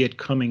of see it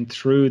coming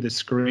through the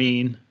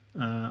screen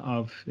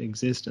of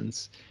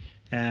existence.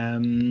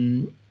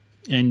 And,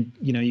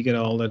 you know, you get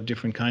all the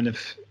different kind of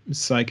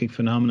psychic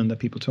phenomenon that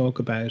people talk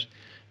about.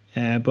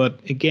 But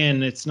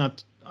again, it's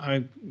not,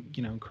 I,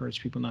 you know,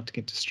 encourage people not to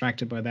get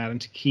distracted by that and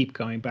to keep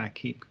going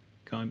back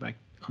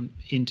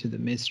into the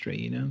mystery,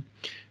 you know,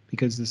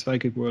 because the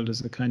psychic world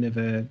is a kind of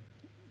a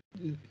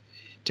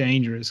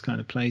dangerous kind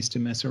of place to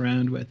mess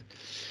around with.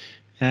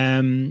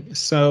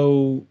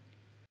 So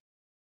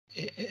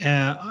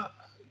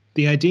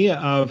the idea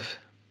of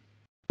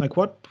like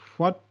what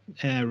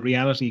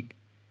reality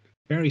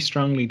very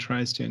strongly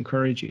tries to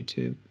encourage you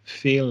to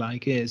feel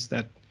like is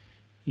that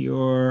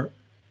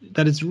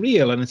that it's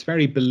real and it's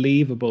very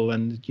believable,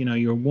 and you know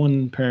you're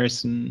one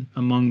person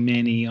among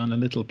many on a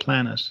little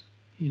planet,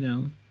 you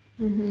know.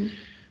 Mm-hmm.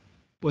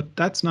 But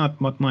that's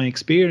not what my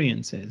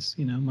experience is.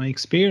 You know, my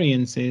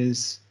experience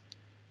is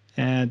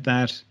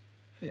that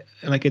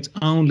like it's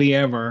only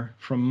ever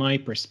from my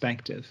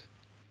perspective,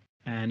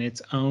 and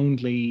it's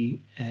only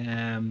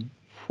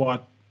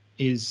what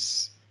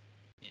is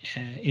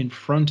in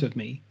front of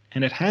me,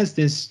 and it has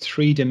this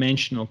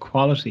three-dimensional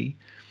quality,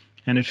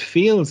 and it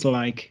feels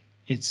like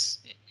it's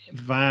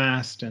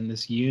vast and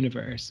this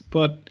universe.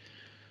 But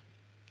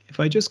if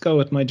I just go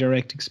with my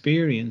direct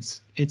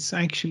experience, it's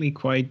actually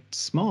quite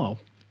small.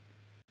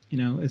 You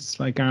know, it's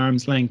like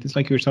arm's length. It's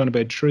like you were talking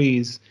about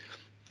trees.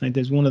 Like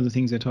there's one of the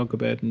things I talk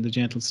about in the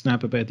gentle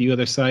snap about the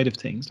other side of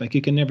things. Like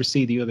you can never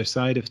see the other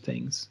side of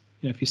things.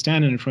 You know, if you're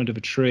standing in front of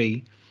a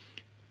tree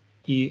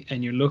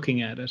and you're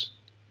looking at it,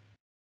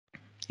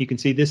 you can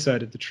see this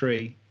side of the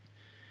tree.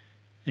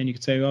 And you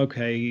could say,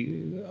 okay,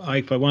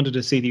 if I wanted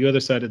to see the other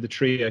side of the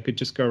tree, I could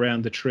just go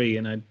around the tree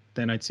and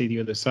then I'd see the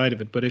other side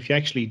of it. But if you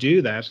actually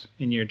do that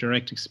in your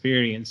direct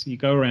experience, you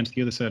go around to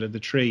the other side of the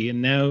tree,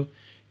 and now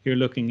you're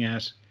looking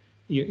at,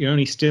 you're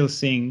only still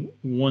seeing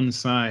one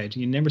side.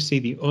 You never see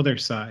the other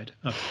side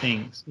of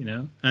things, you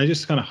know. And it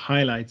just kind of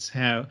highlights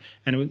how,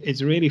 and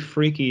it's really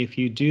freaky if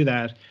you do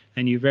that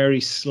and you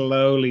very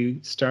slowly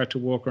start to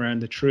walk around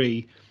the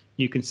tree.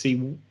 You can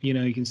see, you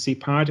know, you can see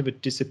part of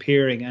it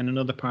disappearing and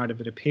another part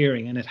of it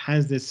appearing, and it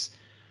has this,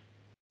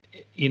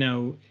 you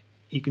know,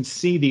 you can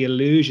see the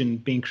illusion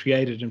being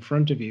created in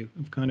front of you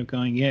of kind of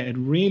going, yeah, it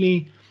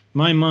really,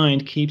 my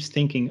mind keeps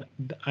thinking,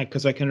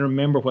 because I can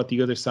remember what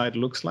the other side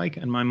looks like,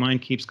 and my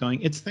mind keeps going,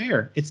 it's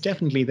there, it's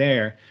definitely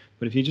there.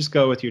 But if you just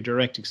go with your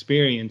direct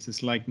experience,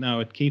 it's like,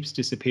 no, it keeps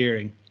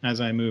disappearing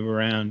as I move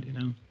around, you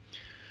know.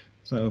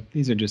 So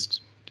these are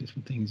just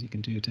different things you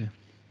can do to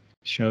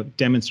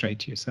demonstrate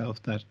to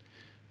yourself that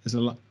there's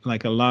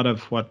a lot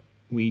of what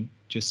we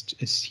just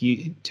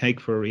take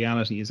for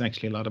reality is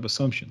actually a lot of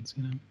assumptions,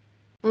 you know.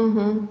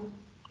 Mm-hmm.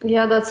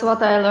 Yeah, that's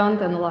what I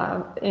learned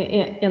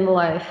in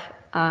life.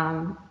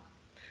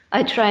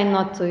 I try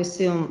not to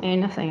assume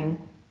anything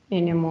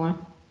anymore,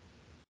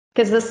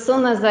 because as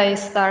soon as I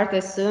start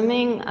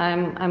assuming,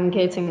 I'm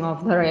getting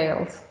off the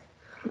rails.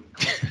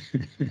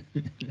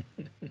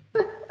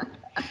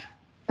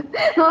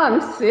 No,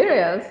 I'm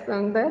serious.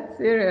 I'm that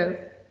serious.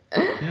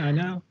 Yeah, I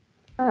know.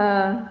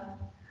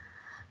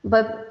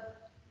 But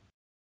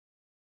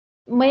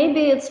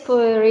Maybe it's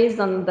for a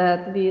reason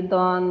that we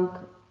don't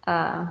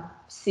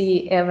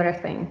see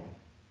everything,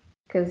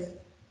 because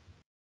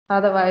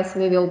otherwise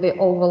we will be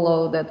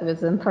overloaded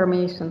with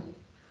information.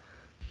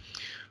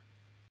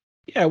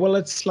 Yeah, well,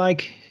 it's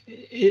like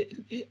I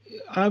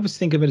always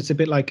think of it as a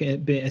bit like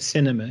a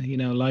cinema. You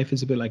know, life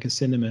is a bit like a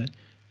cinema,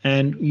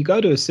 and you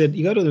go to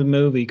you go to the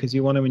movie because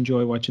you want to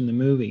enjoy watching the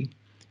movie.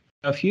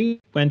 If you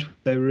went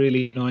with a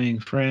really annoying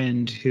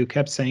friend who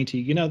kept saying to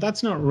you, you know,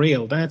 that's not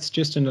real, that's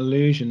just an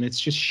illusion, it's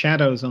just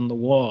shadows on the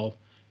wall.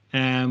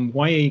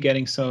 Why are you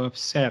getting so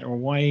upset, or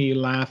why are you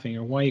laughing,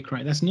 or why are you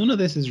crying? That's none of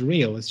this is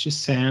real. It's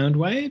just sound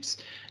waves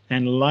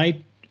and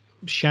light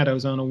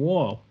shadows on a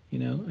wall, you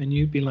know. And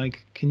you'd be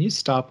like, can you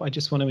stop? I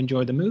just want to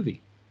enjoy the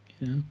movie,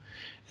 you know.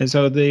 And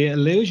so the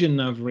illusion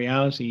of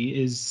reality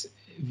is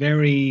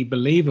very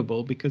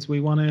believable because we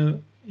want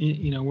to,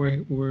 you know,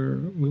 we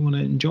want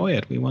to enjoy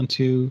it. We want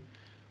to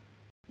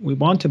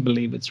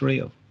believe it's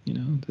real. You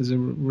know, there's a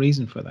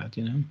reason for that.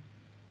 You know.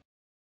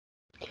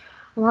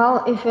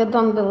 Well, if you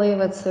don't believe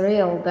it's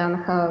real, then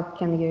how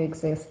can you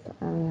exist?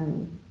 I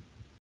mean,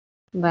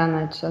 then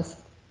it just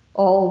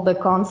all the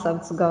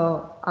concepts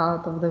go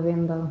out of the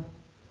window.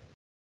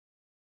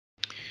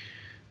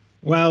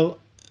 Well,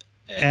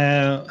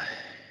 I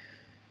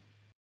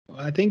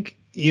think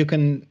you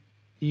can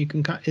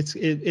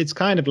it's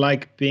kind of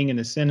like being in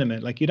a cinema.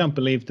 Like you don't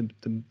believe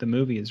the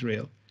movie is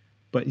real,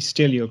 but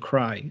still you'll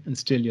cry and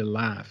still you'll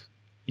laugh.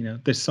 You know,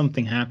 there's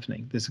something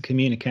happening. There's a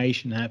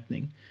communication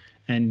happening,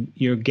 and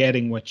you're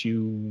getting what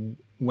you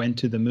went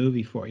to the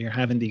movie for. You're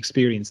having the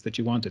experience that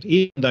you wanted,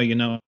 even though you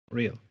know it's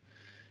real.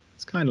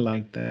 It's kind of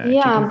like that. You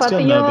Yeah, can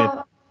still know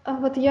that.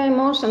 but your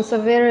emotions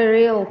are very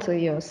real to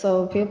you.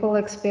 So people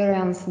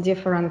experience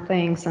different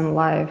things in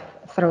life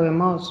through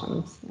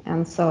emotions,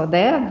 and so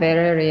they are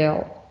very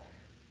real.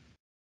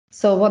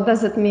 So what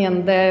does it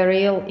mean? They're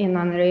real in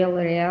unreal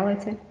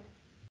reality?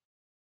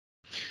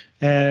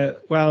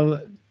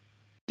 Well,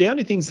 the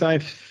only things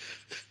I've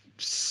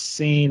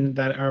seen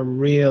that are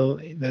real,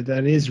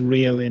 that is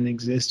real in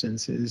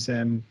existence, is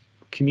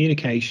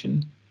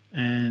communication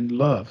and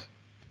love.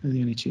 Are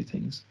the only two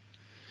things.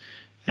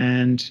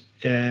 And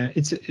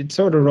it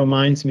sort of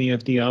reminds me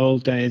of the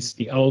old days,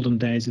 the olden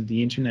days of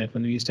the internet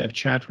when we used to have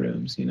chat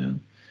rooms. You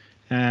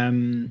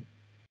know,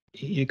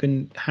 you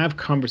can have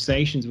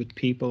conversations with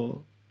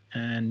people,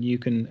 and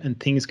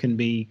things can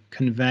be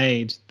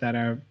conveyed that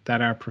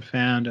are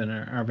profound and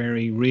are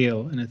very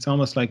real. And it's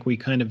almost like we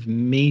kind of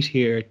meet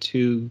here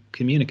to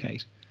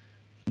communicate,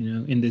 you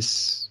know, in the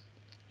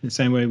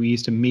same way we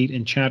used to meet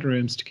in chat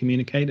rooms to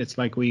communicate. It's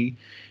like we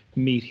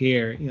meet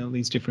here, you know,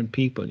 these different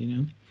people, you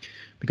know,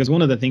 because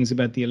one of the things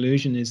about the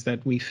illusion is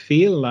that we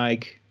feel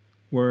like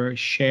we're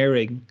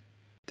sharing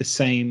the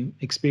same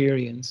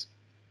experience,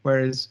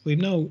 whereas we've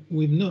no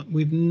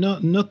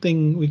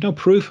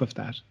proof of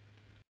that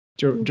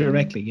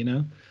directly, you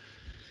know.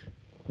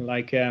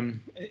 Like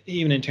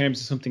even in terms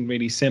of something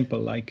really simple,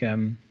 like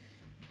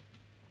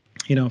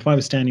you know, if I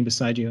was standing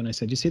beside you and I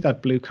said, you see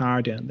that blue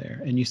car down there,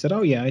 and you said,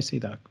 oh yeah, I see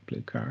that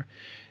blue car,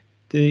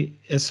 the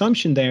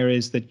assumption there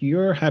is that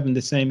you're having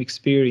the same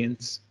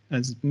experience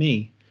as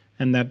me,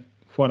 and that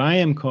what I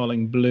am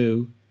calling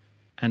blue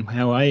and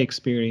how I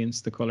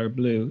experience the color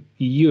blue,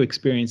 you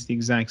experience the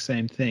exact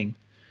same thing.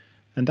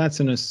 And that's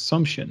an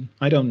assumption.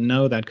 I don't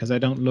know that because I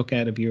don't look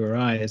out of your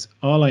eyes.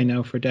 All I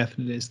know for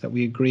definite is that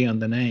we agree on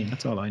the name.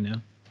 That's all I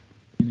know.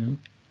 You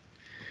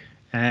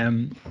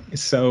know.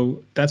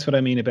 So that's what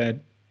I mean about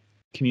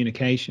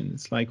communication.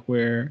 It's like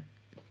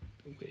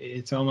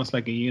it's almost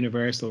like a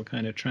universal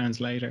kind of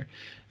translator,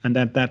 and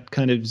that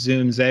kind of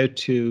zooms out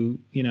to,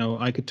 you know,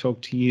 I could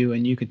talk to you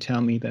and you could tell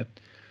me that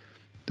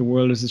the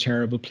world is a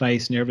terrible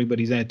place and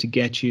everybody's out to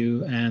get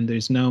you and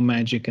there's no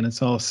magic and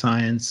it's all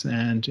science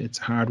and it's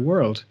a hard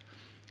world.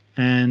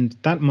 And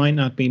that might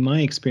not be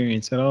my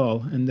experience at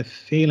all. And the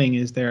feeling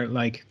is there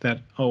like that,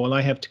 oh, well,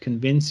 I have to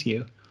convince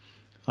you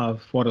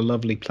of what a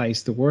lovely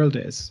place the world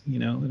is, you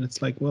know. And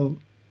it's like, well,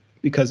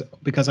 because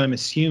I'm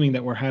assuming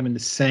that we're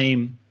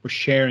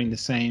sharing the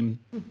same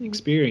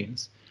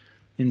experience,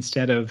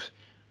 instead of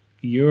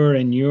you're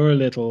in your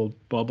little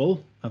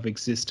bubble of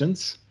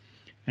existence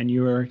and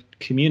you're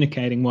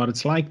communicating what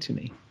it's like to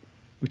me,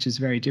 which is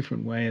a very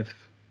different way of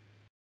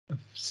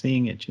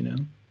seeing it, you know.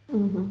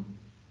 Mm-hmm.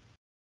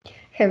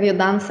 Have you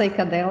done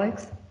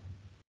psychedelics?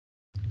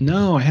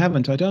 No, I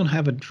haven't. I don't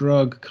have a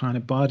drug kind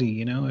of body,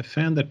 you know. I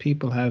found that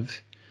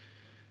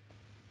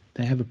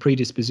they have a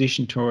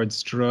predisposition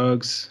towards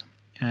drugs,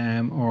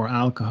 or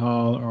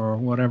alcohol or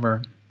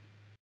whatever.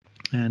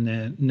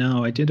 And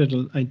no, I did it.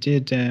 I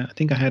did. I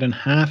think I had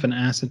half an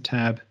acid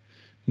tab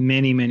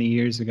many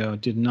years ago.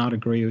 It did not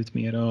agree with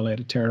me at all. I had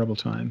a terrible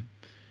time,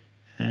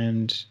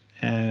 and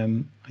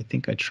I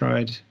think I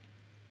tried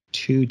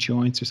 2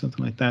 joints or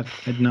something like that. It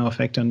had no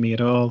effect on me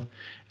at all,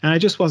 and I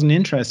just wasn't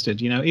interested.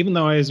 You know, even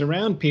though I was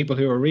around people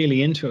who were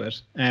really into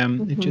it,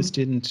 it just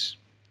didn't.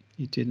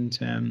 It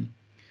didn't. It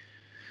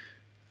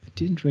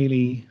didn't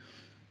really.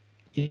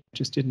 It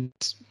just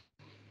didn't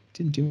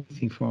do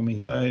anything for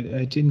me.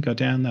 I didn't go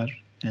down that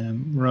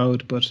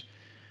road, but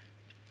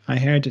I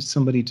heard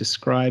somebody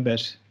describe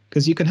it,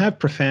 because you can have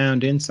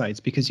profound insights,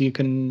 because you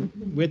can,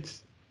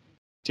 with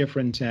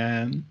different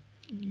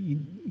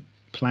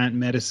plant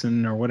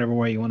medicine or whatever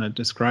way you want to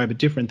describe it,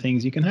 different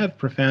things, you can have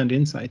profound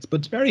insights,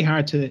 but it's very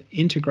hard to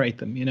integrate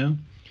them, you know?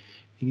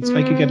 It's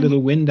like you get a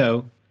little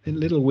window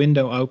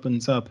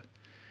opens up,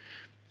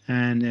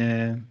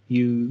 and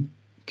you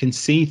can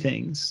see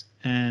things,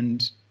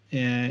 and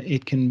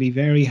it can be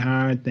very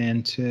hard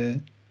then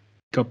to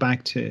go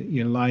back to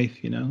your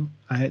life, you know?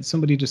 I had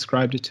somebody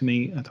described it to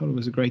me. I thought it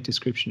was a great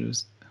description. It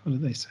was, what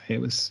did they say?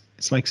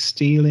 It's like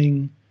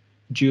stealing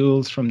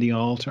jewels from the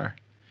altar.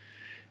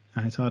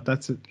 I thought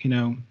that's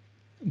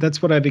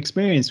what I've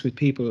experienced with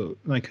people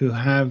like who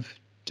have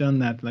done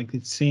that. Like,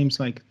 it seems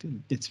like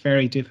it's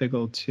very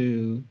difficult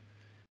to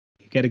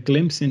get a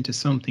glimpse into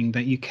something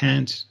that you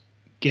can't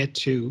get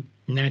to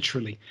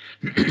naturally.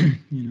 You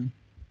know.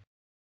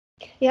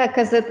 Yeah,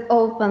 because it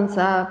opens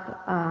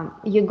up.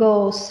 You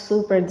go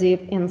super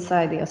deep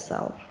inside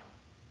yourself.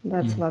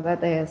 That's what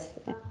that is.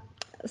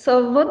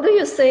 So, what do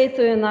you say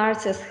to an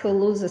artist who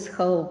loses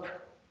hope?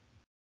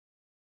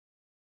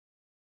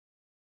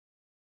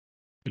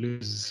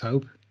 Loses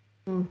hope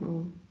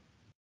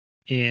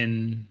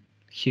in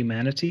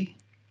humanity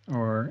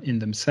or in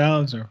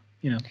themselves, or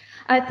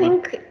I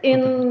think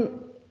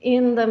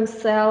in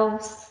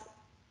themselves,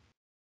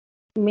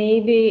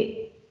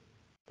 maybe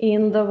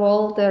in the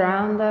world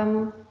around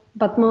them,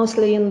 but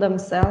mostly in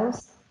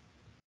themselves.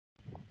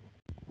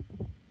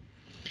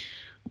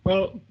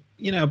 Well,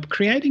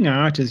 creating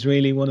art is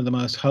really one of the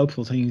most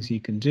hopeful things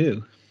you can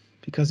do,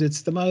 because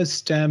it's the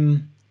most,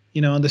 on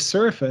the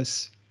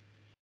surface,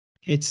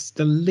 it's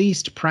the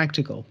least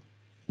practical,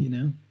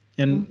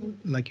 And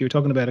like you were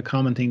talking about, a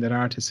common thing that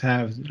artists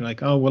have, they're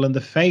like, oh, well, in the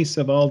face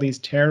of all these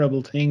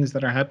terrible things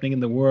that are happening in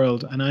the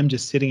world, and I'm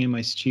just sitting in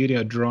my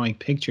studio drawing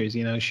pictures,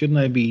 shouldn't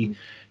I be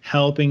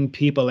helping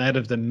people out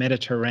of the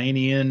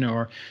Mediterranean,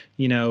 or,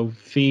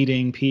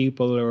 feeding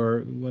people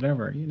or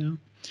whatever,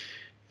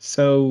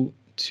 So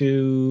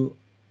to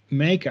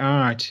make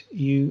art,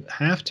 you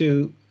have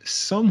to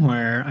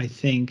somewhere, I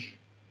think,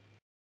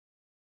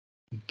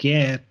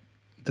 get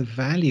the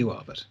value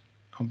of it.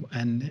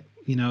 And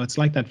it's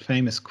like that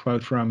famous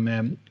quote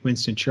from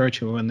Winston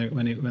Churchill when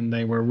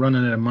they were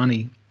running out of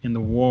money in the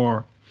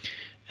war,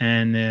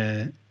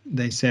 and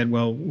they said,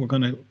 well,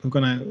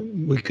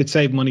 we could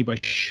save money by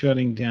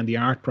shutting down the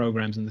art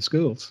programs in the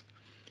schools.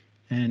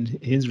 And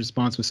his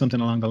response was something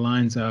along the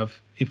lines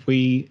of, if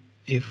we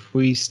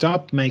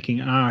stop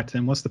making art,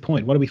 then what's the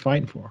point? What are we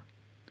fighting for?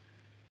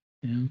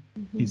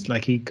 He's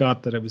like, he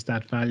got that it was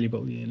that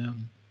valuable,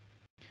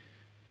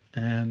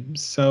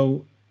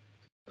 so,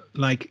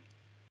 like,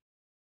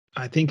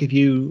 I think if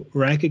you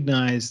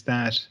recognize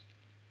that,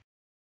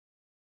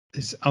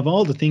 of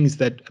all the things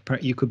that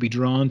you could be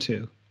drawn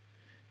to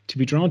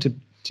be drawn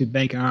to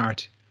make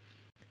art,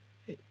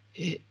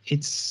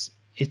 it's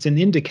an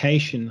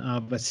indication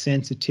of a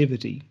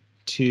sensitivity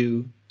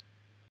to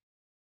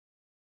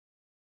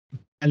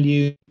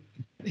value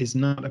is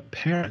not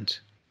apparent.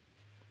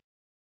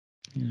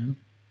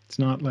 It's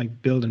not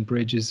like building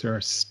bridges or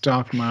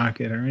stock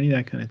market or any of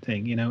that kind of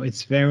thing.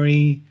 It's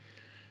very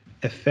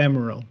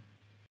ephemeral,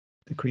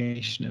 the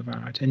creation of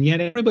art, and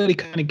yet everybody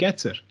kind of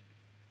gets it.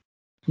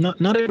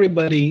 Not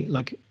everybody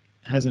like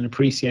has an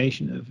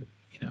appreciation of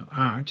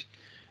art.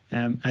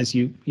 As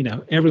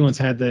everyone's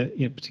had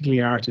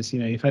particularly artists.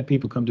 You've had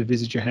people come to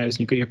visit your house, and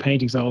you've got your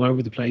paintings all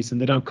over the place,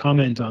 and they don't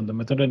comment on them,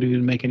 but they don't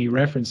even make any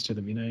reference to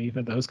them. You've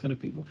had those kind of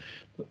people.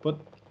 But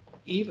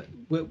even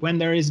when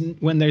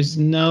there's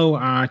no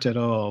art at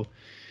all,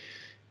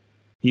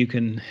 you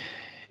can.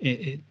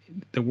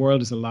 The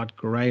world is a lot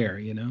grayer.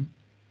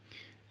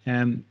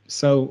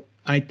 So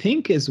I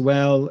think as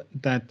well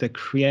that the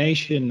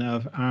creation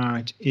of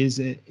art is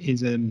a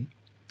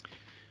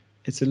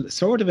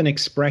sort of an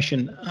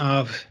expression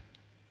of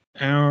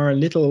our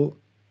little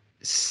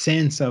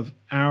sense of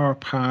our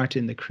part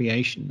in the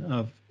creation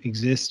of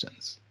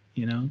existence.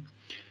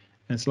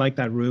 It's like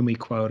that Rumi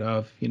quote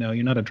of,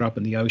 you're not a drop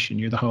in the ocean,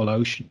 you're the whole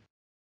ocean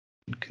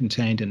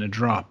contained in a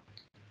drop.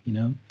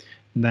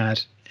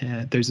 That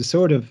there's a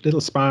sort of little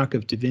spark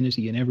of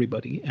divinity in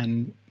everybody,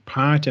 and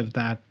part of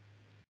that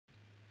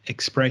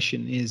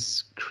expression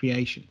is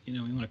creation. We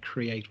want to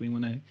create, we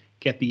want to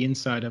get the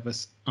inside of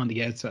us on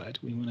the outside,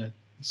 we want to in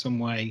some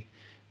way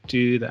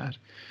do that,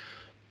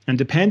 and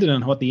depending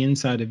on what the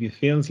inside of you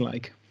feels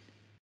like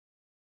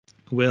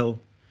will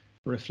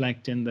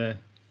reflect in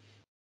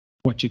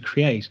what you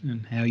create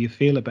and how you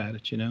feel about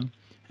it. And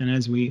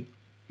as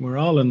we're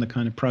all in the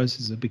kind of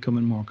process of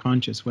becoming more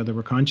conscious, whether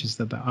we're conscious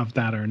of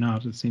that or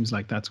not, it seems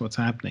like that's what's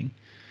happening,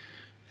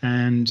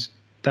 and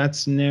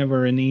that's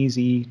never an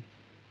easy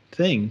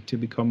thing, to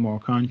become more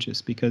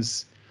conscious,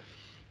 because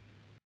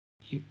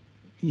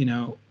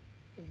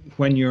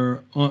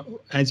when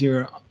as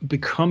you're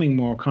becoming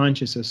more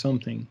conscious of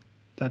something,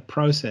 that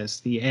process,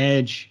 the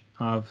edge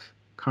of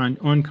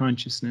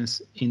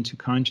unconsciousness into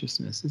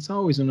consciousness, it's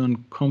always an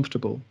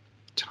uncomfortable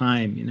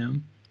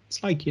time.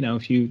 It's like,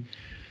 if you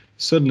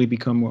suddenly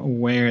become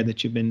aware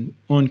that you've been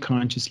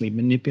unconsciously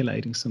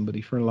manipulating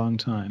somebody for a long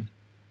time.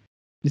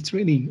 It's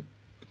really,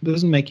 it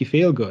doesn't make you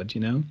feel good,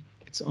 you know,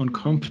 it's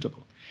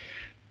uncomfortable.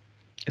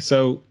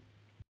 So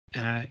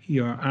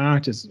your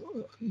art is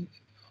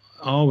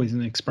always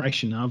an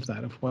expression of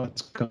that, of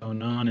what's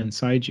going on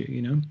inside you,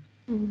 you know.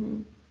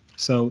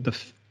 So the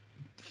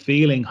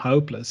feeling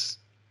hopeless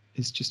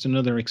is just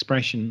another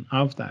expression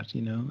of that,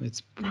 you know.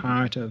 It's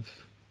part of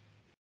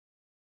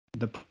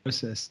the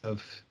process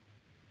of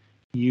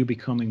you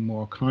becoming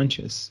more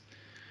conscious.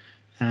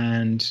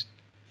 And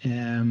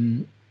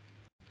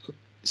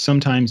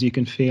sometimes you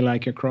can feel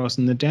like you're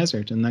crossing the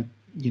desert, and that,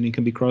 you know, you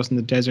can be crossing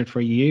the desert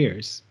for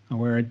years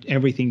where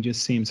everything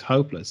just seems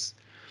hopeless.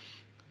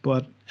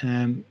 But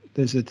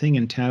there's a thing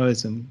in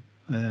Taoism,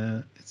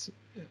 it's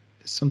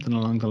something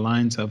along the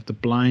lines of the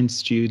blind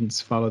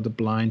students follow the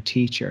blind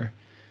teacher,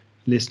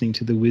 listening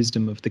to the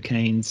wisdom of the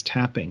canes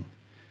tapping.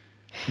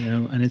 You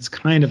know, and it's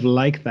kind of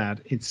like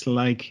that. It's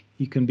like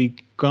you can be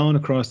going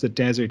across the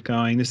desert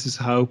going, this is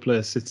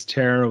hopeless, it's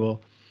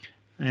terrible,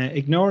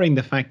 ignoring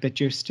the fact that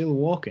you're still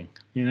walking,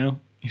 you know,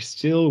 you're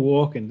still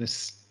walking,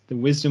 the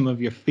wisdom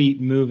of your feet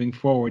moving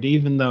forward,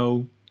 even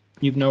though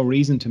you've no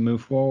reason to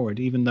move forward,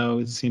 even though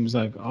it seems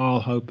like all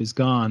hope is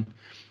gone.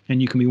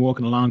 And you can be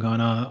walking along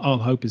going, oh, all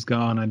hope is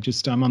gone.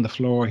 I'm on the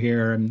floor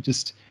here.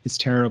 It's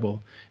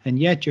terrible. And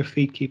yet your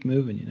feet keep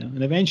moving, you know,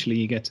 and eventually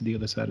you get to the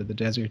other side of the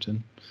desert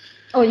and.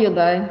 Oh, you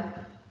die.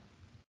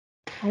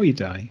 Oh, you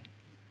die.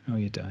 Oh,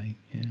 you die.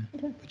 Yeah.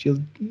 But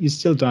you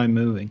still die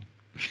moving.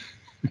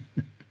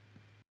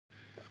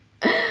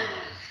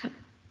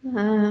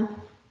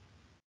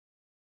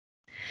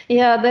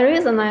 Yeah, the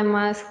reason I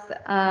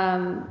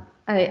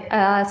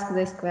asked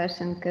this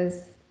question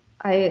because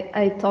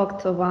I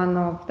talked to one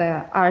of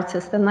the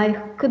artists and I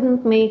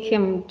couldn't make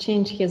him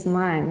change his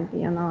mind.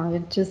 You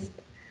know,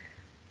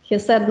 he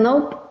said,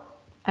 nope,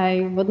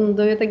 I wouldn't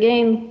do it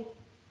again.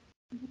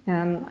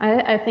 And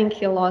I think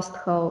he lost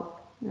hope.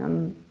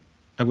 And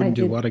I wouldn't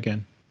do what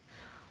again?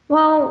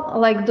 Well,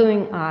 like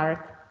doing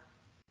art.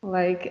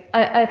 Like,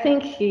 I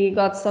think he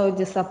got so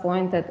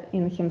disappointed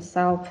in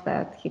himself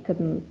that he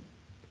couldn't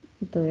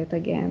do it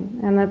again.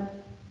 And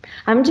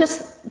I'm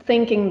just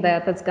thinking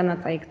that it's going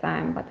to take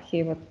time, but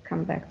he would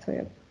come back to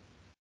it.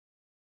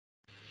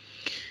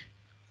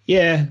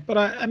 Yeah, but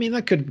I mean,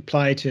 that could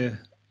apply to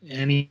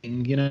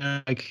anything, you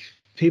know, like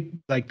people,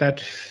 like that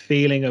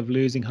feeling of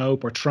losing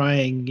hope or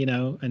trying, you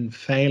know, and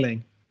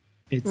failing.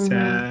 It's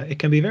it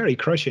can be very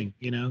crushing,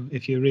 you know,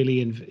 if you're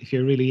really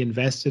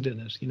invested in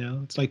it, you know.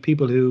 It's like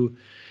people who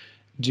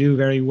do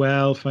very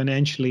well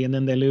financially and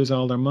then they lose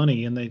all their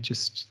money and they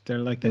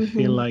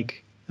feel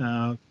like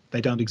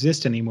they don't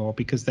exist anymore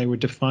because they were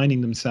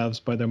defining themselves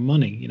by their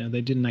money, you know.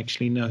 They didn't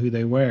actually know who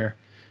they were,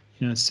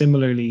 you know.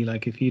 Similarly,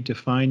 like if you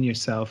define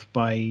yourself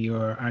by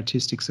your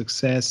artistic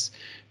success,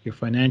 your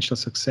financial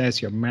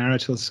success, your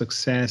marital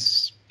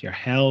success, your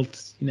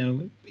health, you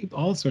know,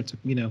 all sorts of,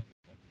 you know,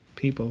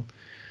 people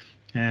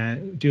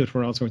do it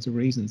for all sorts of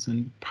reasons,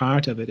 and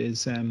part of it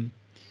is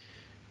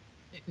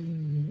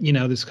you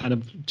know, this kind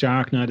of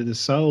dark night of the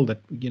soul that,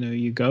 you know,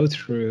 you go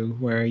through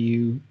where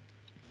you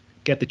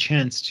get the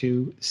chance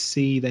to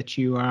see that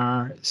you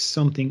are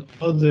something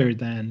other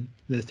than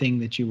the thing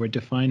that you were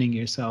defining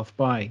yourself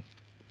by.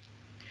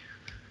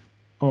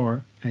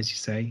 Or, as you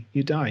say,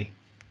 you die.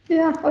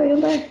 Yeah, or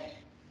you die.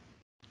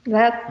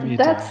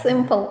 That's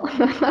simple.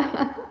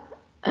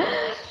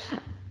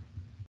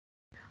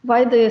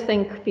 Why do you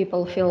think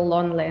people feel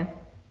lonely?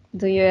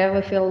 Do you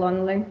ever feel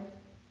lonely?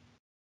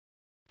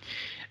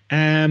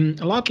 A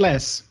lot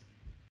less.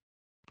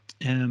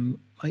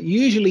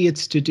 Usually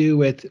it's to do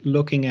with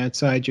looking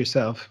outside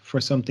yourself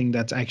for something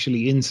that's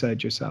actually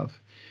inside yourself.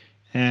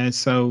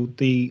 So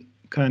the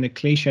kind of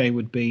cliche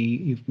would be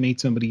you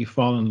meet somebody, you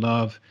fall in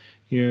love,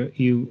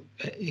 you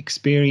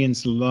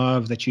experience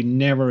love that you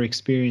never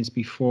experienced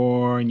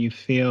before, and you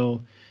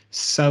feel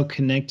so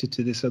connected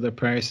to this other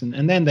person,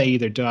 and then they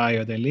either die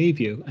or they leave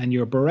you, and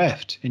you're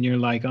bereft, and you're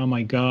like, oh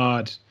my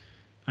God,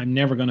 I'm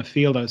never going to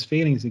feel those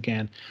feelings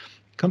again.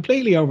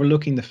 Completely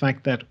overlooking the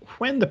fact that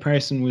when the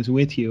person was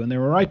with you and they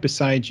were right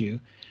beside you,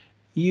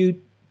 you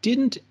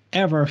didn't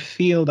ever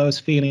feel those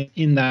feelings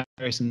in that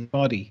person's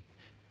body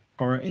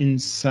or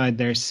inside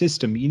their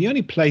system. The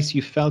only place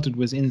you felt it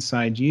was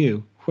inside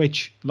you,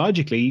 which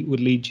logically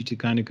would lead you to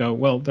kind of go,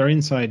 well, they're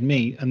inside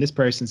me, and this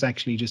person's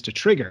actually just a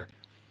trigger.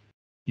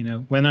 You know,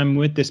 when I'm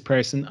with this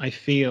person, I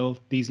feel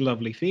these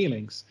lovely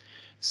feelings.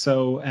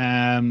 So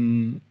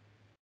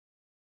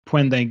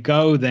when they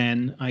go,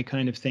 then I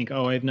kind of think,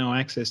 oh, I have no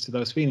access to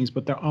those feelings,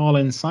 but they're all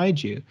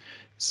inside you.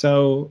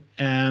 So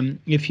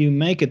if you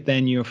make it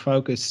then your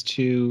focus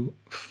to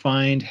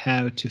find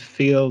how to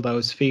feel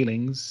those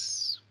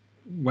feelings,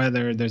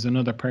 whether there's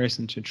another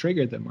person to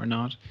trigger them or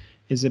not,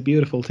 is a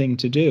beautiful thing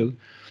to do.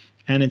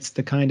 And it's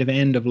the kind of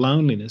end of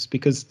loneliness,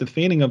 because the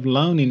feeling of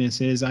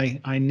loneliness is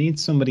I need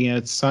somebody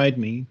outside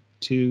me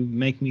to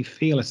make me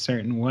feel a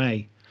certain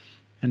way.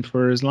 And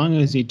for as long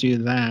as you do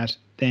that,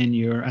 then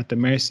you're at the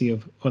mercy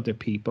of other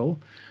people.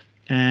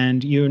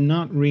 And you're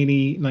not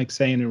really, like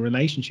say in a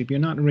relationship, you're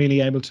not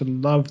really able to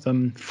love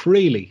them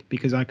freely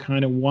because I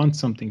kind of want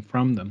something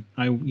from them.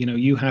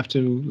 You have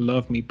to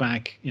love me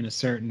back in a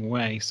certain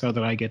way so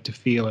that I get to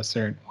feel a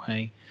certain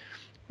way.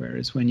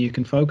 Whereas when you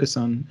can focus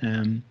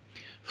on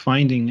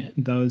finding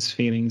those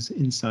feelings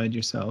inside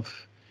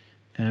yourself,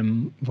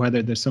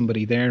 whether there's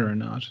somebody there or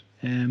not,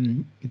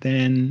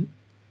 then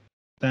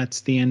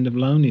that's the end of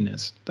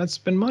loneliness. That's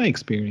been my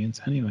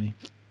experience anyway.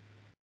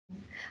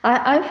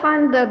 I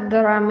find that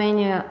there are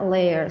many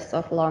layers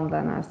of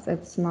loneliness.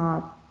 It's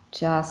not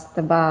just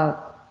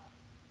about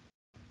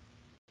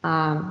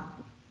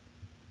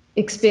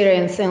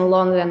experiencing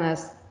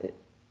loneliness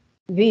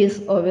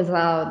with or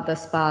without the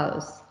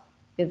spouse.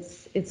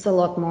 It's a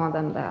lot more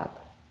than that.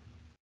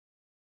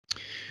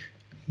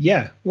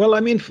 Yeah. Well, I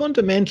mean,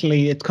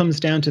 fundamentally, it comes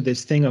down to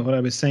this thing of what I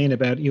was saying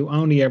about you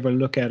only ever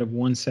look out of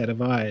one set of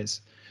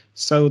eyes.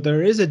 So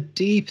there is a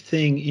deep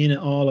thing in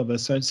all of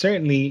us, and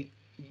certainly,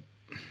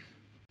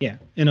 yeah,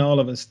 in all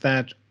of us,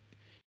 that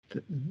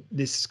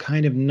this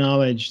kind of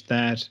knowledge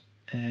that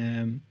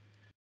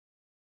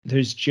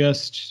there's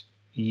just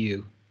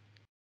you.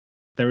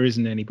 There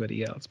isn't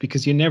anybody else,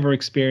 because you never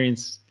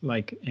experience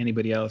like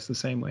anybody else the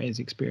same way as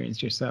you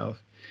experience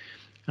yourself.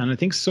 And I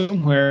think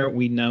somewhere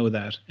we know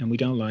that and we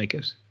don't like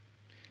it.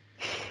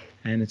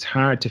 And it's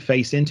hard to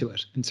face into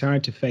it. It's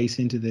hard to face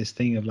into this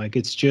thing of like,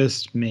 it's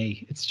just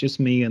me. It's just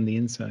me on the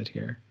inside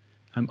here.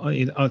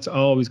 It's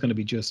always going to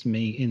be just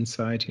me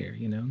inside here,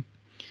 you know.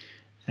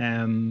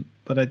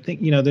 But I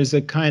think, there's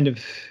a kind of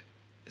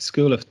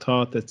school of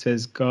thought that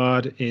says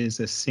God is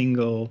a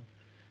single,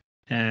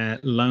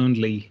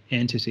 lonely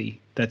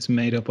entity that's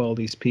made up all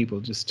these people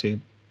just to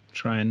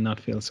try and not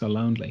feel so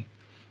lonely.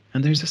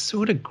 And there's a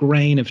sort of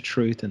grain of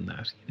truth in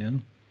that,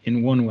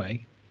 in one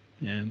way.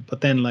 But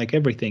then, like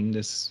everything,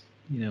 this,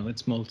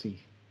 it's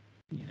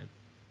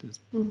there's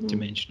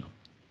dimensional.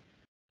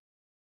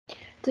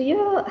 Do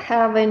you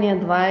have any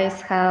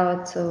advice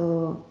how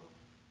to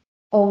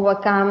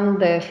overcome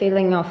the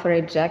feeling of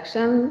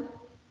rejection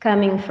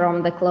coming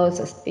from the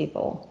closest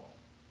people?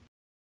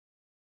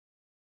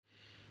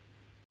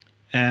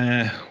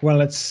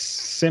 Well, it's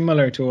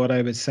similar to what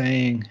I was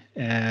saying.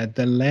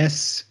 The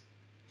less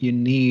you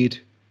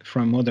need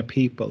from other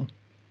people,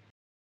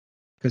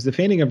 because the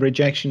feeling of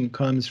rejection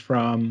comes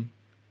from,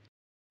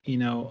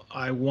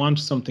 I want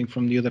something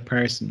from the other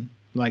person,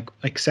 like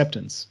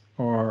acceptance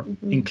or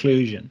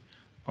inclusion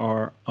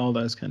or all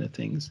those kind of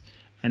things.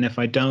 And if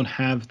I don't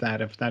have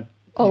that,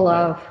 Or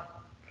love.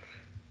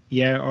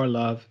 Or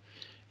love.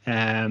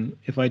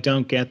 If I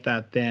don't get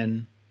that,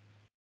 then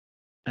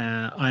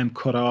I'm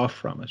cut off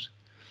from it.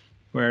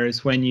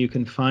 Whereas when you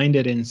can find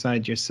it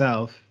inside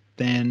yourself,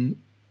 then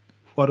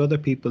what other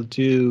people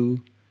do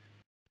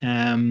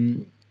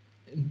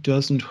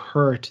doesn't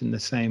hurt in the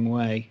same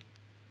way.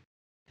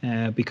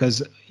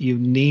 Because you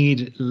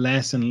need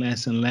less and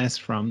less and less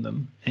from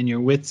them, and you're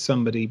with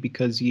somebody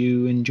because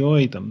you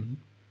enjoy them,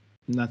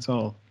 and that's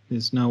all.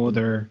 There's no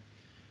other.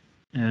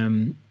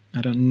 I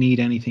don't need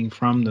anything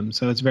from them,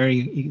 so it's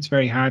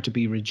very hard to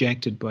be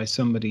rejected by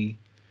somebody.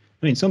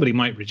 I mean, somebody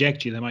might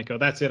reject you. They might go,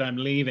 "That's it, I'm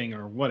leaving,"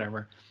 or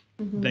whatever.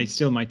 They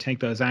still might take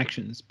those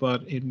actions,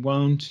 but it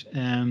won't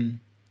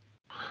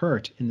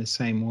hurt in the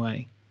same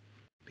way.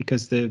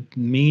 Because the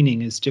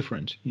meaning is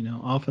different,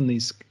 often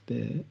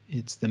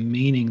it's the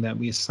meaning that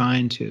we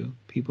assign to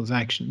people's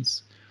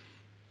actions,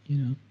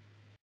 and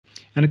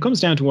it comes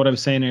down to what I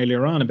was saying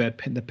earlier on about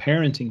the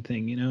parenting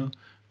thing,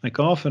 like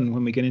often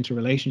when we get into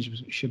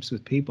relationships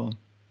with people,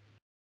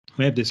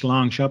 we have this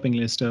long shopping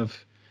list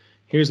of,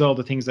 here's all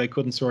the things I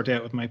couldn't sort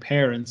out with my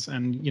parents,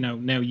 and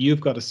now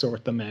you've got to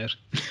sort them out.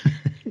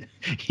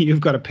 You've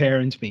got to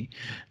parent me,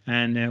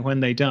 and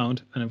when they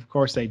don't, and of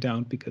course they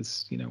don't,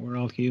 because we're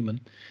all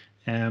human,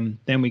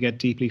 then we get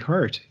deeply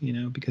hurt,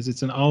 because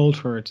it's an old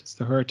hurt. It's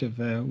the hurt of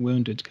a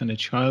wounded kind of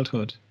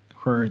childhood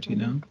hurt,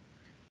 and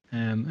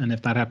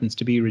if that happens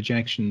to be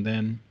rejection,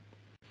 then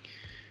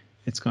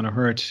it's going to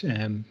hurt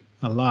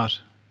a lot.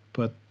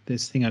 But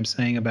this thing I'm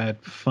saying about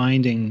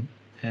finding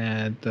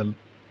the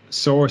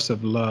source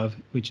of love,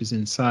 which is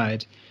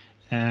inside,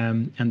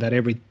 and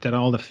that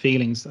all the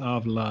feelings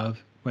of love,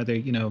 whether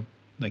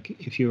like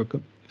if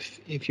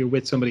you're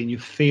with somebody and you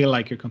feel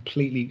like you're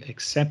completely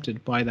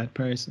accepted by that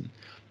person,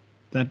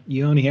 that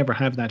you only ever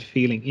have that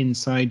feeling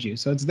inside you.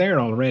 So it's there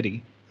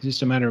already. It's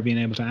just a matter of being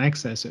able to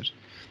access it.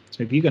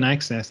 So if you can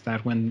access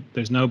that when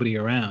there's nobody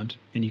around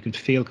and you can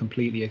feel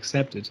completely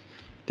accepted,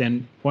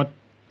 then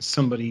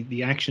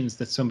the actions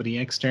that somebody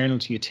external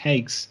to you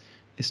takes,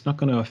 it's not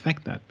going to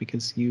affect that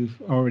because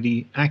you've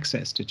already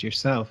accessed it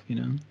yourself,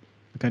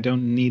 Like I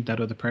don't need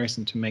that other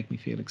person to make me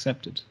feel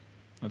accepted.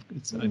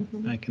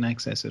 I can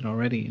access it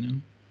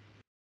already,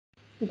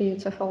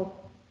 Beautiful.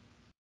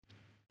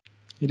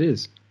 It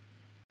is.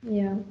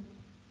 Yeah.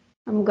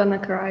 I'm gonna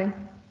cry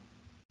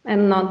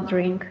and not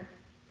drink.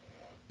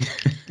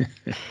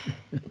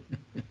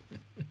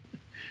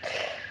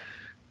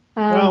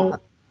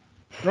 Well,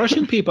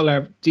 Russian people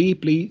are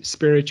deeply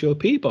spiritual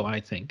people,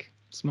 I think.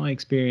 It's my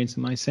experience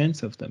and my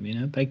sense of them.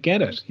 They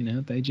get it.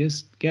 They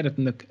just get it.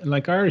 And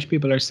like Irish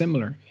people are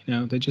similar.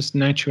 They're just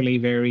naturally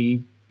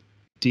very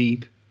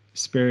deep,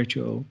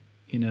 spiritual,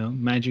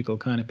 magical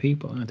kind of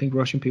people. And I think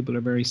Russian people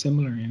are very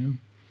similar.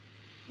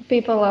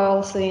 People are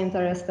also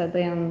interested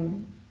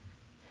in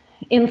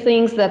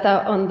things that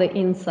are on the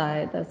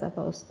inside as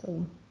opposed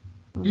to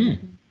on the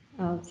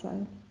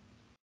outside.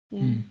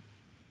 Yeah.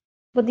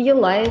 Would you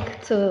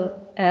like to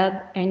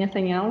add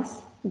anything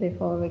else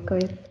before we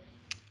quit?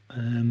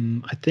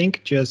 I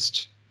think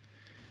just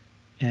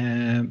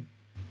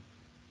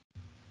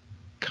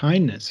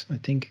kindness. I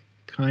think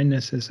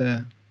kindness is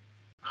a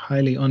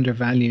highly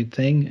undervalued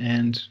thing,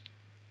 and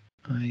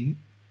I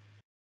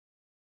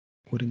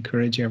would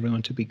encourage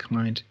everyone to be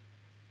kind.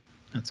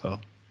 That's all.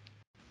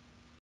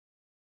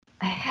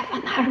 I have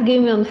an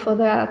argument for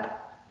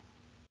that.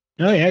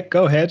 Oh yeah,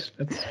 go ahead.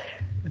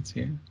 Let's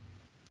hear.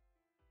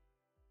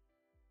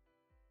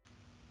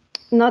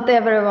 Not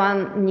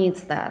everyone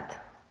needs that.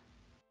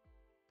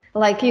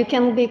 Like, you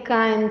can be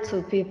kind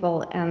to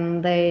people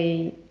and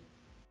they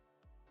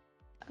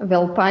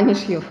will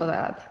punish you for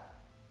that.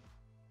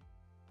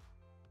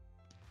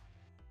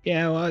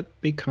 Yeah, well, I'd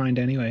be kind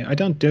anyway. I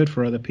don't do it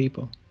for other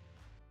people.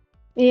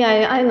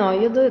 Yeah, I know,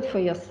 you do it for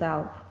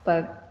yourself,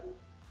 but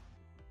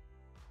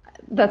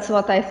that's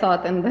what I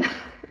thought in the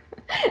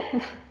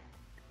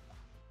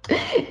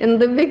in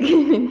the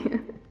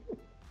beginning.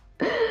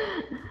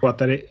 What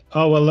that it?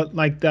 Oh well,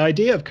 like the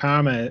idea of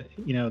karma,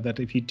 that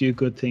if you do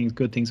good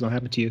things will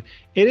happen to you.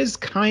 It is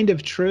kind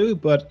of true,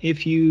 but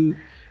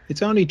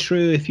it's only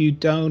true if you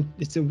don't.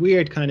 It's a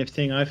weird kind of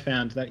thing I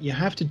found, that you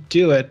have to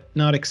do it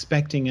not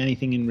expecting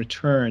anything in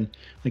return.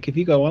 Like if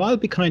you go, well, I'll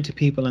be kind to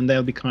people and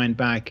they'll be kind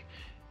back,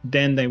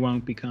 then they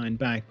won't be kind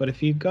back. But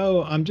if you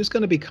go, I'm just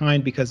going to be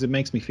kind because it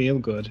makes me feel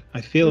good.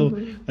 I feel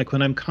like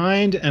when I'm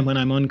kind and when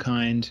I'm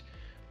unkind,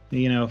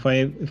 if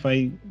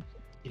I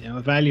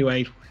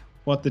evaluate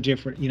what the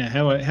different,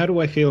 how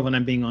do I feel when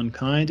I'm being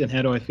unkind and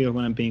how do I feel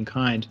when I'm being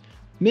kind?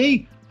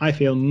 I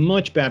feel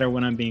much better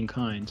when I'm being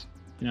kind.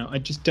 I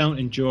just don't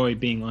enjoy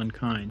being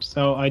unkind.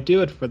 So I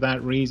do it for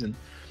that reason,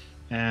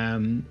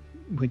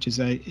 which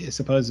is, I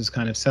suppose, is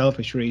kind of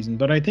selfish reason.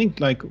 But I think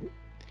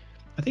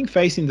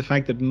facing the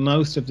fact that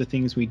most of the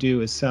things we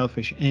do is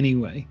selfish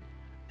anyway,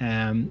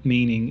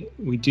 meaning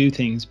we do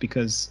things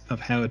because of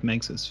how it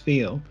makes us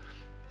feel.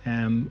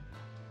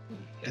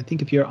 I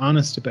think if you're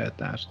honest about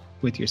that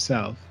with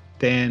yourself,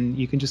 then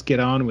you can just get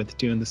on with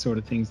doing the sort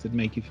of things that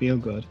make you feel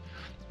good.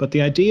 But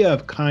the idea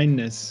of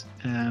kindness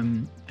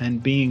and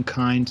being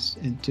kind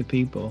to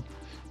people,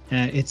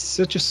 it's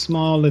such a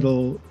small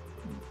little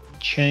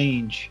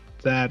change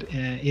that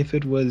if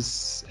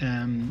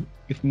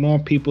more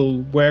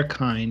people were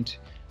kind,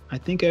 I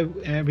think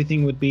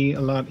everything would be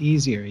a lot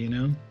easier,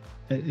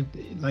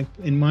 like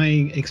in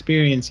my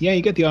experience, yeah,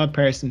 you get the odd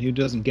person who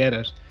doesn't get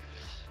it,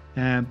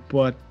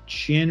 but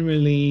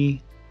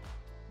generally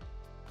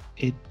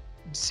it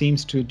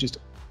seems to just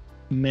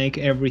make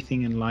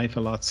everything in life a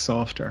lot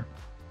softer.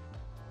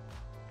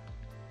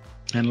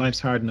 And life's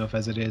hard enough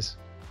as it is.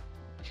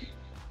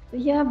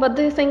 Yeah, but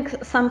do you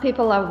think some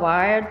people are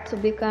wired to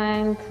be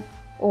kind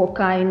or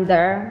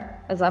kinder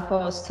as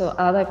opposed to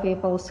other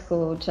people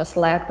who just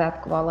lack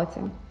that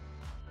quality?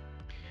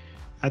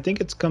 I think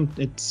it's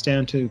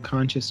down to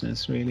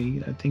consciousness,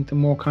 really. I think the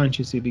more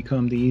conscious you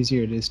become, the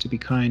easier it is to be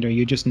kind, or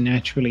you just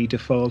naturally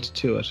default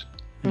to it.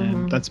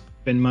 That's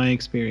been my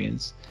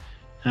experience.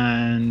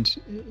 And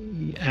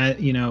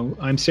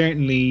I'm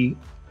certainly,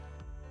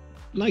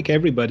 like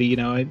everybody,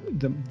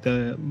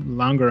 the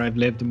longer I've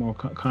lived, the more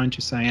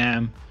conscious I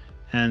am,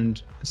 and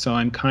so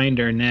I'm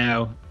kinder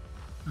now.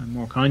 I'm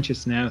more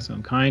conscious now, so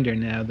I'm kinder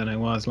now than I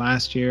was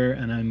last year,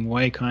 and I'm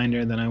way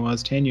kinder than I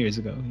was 10 years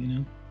ago.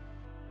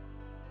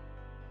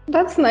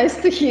 That's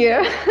nice to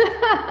hear.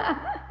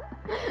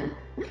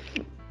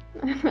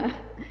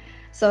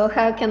 So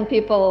how can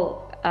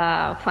people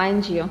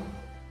find you?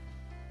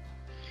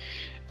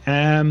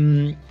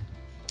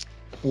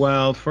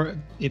 Well,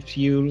 if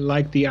you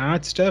like the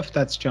art stuff,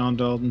 that's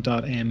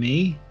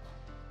johndalton.me,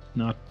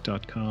 not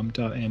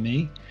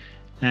 .com.me.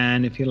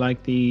 And if you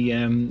like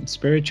the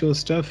spiritual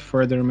stuff,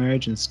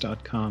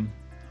 furtheremergence.com,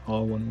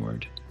 all one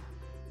word.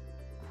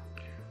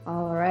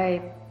 All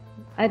right.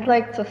 I'd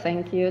like to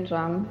thank you,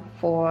 John,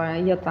 for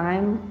your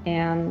time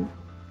and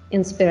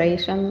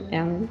inspiration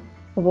and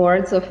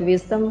words of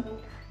wisdom.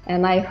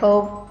 And I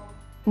hope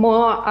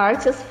more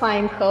artists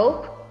find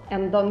hope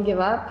and don't give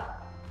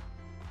up.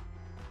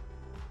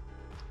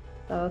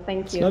 So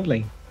thank you. It's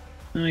lovely.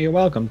 Oh, you're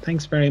welcome.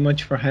 Thanks very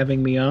much for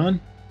having me on.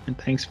 And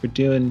thanks for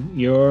doing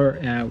your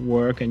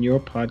work and your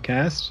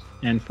podcast,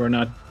 and for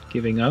not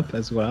giving up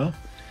as well.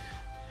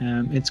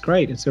 It's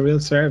great. It's a real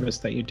service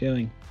that you're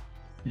doing.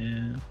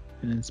 And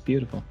it's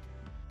beautiful.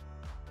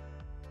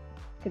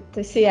 Good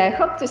to see you. I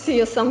hope to see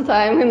you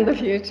sometime in the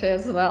future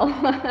as well.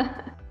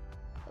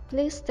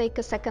 Please take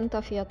a second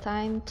of your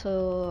time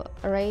to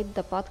rate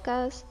the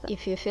podcast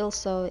if you feel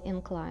so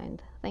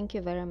inclined. Thank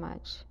you very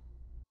much.